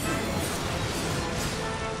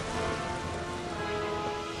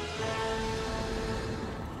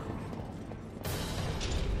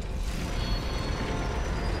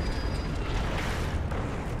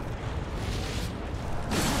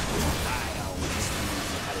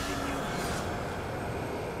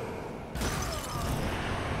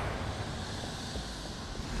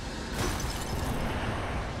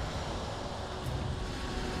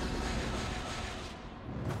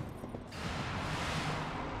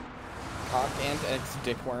 Antics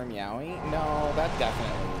dickworm yaoi? No, that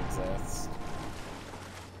definitely exists.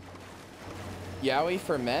 Yaoi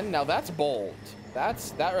for men? Now that's bold. That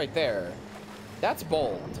right there. That's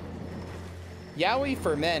bold. Yaoi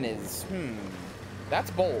for men is,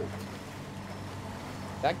 that's bold.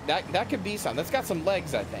 That could be something. That's got some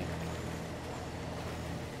legs, I think.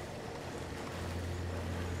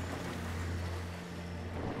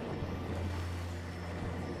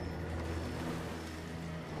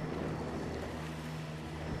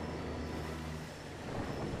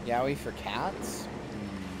 Yaoi for cats?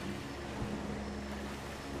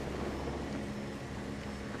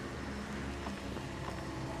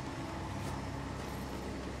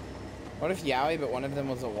 What if yaoi, but one of them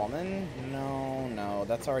was a woman? No,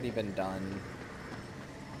 that's already been done.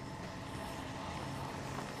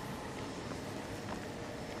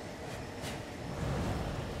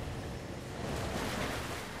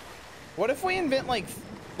 What if we invent like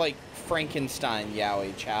Frankenstein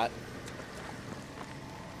yaoi, chat?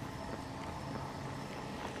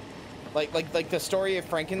 Like the story of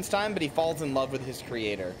Frankenstein, but he falls in love with his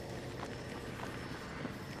creator.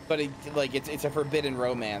 But it's a forbidden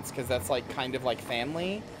romance, because that's like kind of like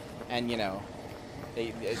family, and you know,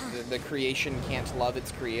 the creation can't love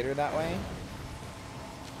its creator that way.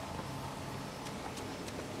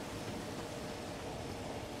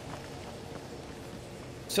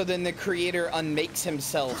 So then the creator unmakes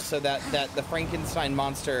himself so that the Frankenstein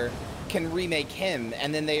monster can remake him,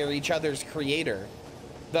 and then they are each other's creator,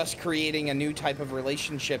 thus creating a new type of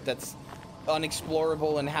relationship that's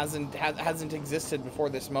unexplorable and hasn't existed before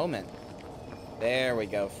this moment. There we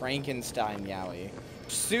go. Frankenstein yaoi.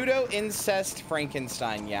 Pseudo incest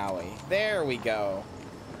Frankenstein yaoi. There we go.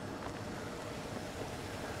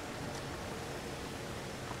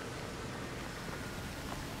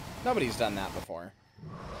 Nobody's done that before.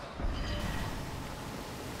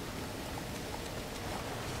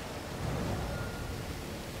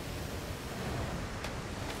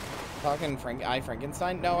 Talking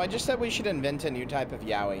Frankenstein? No, I just said we should invent a new type of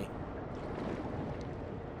yaoi.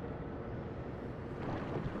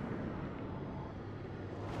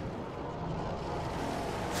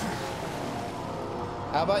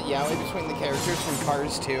 How about yaoi between the characters from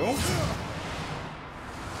Cars 2?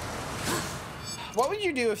 What would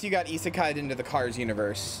you do if you got isekai'd into the Cars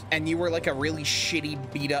universe and you were like a really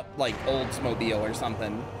shitty, beat up like Oldsmobile or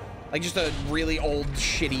something? Like just a really old,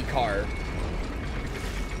 shitty car.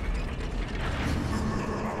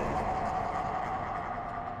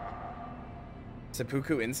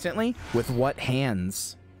 Seppuku instantly? With what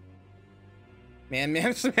hands? Man,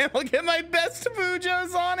 I'll get my best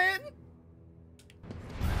Fujos on it!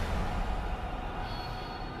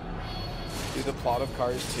 Do the plot of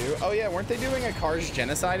Cars 2? Oh yeah, weren't they doing a Cars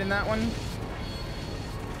genocide in that one?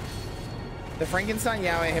 The Frankenstein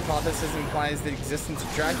yaoi hypothesis implies the existence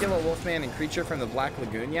of Dracula, Wolfman, and Creature from the Black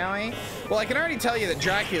Lagoon yaoi. Well, I can already tell you that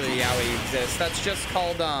Dracula yaoi exists. That's just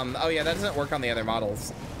called, oh yeah, that doesn't work on the other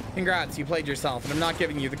models. Congrats, you played yourself, and I'm not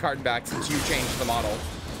giving you the card back since you changed the model.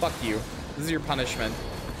 Fuck you. This is your punishment.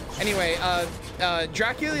 Anyway,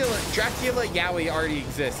 Dracula Yaoi already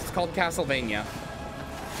exists. It's called Castlevania.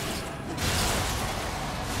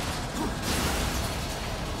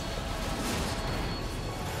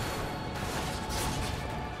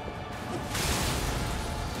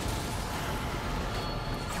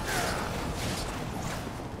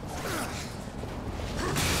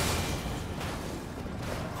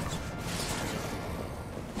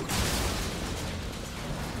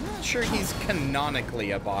 Sure he's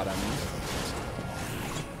canonically a bottom.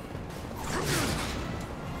 I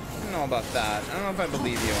don't know about that. I don't know if I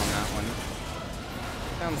believe you on that one.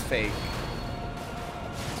 Sounds fake.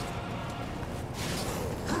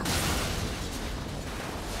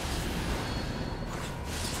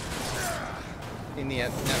 In the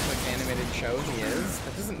Netflix animated show, he is.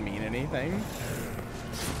 That doesn't mean anything.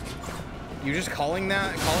 You just calling him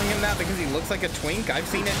that because he looks like a twink? I've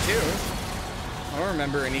seen it too. I don't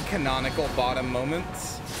remember any canonical bottom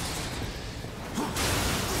moments.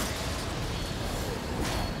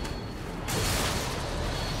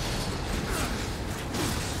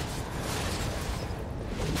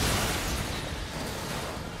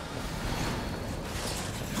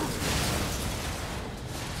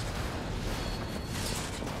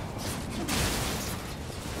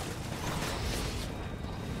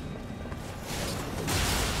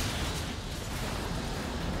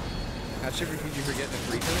 Did you forget the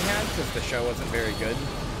briefing we had because the show wasn't very good?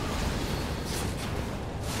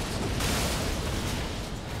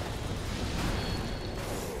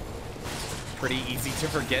 Pretty easy to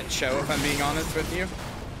forget show, if I'm being honest with you.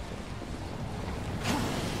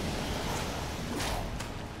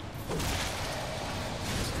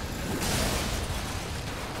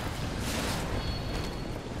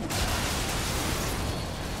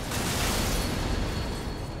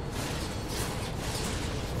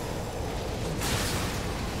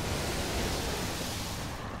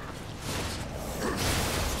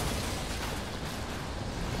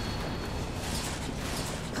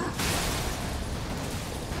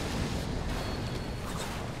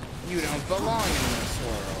 You don't belong in this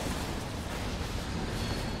world.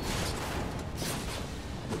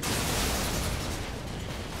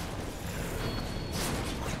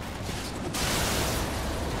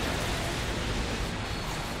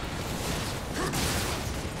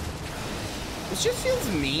 This just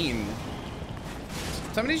feels mean.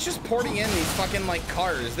 Somebody's just porting in these fucking, like,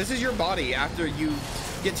 cars. This is your body after you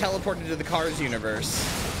get teleported to the Cars universe.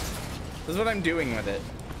 This is what I'm doing with it.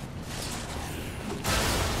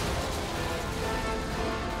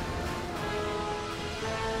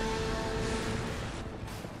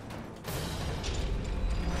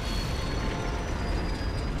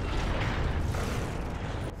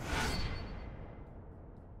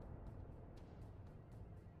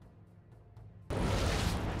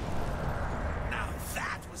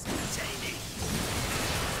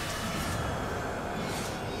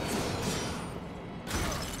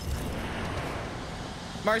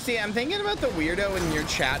 Marcy, I'm thinking about the weirdo in your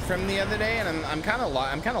chat from the other day, and I'm kind of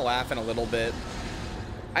laughing a little bit.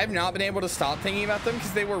 I have not been able to stop thinking about them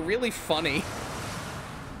because they were really funny.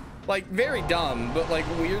 Like, very dumb, but like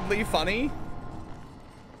weirdly funny.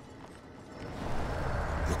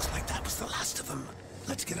 Looks like that was the last of them.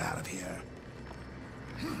 Let's get out of here.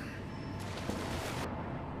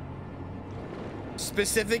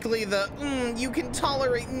 Specifically the, you can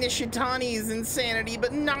tolerate Nishitani's insanity,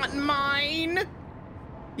 but not mine.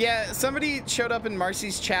 Yeah, somebody showed up in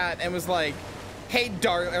Marcy's chat and was like, hey,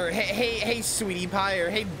 hey, sweetie pie, or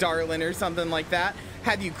hey, darling, or something like that.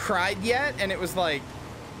 Have you cried yet? And it was like,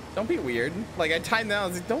 don't be weird. Like, I timed out. I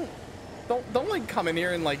was like, don't like come in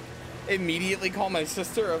here and like immediately call my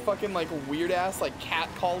sister a fucking like weird ass, like cat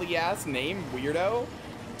call-y ass name, weirdo.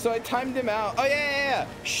 So I timed him out. Oh yeah.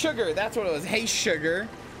 Sugar, that's what it was. Hey, Sugar.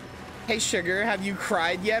 Hey, Sugar, have you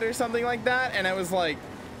cried yet, or something like that? And I was like,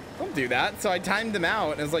 don't do that. So I timed them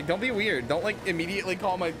out, and I was like, don't be weird. Don't like immediately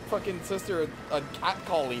call my fucking sister a cat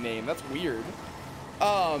cally name. That's weird.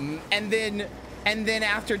 And then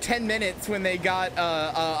after 10 minutes, when they got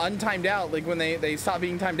untimed out, like when they stopped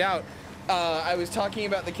being timed out, I was talking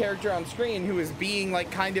about the character on screen who was being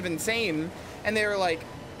like kind of insane, and they were like,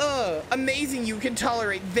 amazing, you can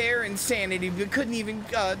tolerate their insanity, but couldn't even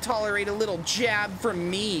tolerate a little jab from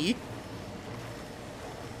me.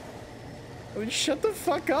 I mean, shut the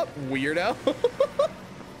fuck up, weirdo.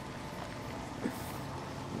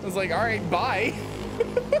 I was like, all right, bye.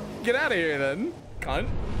 Get out of here then, cunt.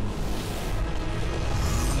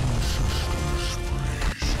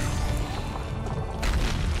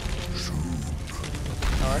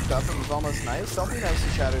 act up and was almost nice. Don't be nice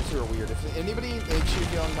to chatters who are weird. If anybody makes you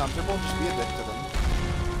feel uncomfortable, just be a dick to them.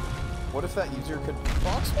 What if that user could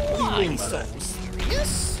beatbox? What do you mean, so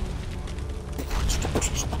serious?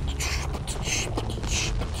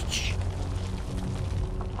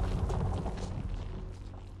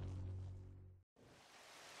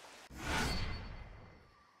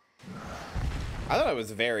 I thought it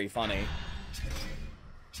was very funny.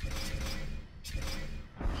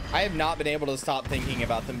 I have not been able to stop thinking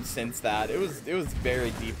about them since that. It was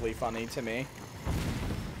very deeply funny to me.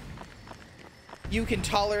 You can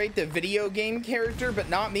tolerate the video game character, but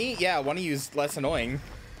not me? Yeah, one of you's less annoying.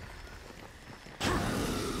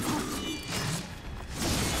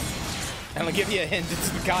 And I'll give you a hint, it's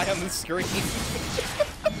the guy on the screen.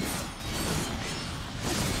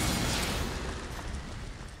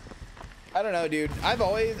 I don't know, dude. I've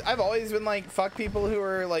always been like, fuck people who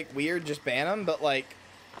are like weird, just ban them, but like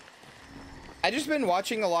I just been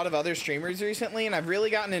watching a lot of other streamers recently, and I've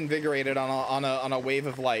really gotten invigorated on a wave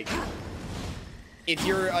of like, if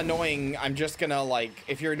you're annoying, I'm just gonna like,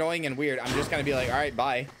 if you're annoying and weird, I'm just gonna be like, all right,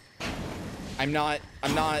 bye. I'm not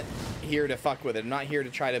here to fuck with it. I'm not here to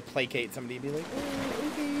try to placate somebody and be like,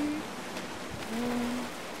 oh, okay.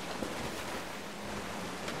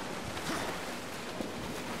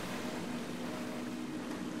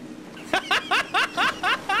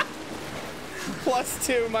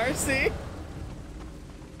 +2, Marcy.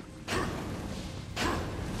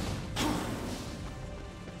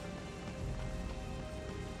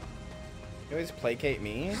 You always placate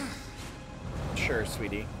me? Sure,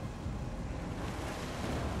 sweetie.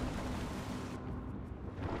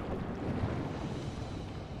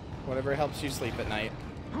 Whatever helps you sleep at night.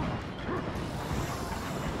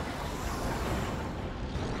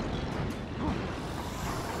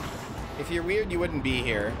 If you're weird, you wouldn't be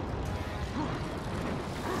here.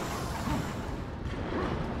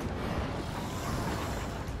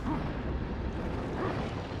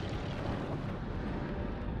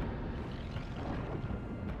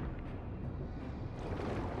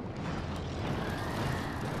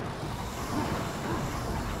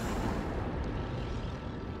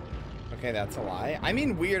 Okay, that's a lie. I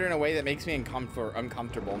mean weird in a way that makes me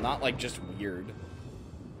uncomfortable, not like just weird.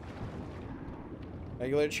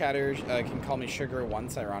 Regular chatters can call me Sugar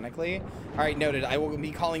once, ironically. Alright, noted. I will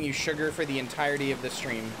be calling you Sugar for the entirety of the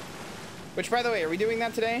stream. Which, by the way, are we doing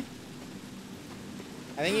that today?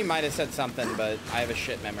 I think you might have said something, but I have a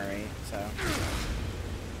shit memory, so.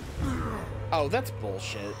 Oh, that's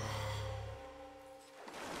bullshit.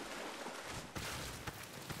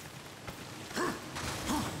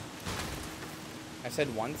 I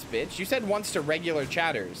said once, bitch. You said once to regular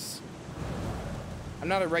chatters. I'm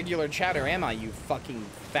not a regular chatter, am I, you fucking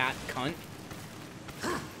fat cunt?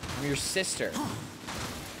 I'm your sister.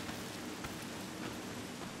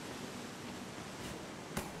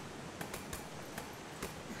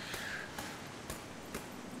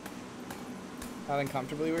 Not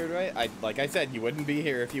uncomfortably weird, right? Like I said, you wouldn't be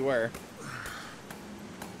here if you were.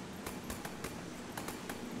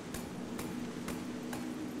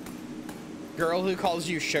 Girl who calls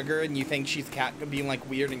you Sugar and you think she's being like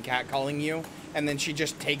weird and catcalling you, and then she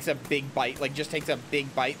just takes a big bite, like just takes a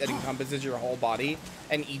big bite that encompasses your whole body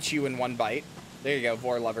and eats you in one bite. There you go,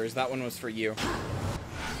 Vor lovers. That one was for you.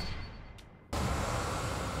 You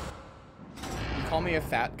call me a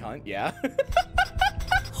fat cunt? Yeah.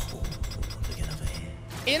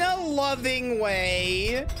 In a loving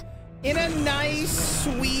way. In a nice,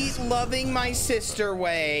 sweet, loving my sister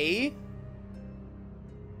way.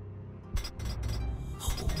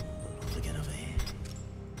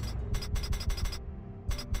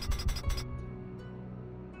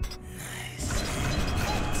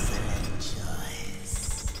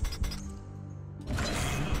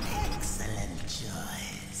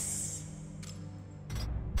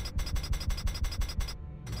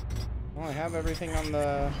 I have everything on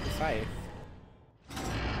the scythe.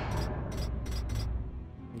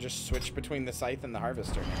 Just switch between the scythe and the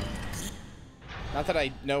harvester. Not that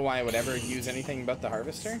I know why I would ever use anything but the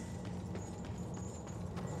harvester.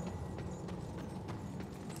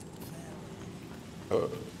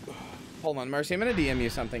 Hold on, Marcy. I'm gonna DM you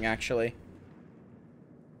something, actually.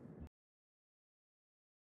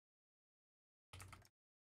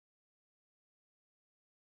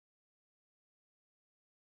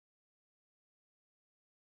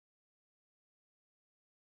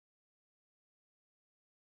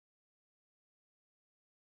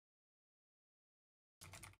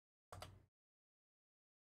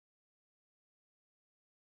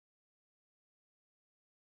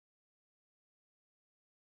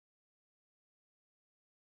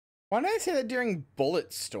 Why did I say that during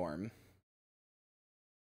Bulletstorm?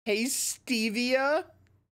 Hey, Stevia.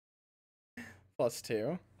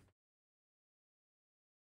 +2.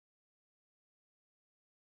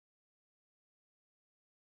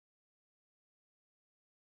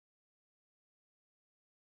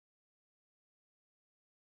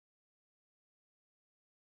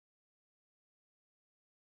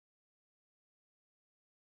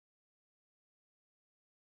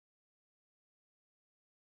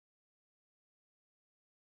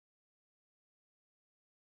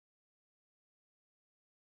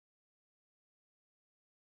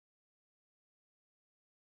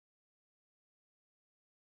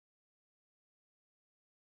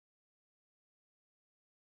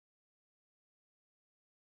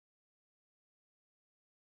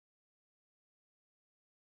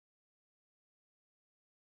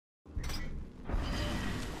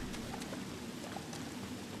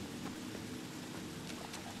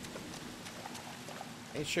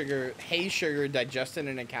 Hey sugar digested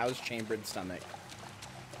in a cow's chambered stomach.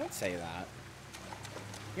 Don't say that.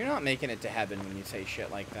 You're not making it to heaven when you say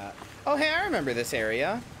shit like that. Oh, hey, I remember this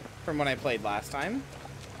area from when I played last time.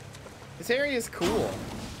 This area is cool.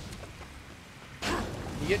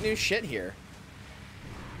 You get new shit here.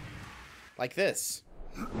 Like this.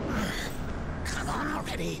 Come on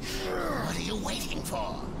already. What are you waiting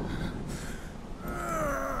for? You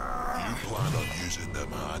plan on using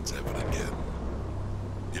them hands ever again?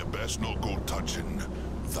 You best not go touching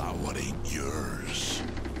that one ain't yours.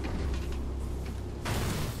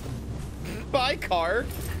 Bye, car.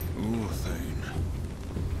 Urthane.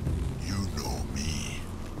 You know me,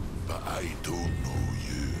 but I don't know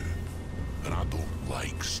you. And I don't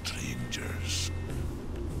like strangers.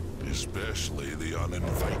 Especially the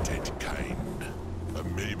uninvited kind.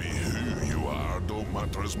 And maybe who you are don't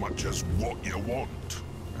matter as much as what you want.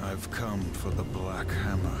 I've come for the Black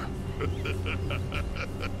Hammer.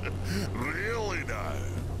 Really now?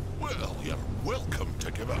 Well, you're welcome to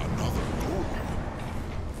give it another go.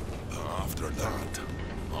 After that,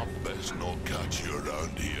 I best not catch you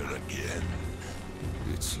around here again.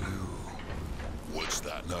 It's you. What's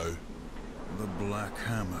that now? The Black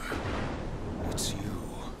Hammer. It's you.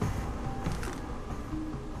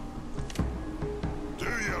 Do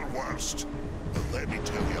your worst. But let me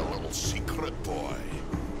tell you a little secret, boy.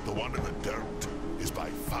 The one in the dirt is by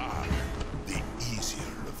far the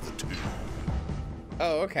easier of the two.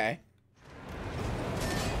 Oh, okay.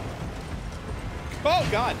 Oh,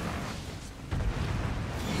 God.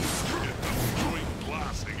 Get the throwing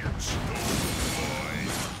glass against stone, boy.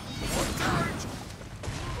 Watch out!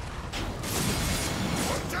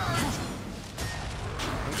 Watch out!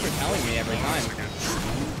 Thanks for telling me every Glass time. against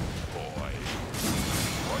stone, boy.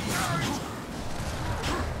 Watch out!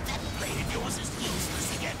 That blade of yours is useless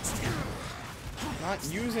against him. Not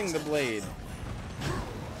using the blade.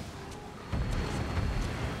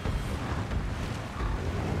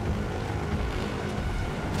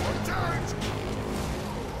 Watch out!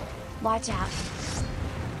 Watch out.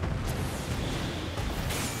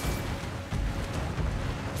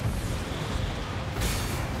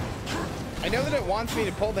 I know that it wants me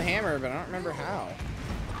to pull the hammer, but I don't remember how.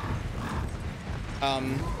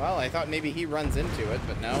 Well, I thought maybe he runs into it,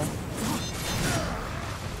 but no.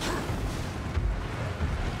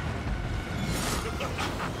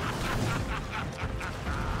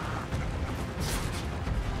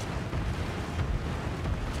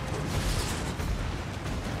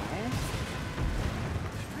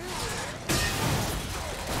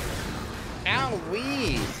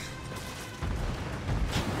 Owie!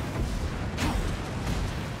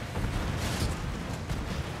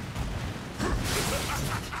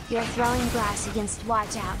 You're throwing glass against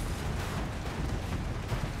watch out.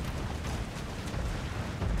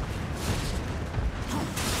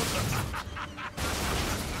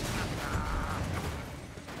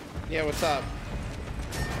 Yeah, what's up?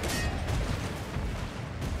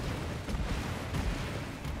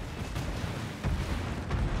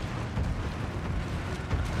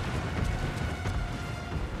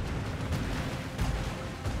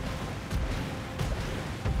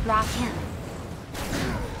 Rock him.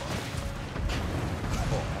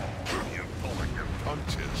 You're pulling your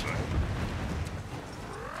punches, eh?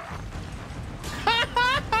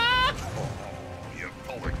 You're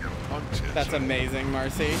pulling your punches. That's amazing,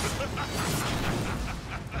 Marcy.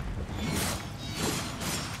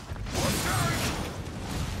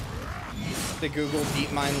 The Google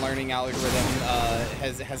DeepMind learning algorithm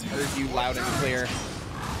has heard you loud and clear.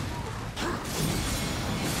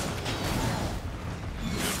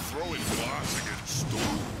 You're throwing glass against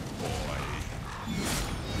stone, boy.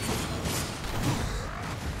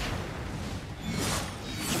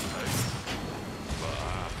 But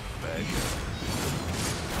I beg you,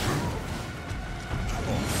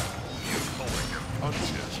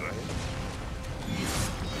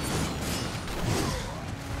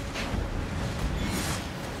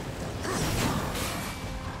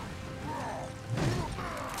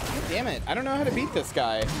 Damn it, I don't know how to beat this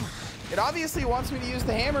guy. It obviously wants me to use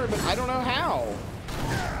the hammer, but I don't know how.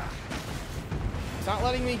 It's not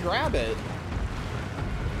letting me grab it.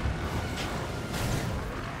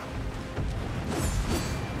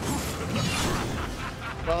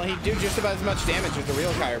 Well, he'd do just about as much damage as the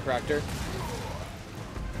real chiropractor.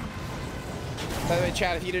 By the way,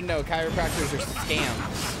 chat, if you didn't know, chiropractors are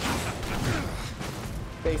scams.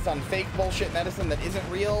 Based on fake bullshit medicine that isn't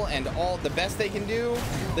real, and all the best they can do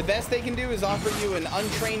is offer you an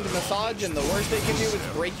untrained massage, and the worst they can do is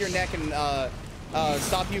break your neck and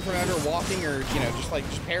stop you from ever walking, or you know,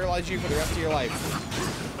 just paralyze you for the rest of your life.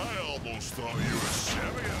 I almost thought you were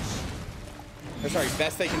serious. Or sorry,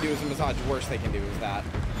 best they can do is a massage, worst they can do is that.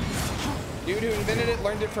 Dude who invented it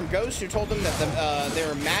learned it from ghosts who told them that there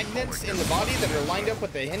are magnets in the body that are lined up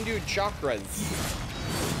with the Hindu chakras.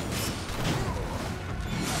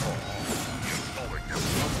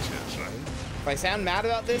 If I sound mad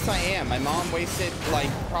about this, I am. My mom wasted,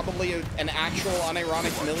 like, probably an actual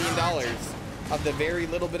unironic $1 million of the very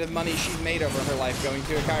little bit of money she's made over her life going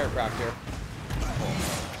to a chiropractor.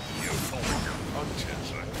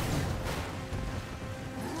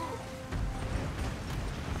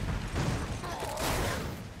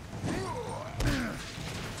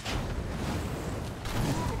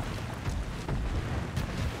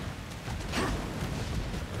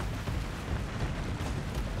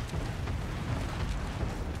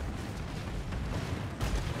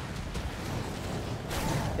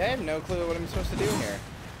 I have no clue what I'm supposed to do here.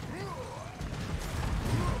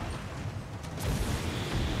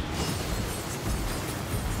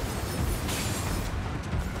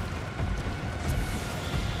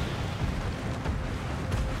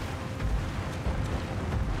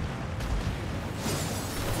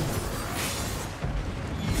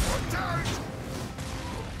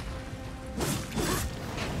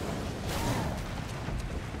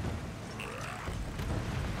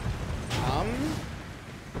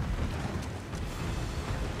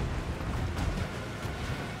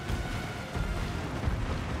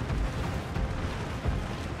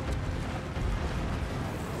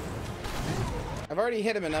 I've already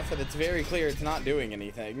hit him enough that it's very clear it's not doing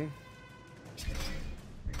anything.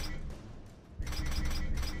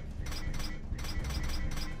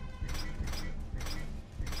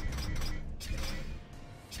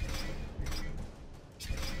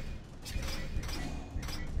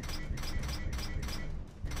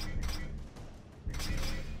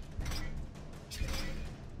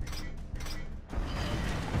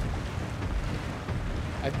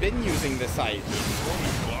 I've been using the site.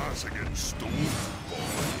 Glass against stone.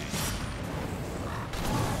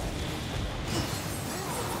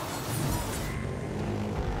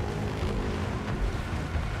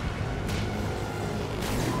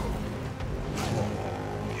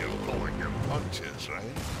 You're pulling your punches, right?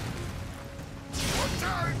 Watch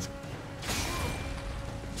out!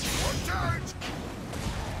 Watch out!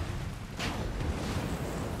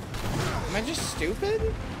 Am I just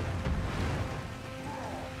stupid?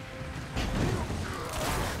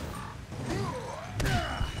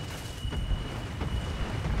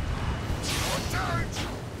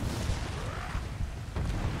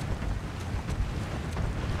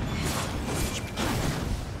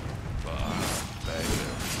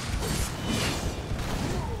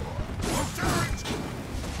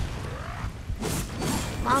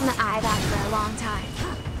 On the eye back for a long time.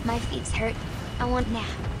 My feet's hurt. I want a nap.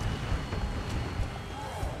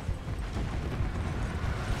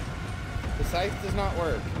 The scythe does not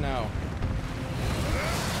work, no.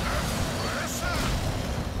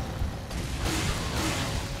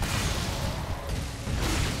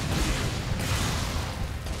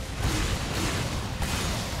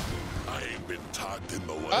 I ain't been tagged in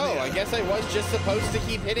the way. Oh, I guess I was just supposed to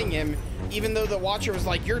keep hitting him, even though the watcher was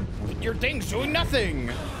like, your thing's doing nothing.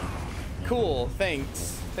 Cool,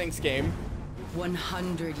 thanks. Thanks, game.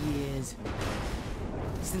 100 years.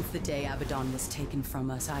 Since the day Abaddon was taken from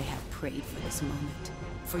us, I have prayed for this moment.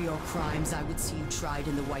 For your crimes, I would see you tried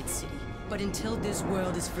in the White City. But until this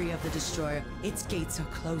world is free of the Destroyer, its gates are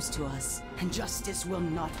closed to us, and justice will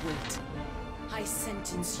not wait. I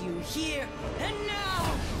sentence you here and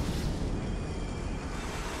now!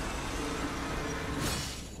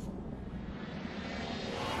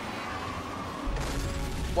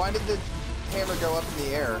 Why did the hammer go up in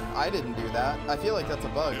the air? I didn't do that. I feel like that's a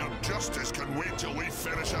bug. Your justice can wait till we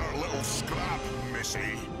finish our little scrap,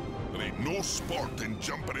 missy. There ain't no sport in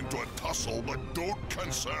jumping into a tussle that don't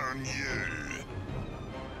concern you.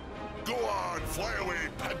 Go on, fly away,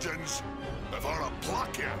 pigeons, if I'll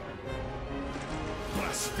pluck you.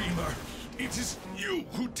 Blasphemer! It is you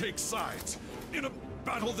who take sides in a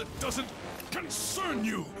battle that doesn't concern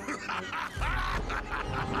you.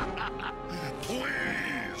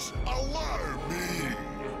 Please, allow me.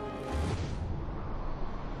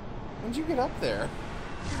 When'd you get up there?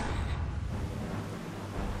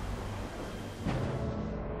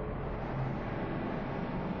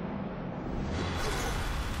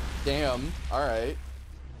 Damn, alright.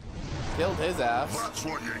 Killed his ass. That's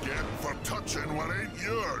what you get for touching what ain't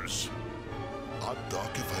yours. I'd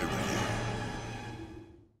duck if I were you.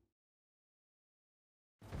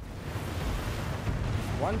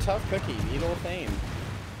 One tough cookie, Needle of Fame.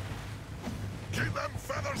 Keep them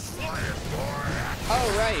feathers flying, boy!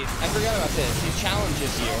 Oh, right. I forgot about this. He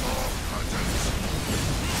challenges you.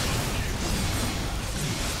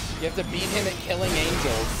 You have to beat him at killing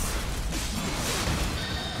angels.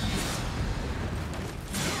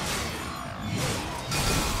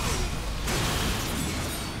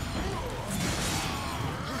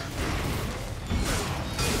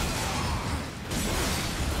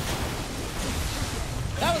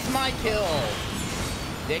 That was my kill,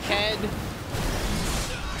 dickhead.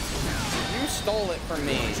 You stole it from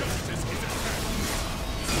me.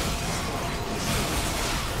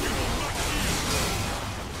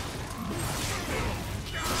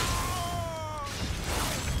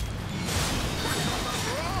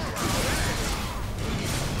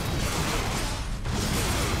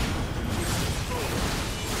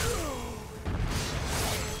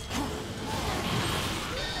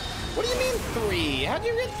 What do you mean 3? How'd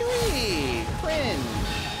you get 3? Cringe.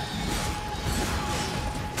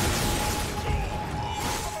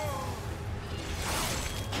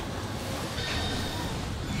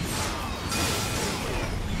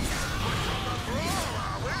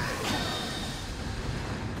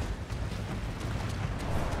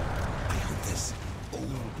 I hope this old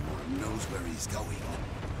one knows where he's going.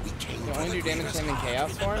 We came You for only the do damage greatest to him in heart,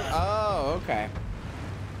 Chaos Form? remember? Oh, okay.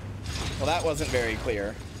 Well, that wasn't very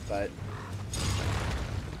clear, but...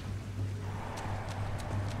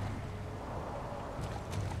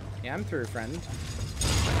 Yeah, I'm through, friend.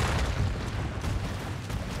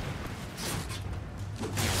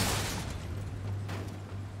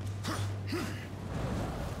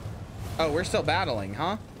 Oh, we're still battling,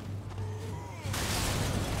 huh?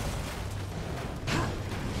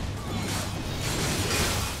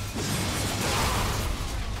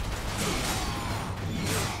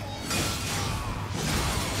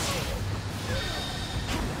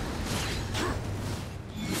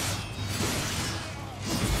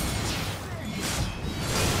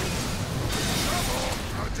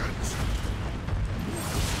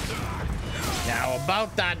 Now,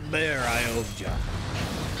 about that bear I owed ya.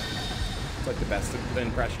 It's like the best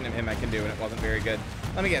impression of him I can do, and it wasn't very good.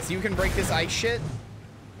 Let me guess, you can break this ice shit?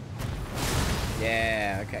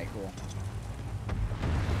 Yeah, okay, cool.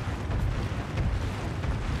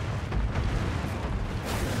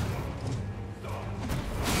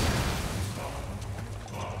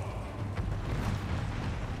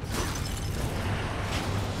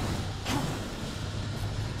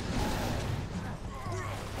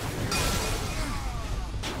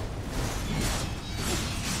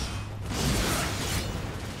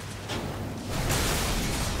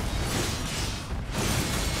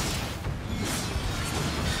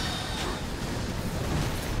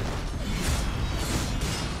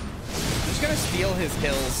 Steal his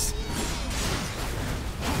kills.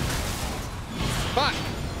 Fuck!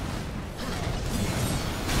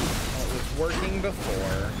 Well, it was working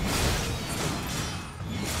before.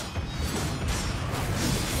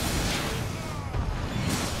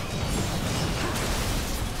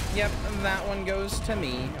 Yep, that one goes to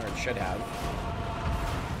me, or it should have.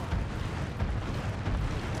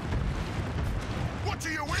 What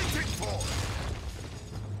are you waiting for?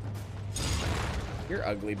 You're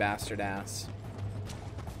ugly bastard ass.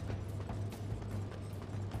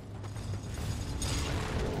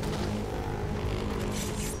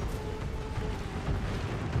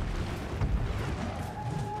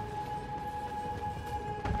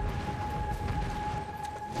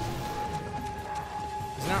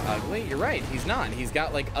 He's not ugly. You're right. He's not. He's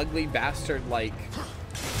got like ugly bastard like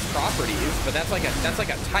properties, but that's like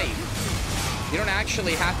a type. You don't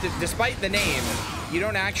actually have to, despite the name, you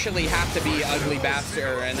don't actually have to be ugly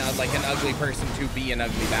bastard and like an ugly person to be an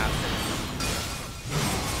ugly bastard.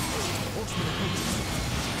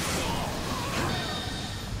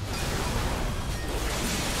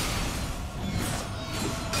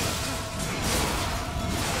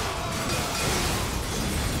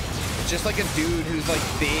 It's just like a dude who's like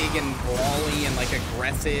big and brawly and like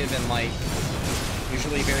aggressive and like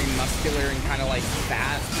usually very muscular and kind of like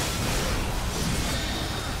fat.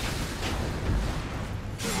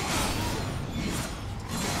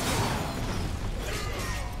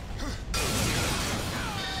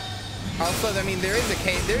 Also, I mean, there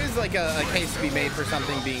is like a case to be made for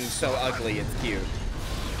something being so ugly it's cute.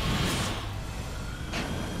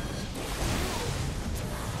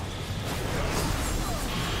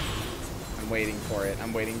 I'm waiting for it.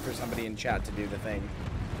 I'm waiting for somebody in chat to do the thing.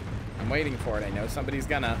 I'm waiting for it. I know somebody's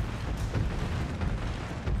gonna.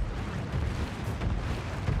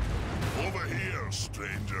 Over here,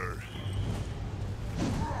 stranger.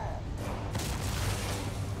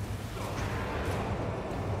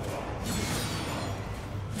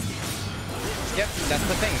 Yep, that's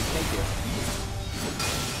the thing. Thank you.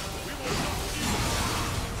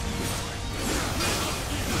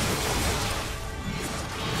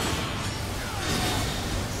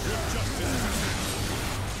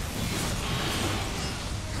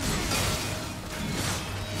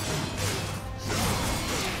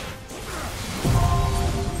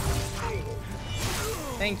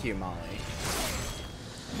 Thank you, Molly.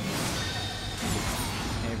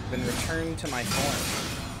 I've been returned to my form.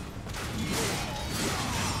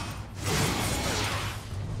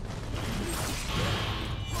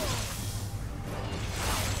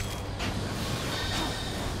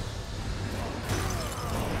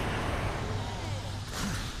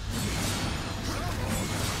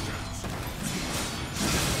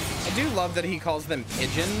 I do love that he calls them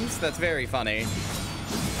pigeons. That's very funny.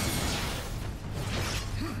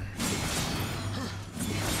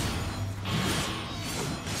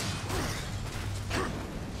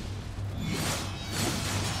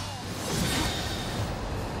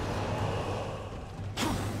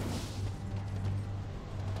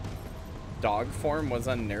 Dog form was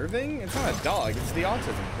unnerving? It's not a dog, it's the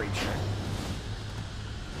autism creature.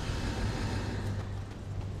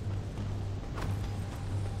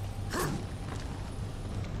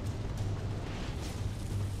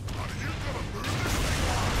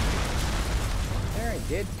 There, I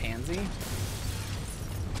did, pansy.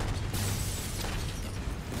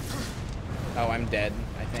 Oh, I'm dead,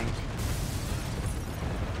 I think.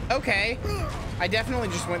 Okay. I definitely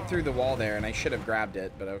just went through the wall there and I should have grabbed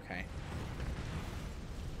it, but okay.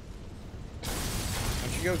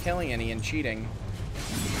 Don't you go killing any and cheating.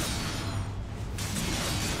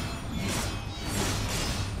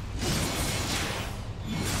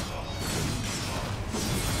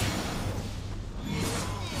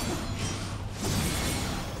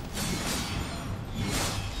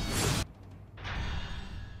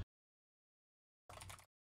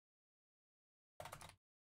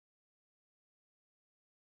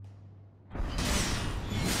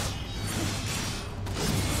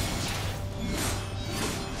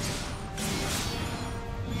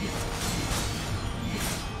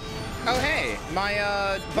 Oh, hey, my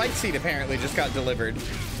bike seat apparently just got delivered.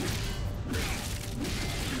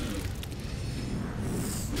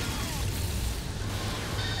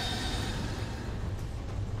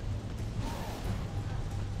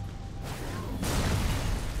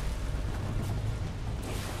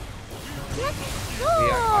 The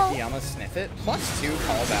Akiyama sniff it. +2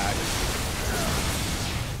 callback.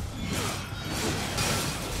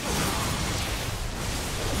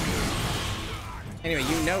 Anyway,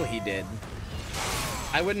 you know he did.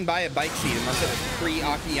 I wouldn't buy a bike seat unless it was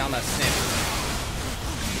pre-Akiyama sniff.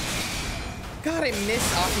 God, I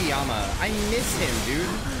miss Akiyama. I miss him, dude.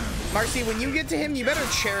 Marcy, when you get to him, you better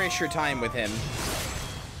cherish your time with him.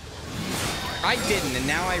 I didn't, and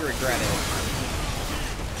now I regret it.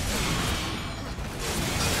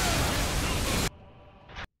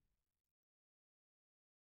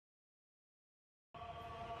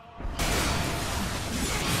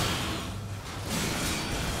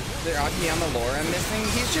 Akiyama lore I'm missing.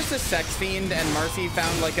 He's just a sex fiend, and Marcy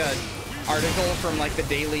found like a article from like the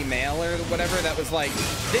Daily Mail or whatever that was like,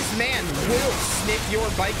 this man will sniff your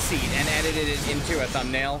bike seat, and edited it into a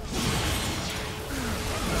thumbnail.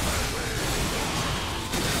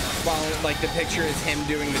 While like the picture is him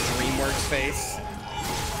doing the DreamWorks face.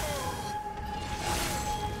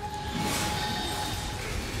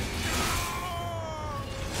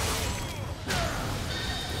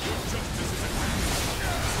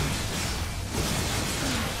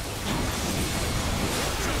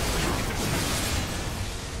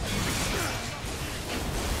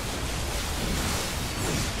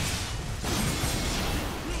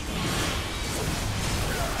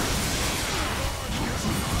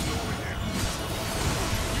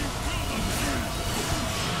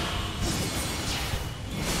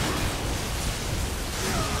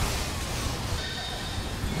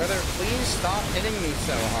 Brother, please stop hitting me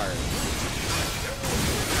so hard.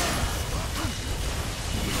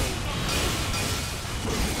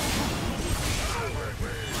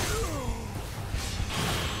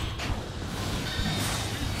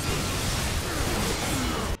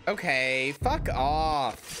 Okay, fuck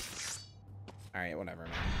off. All right, whatever,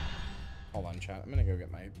 man. Hold on, chat. I'm gonna go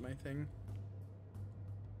get my thing.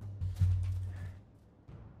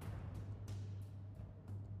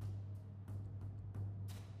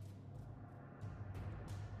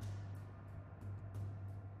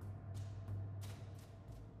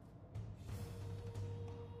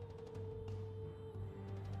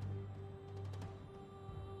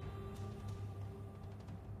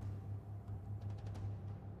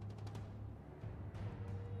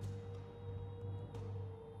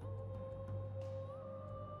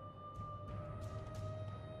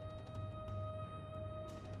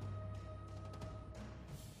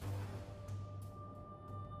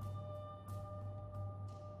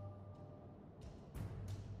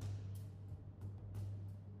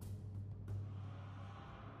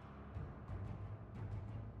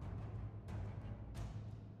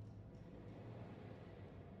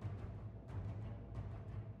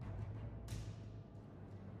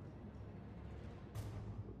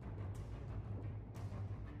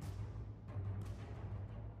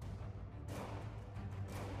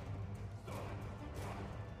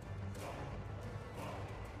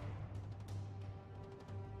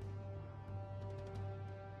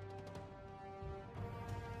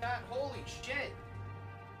 Holy shit.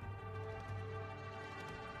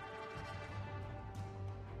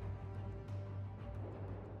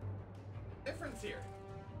 Difference here.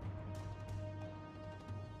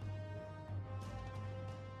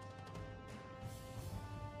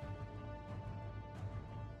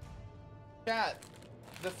 Chat,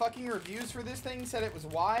 the fucking reviews for this thing said it was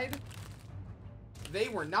wide. They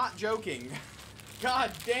were not joking.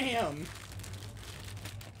 God damn.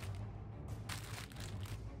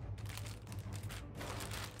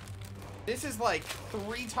 This is like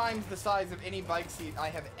 3 times the size of any bike seat I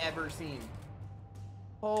have ever seen.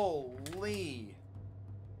 Holy.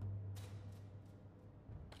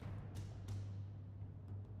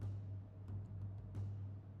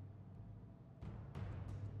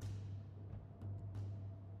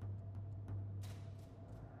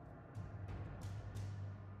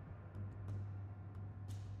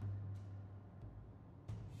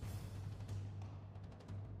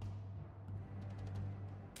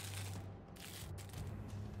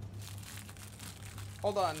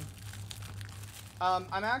 Hold on.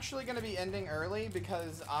 I'm actually going to be ending early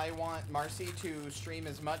because I want Marcy to stream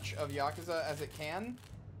as much of Yakuza as it can.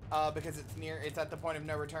 Because it's at the point of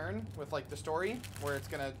no return with like the story where it's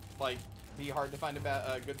going to like be hard to find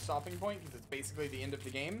a good stopping point because it's basically the end of the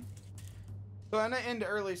game. So I'm going to end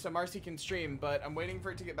early so Marcy can stream, but I'm waiting for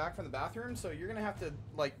it to get back from the bathroom. So you're going to have to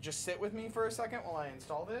like just sit with me for a second while I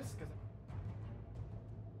install this because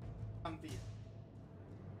I'm the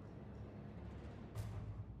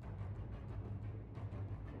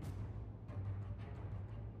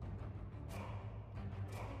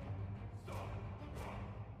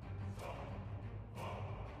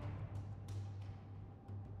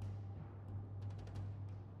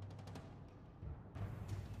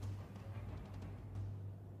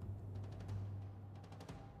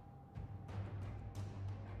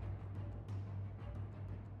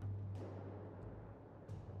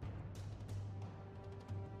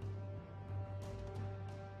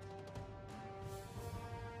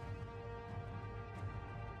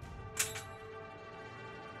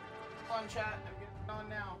on chat. I'm getting it on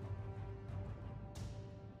now.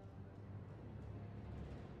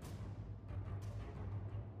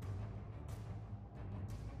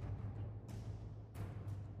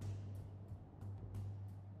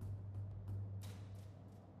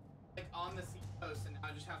 Like on the seat post, and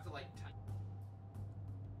I just have to like type.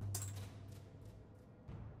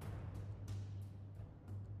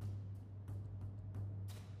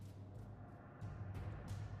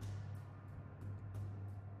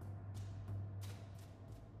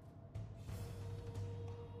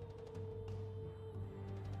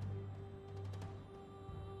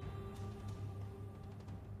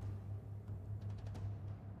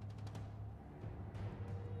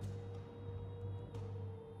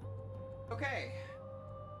 Okay.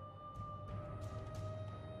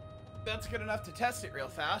 That's good enough to test it real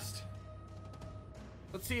fast.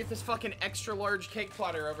 Let's see if this fucking extra large cake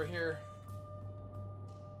plotter over here.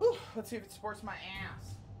 Whew, let's see if it supports my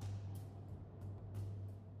ass.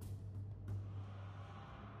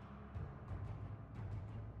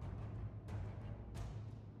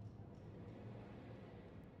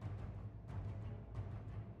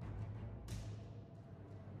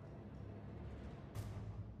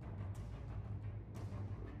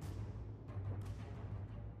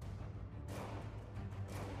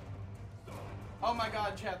 Oh my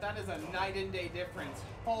god, chat, that is a night and day difference.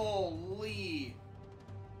 Holy.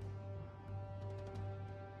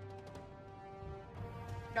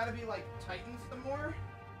 Gotta be like Titans some more.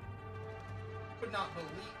 Would not believe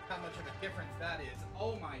how much of a difference that is.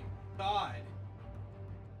 Oh my god.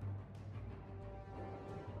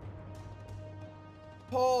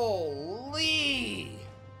 Holy!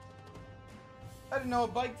 I didn't know a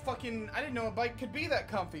bike could be that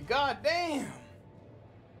comfy. God damn!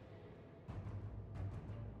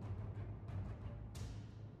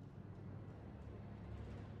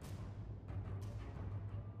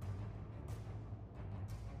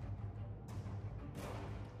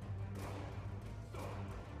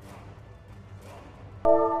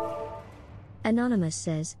 Anonymous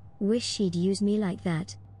says, wish she'd use me like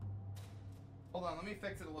that. Hold on, let me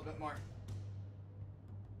fix it a little bit more.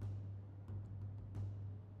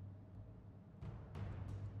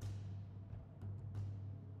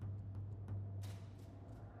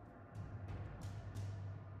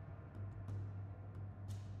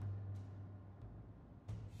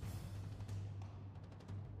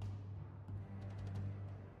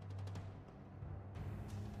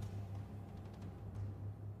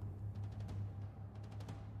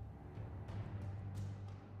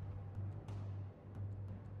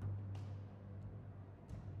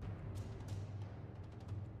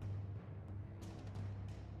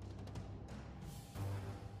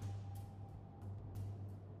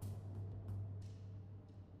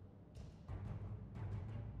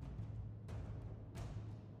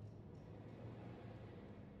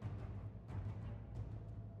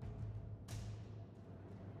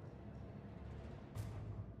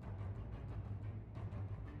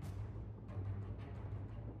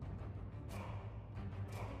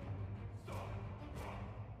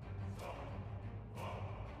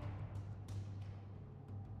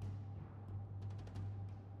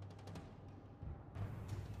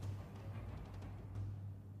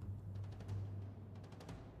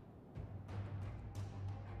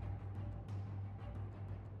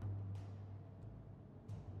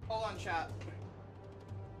 Hold on, chat.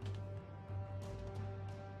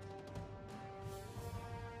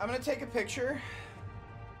 I'm gonna take a picture.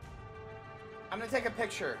 I'm gonna take a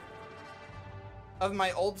picture of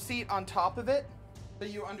my old seat on top of it so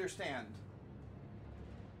you understand.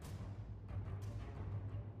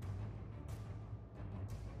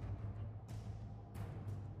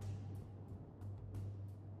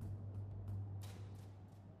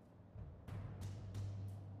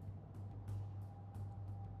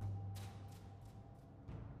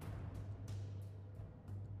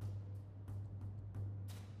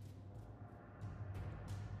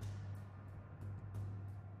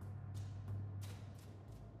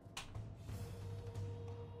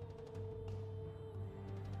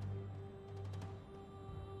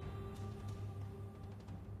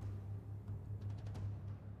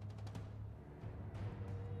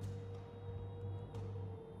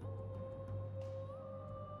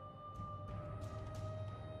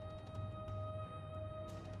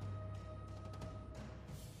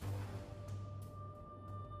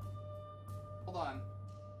 Hold on.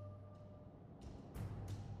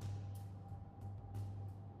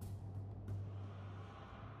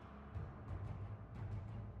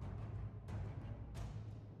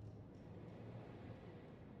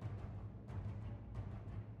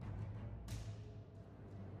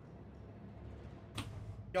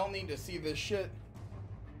 Y'all need to see this shit.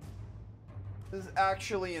 This is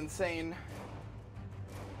actually insane.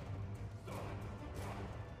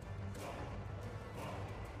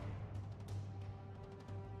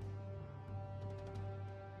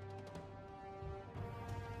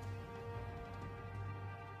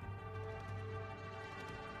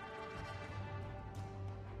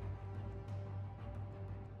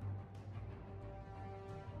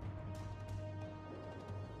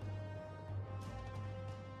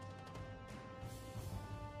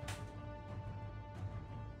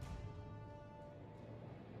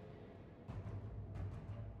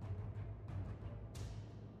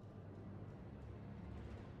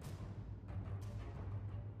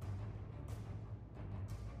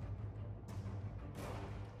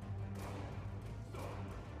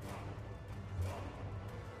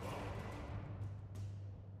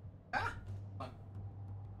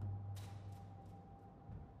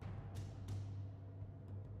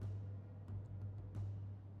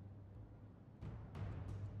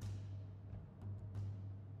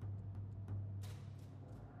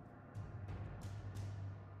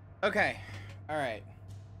 Okay. All right.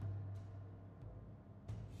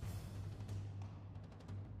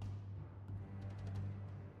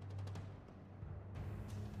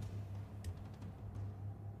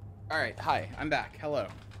 All right. Hi. I'm back. Hello.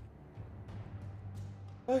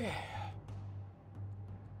 Okay.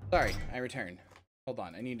 Sorry. I returned. Hold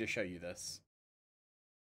on. I need to show you this.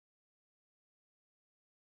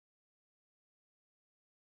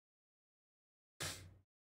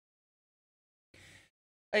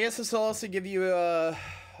 I guess this will also give you a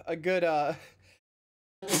good a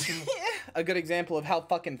good example of how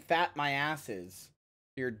fucking fat my ass is.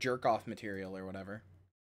 Your jerk off material or whatever.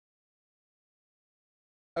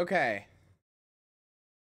 Okay.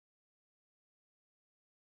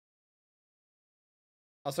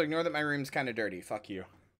 Also ignore that my room's kind of dirty. Fuck you.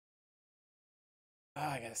 Oh,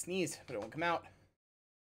 I gotta sneeze, but it won't come out.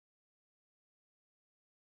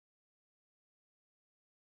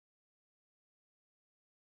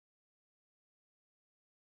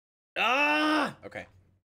 Ah! Okay.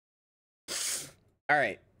 All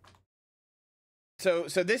right. So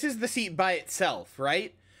this is the seat by itself,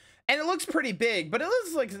 right? And it looks pretty big, but it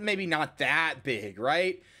looks like maybe not that big,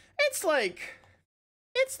 right? It's like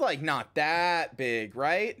not that big,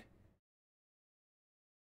 right?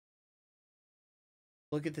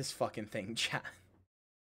 Look at this fucking thing, chat.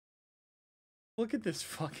 Look at this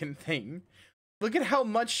fucking thing. Look at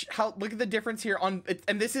look at the difference here on it,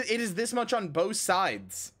 and it is this much on both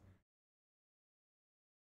sides.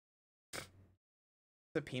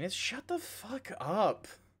 The penis? Shut the fuck up.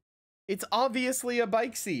 It's obviously a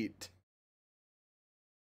bike seat.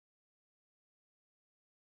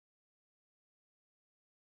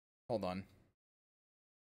 Hold on.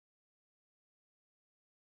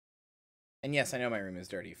 And yes, I know my room is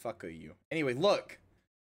dirty. Fuck you. Anyway, look.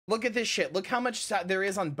 Look at this shit. Look how much there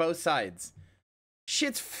is on both sides.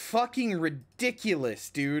 Shit's fucking ridiculous,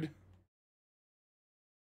 dude.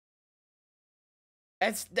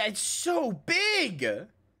 That's so big.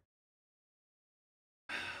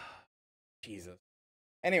 Jesus.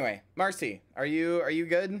 Anyway, Marcy, are you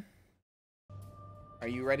good? Are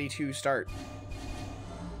you ready to start?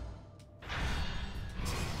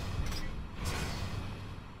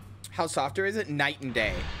 How softer is it? Night and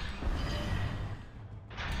day.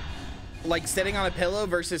 Like sitting on a pillow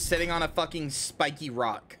versus sitting on a fucking spiky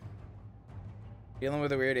rock. Dealing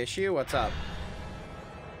with a weird issue? What's up?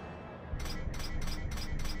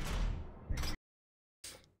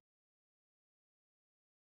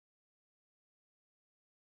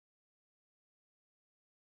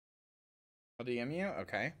 I'll DM you?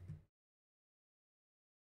 Okay.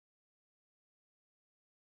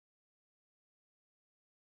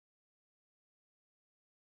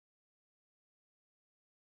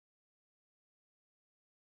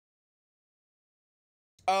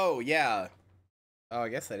 Oh, yeah. Oh, I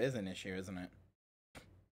guess that is an issue, isn't it?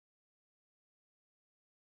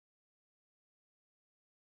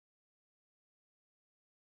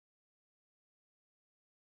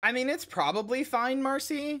 I mean, it's probably fine,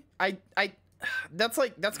 Marcy. That's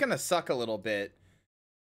gonna suck a little bit.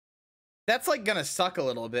 That's like gonna suck a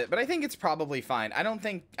little bit, but I think it's probably fine. I don't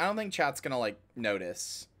think chat's gonna like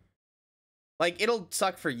notice. Like, it'll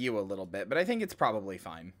suck for you a little bit, but I think it's probably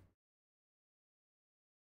fine.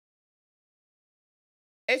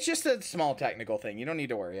 It's just a small technical thing. You don't need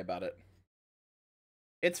to worry about it.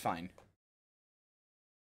 It's fine.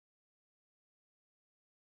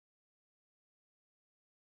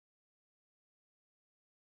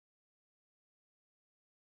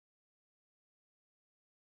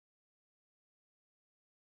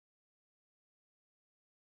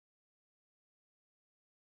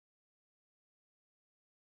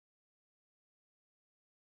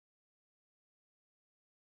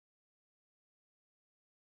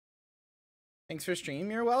 Thanks for stream.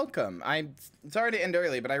 You're welcome. I'm sorry to end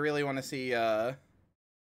early, but I really want to see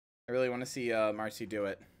Marcy do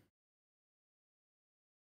it.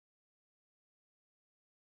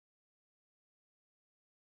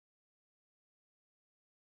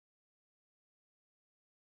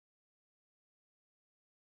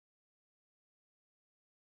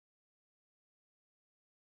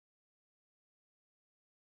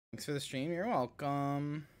 Thanks for the stream. You're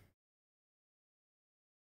welcome.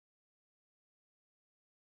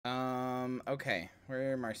 Okay.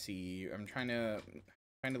 Where Marcy? I'm trying to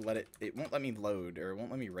let it won't let me load, or it won't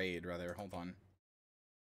let me raid, rather. Hold on.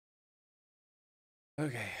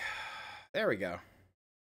 Okay. There we go.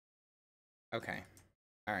 Okay.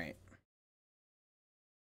 All right.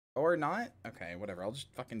 Or not? Okay, whatever. I'll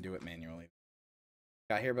just fucking do it manually.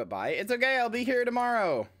 Got here but bye. It's okay. I'll be here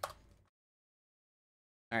tomorrow.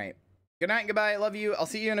 All right. Good night and goodbye. I love you. I'll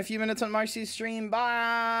see you in a few minutes on Marcy's stream.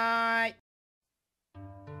 Bye.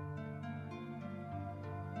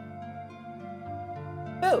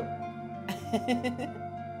 Boo!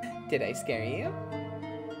 Did I scare you?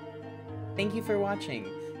 Thank you for watching,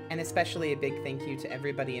 and especially a big thank you to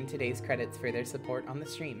everybody in today's credits for their support on the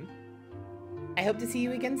stream. I hope to see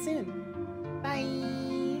you again soon.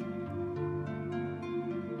 Bye!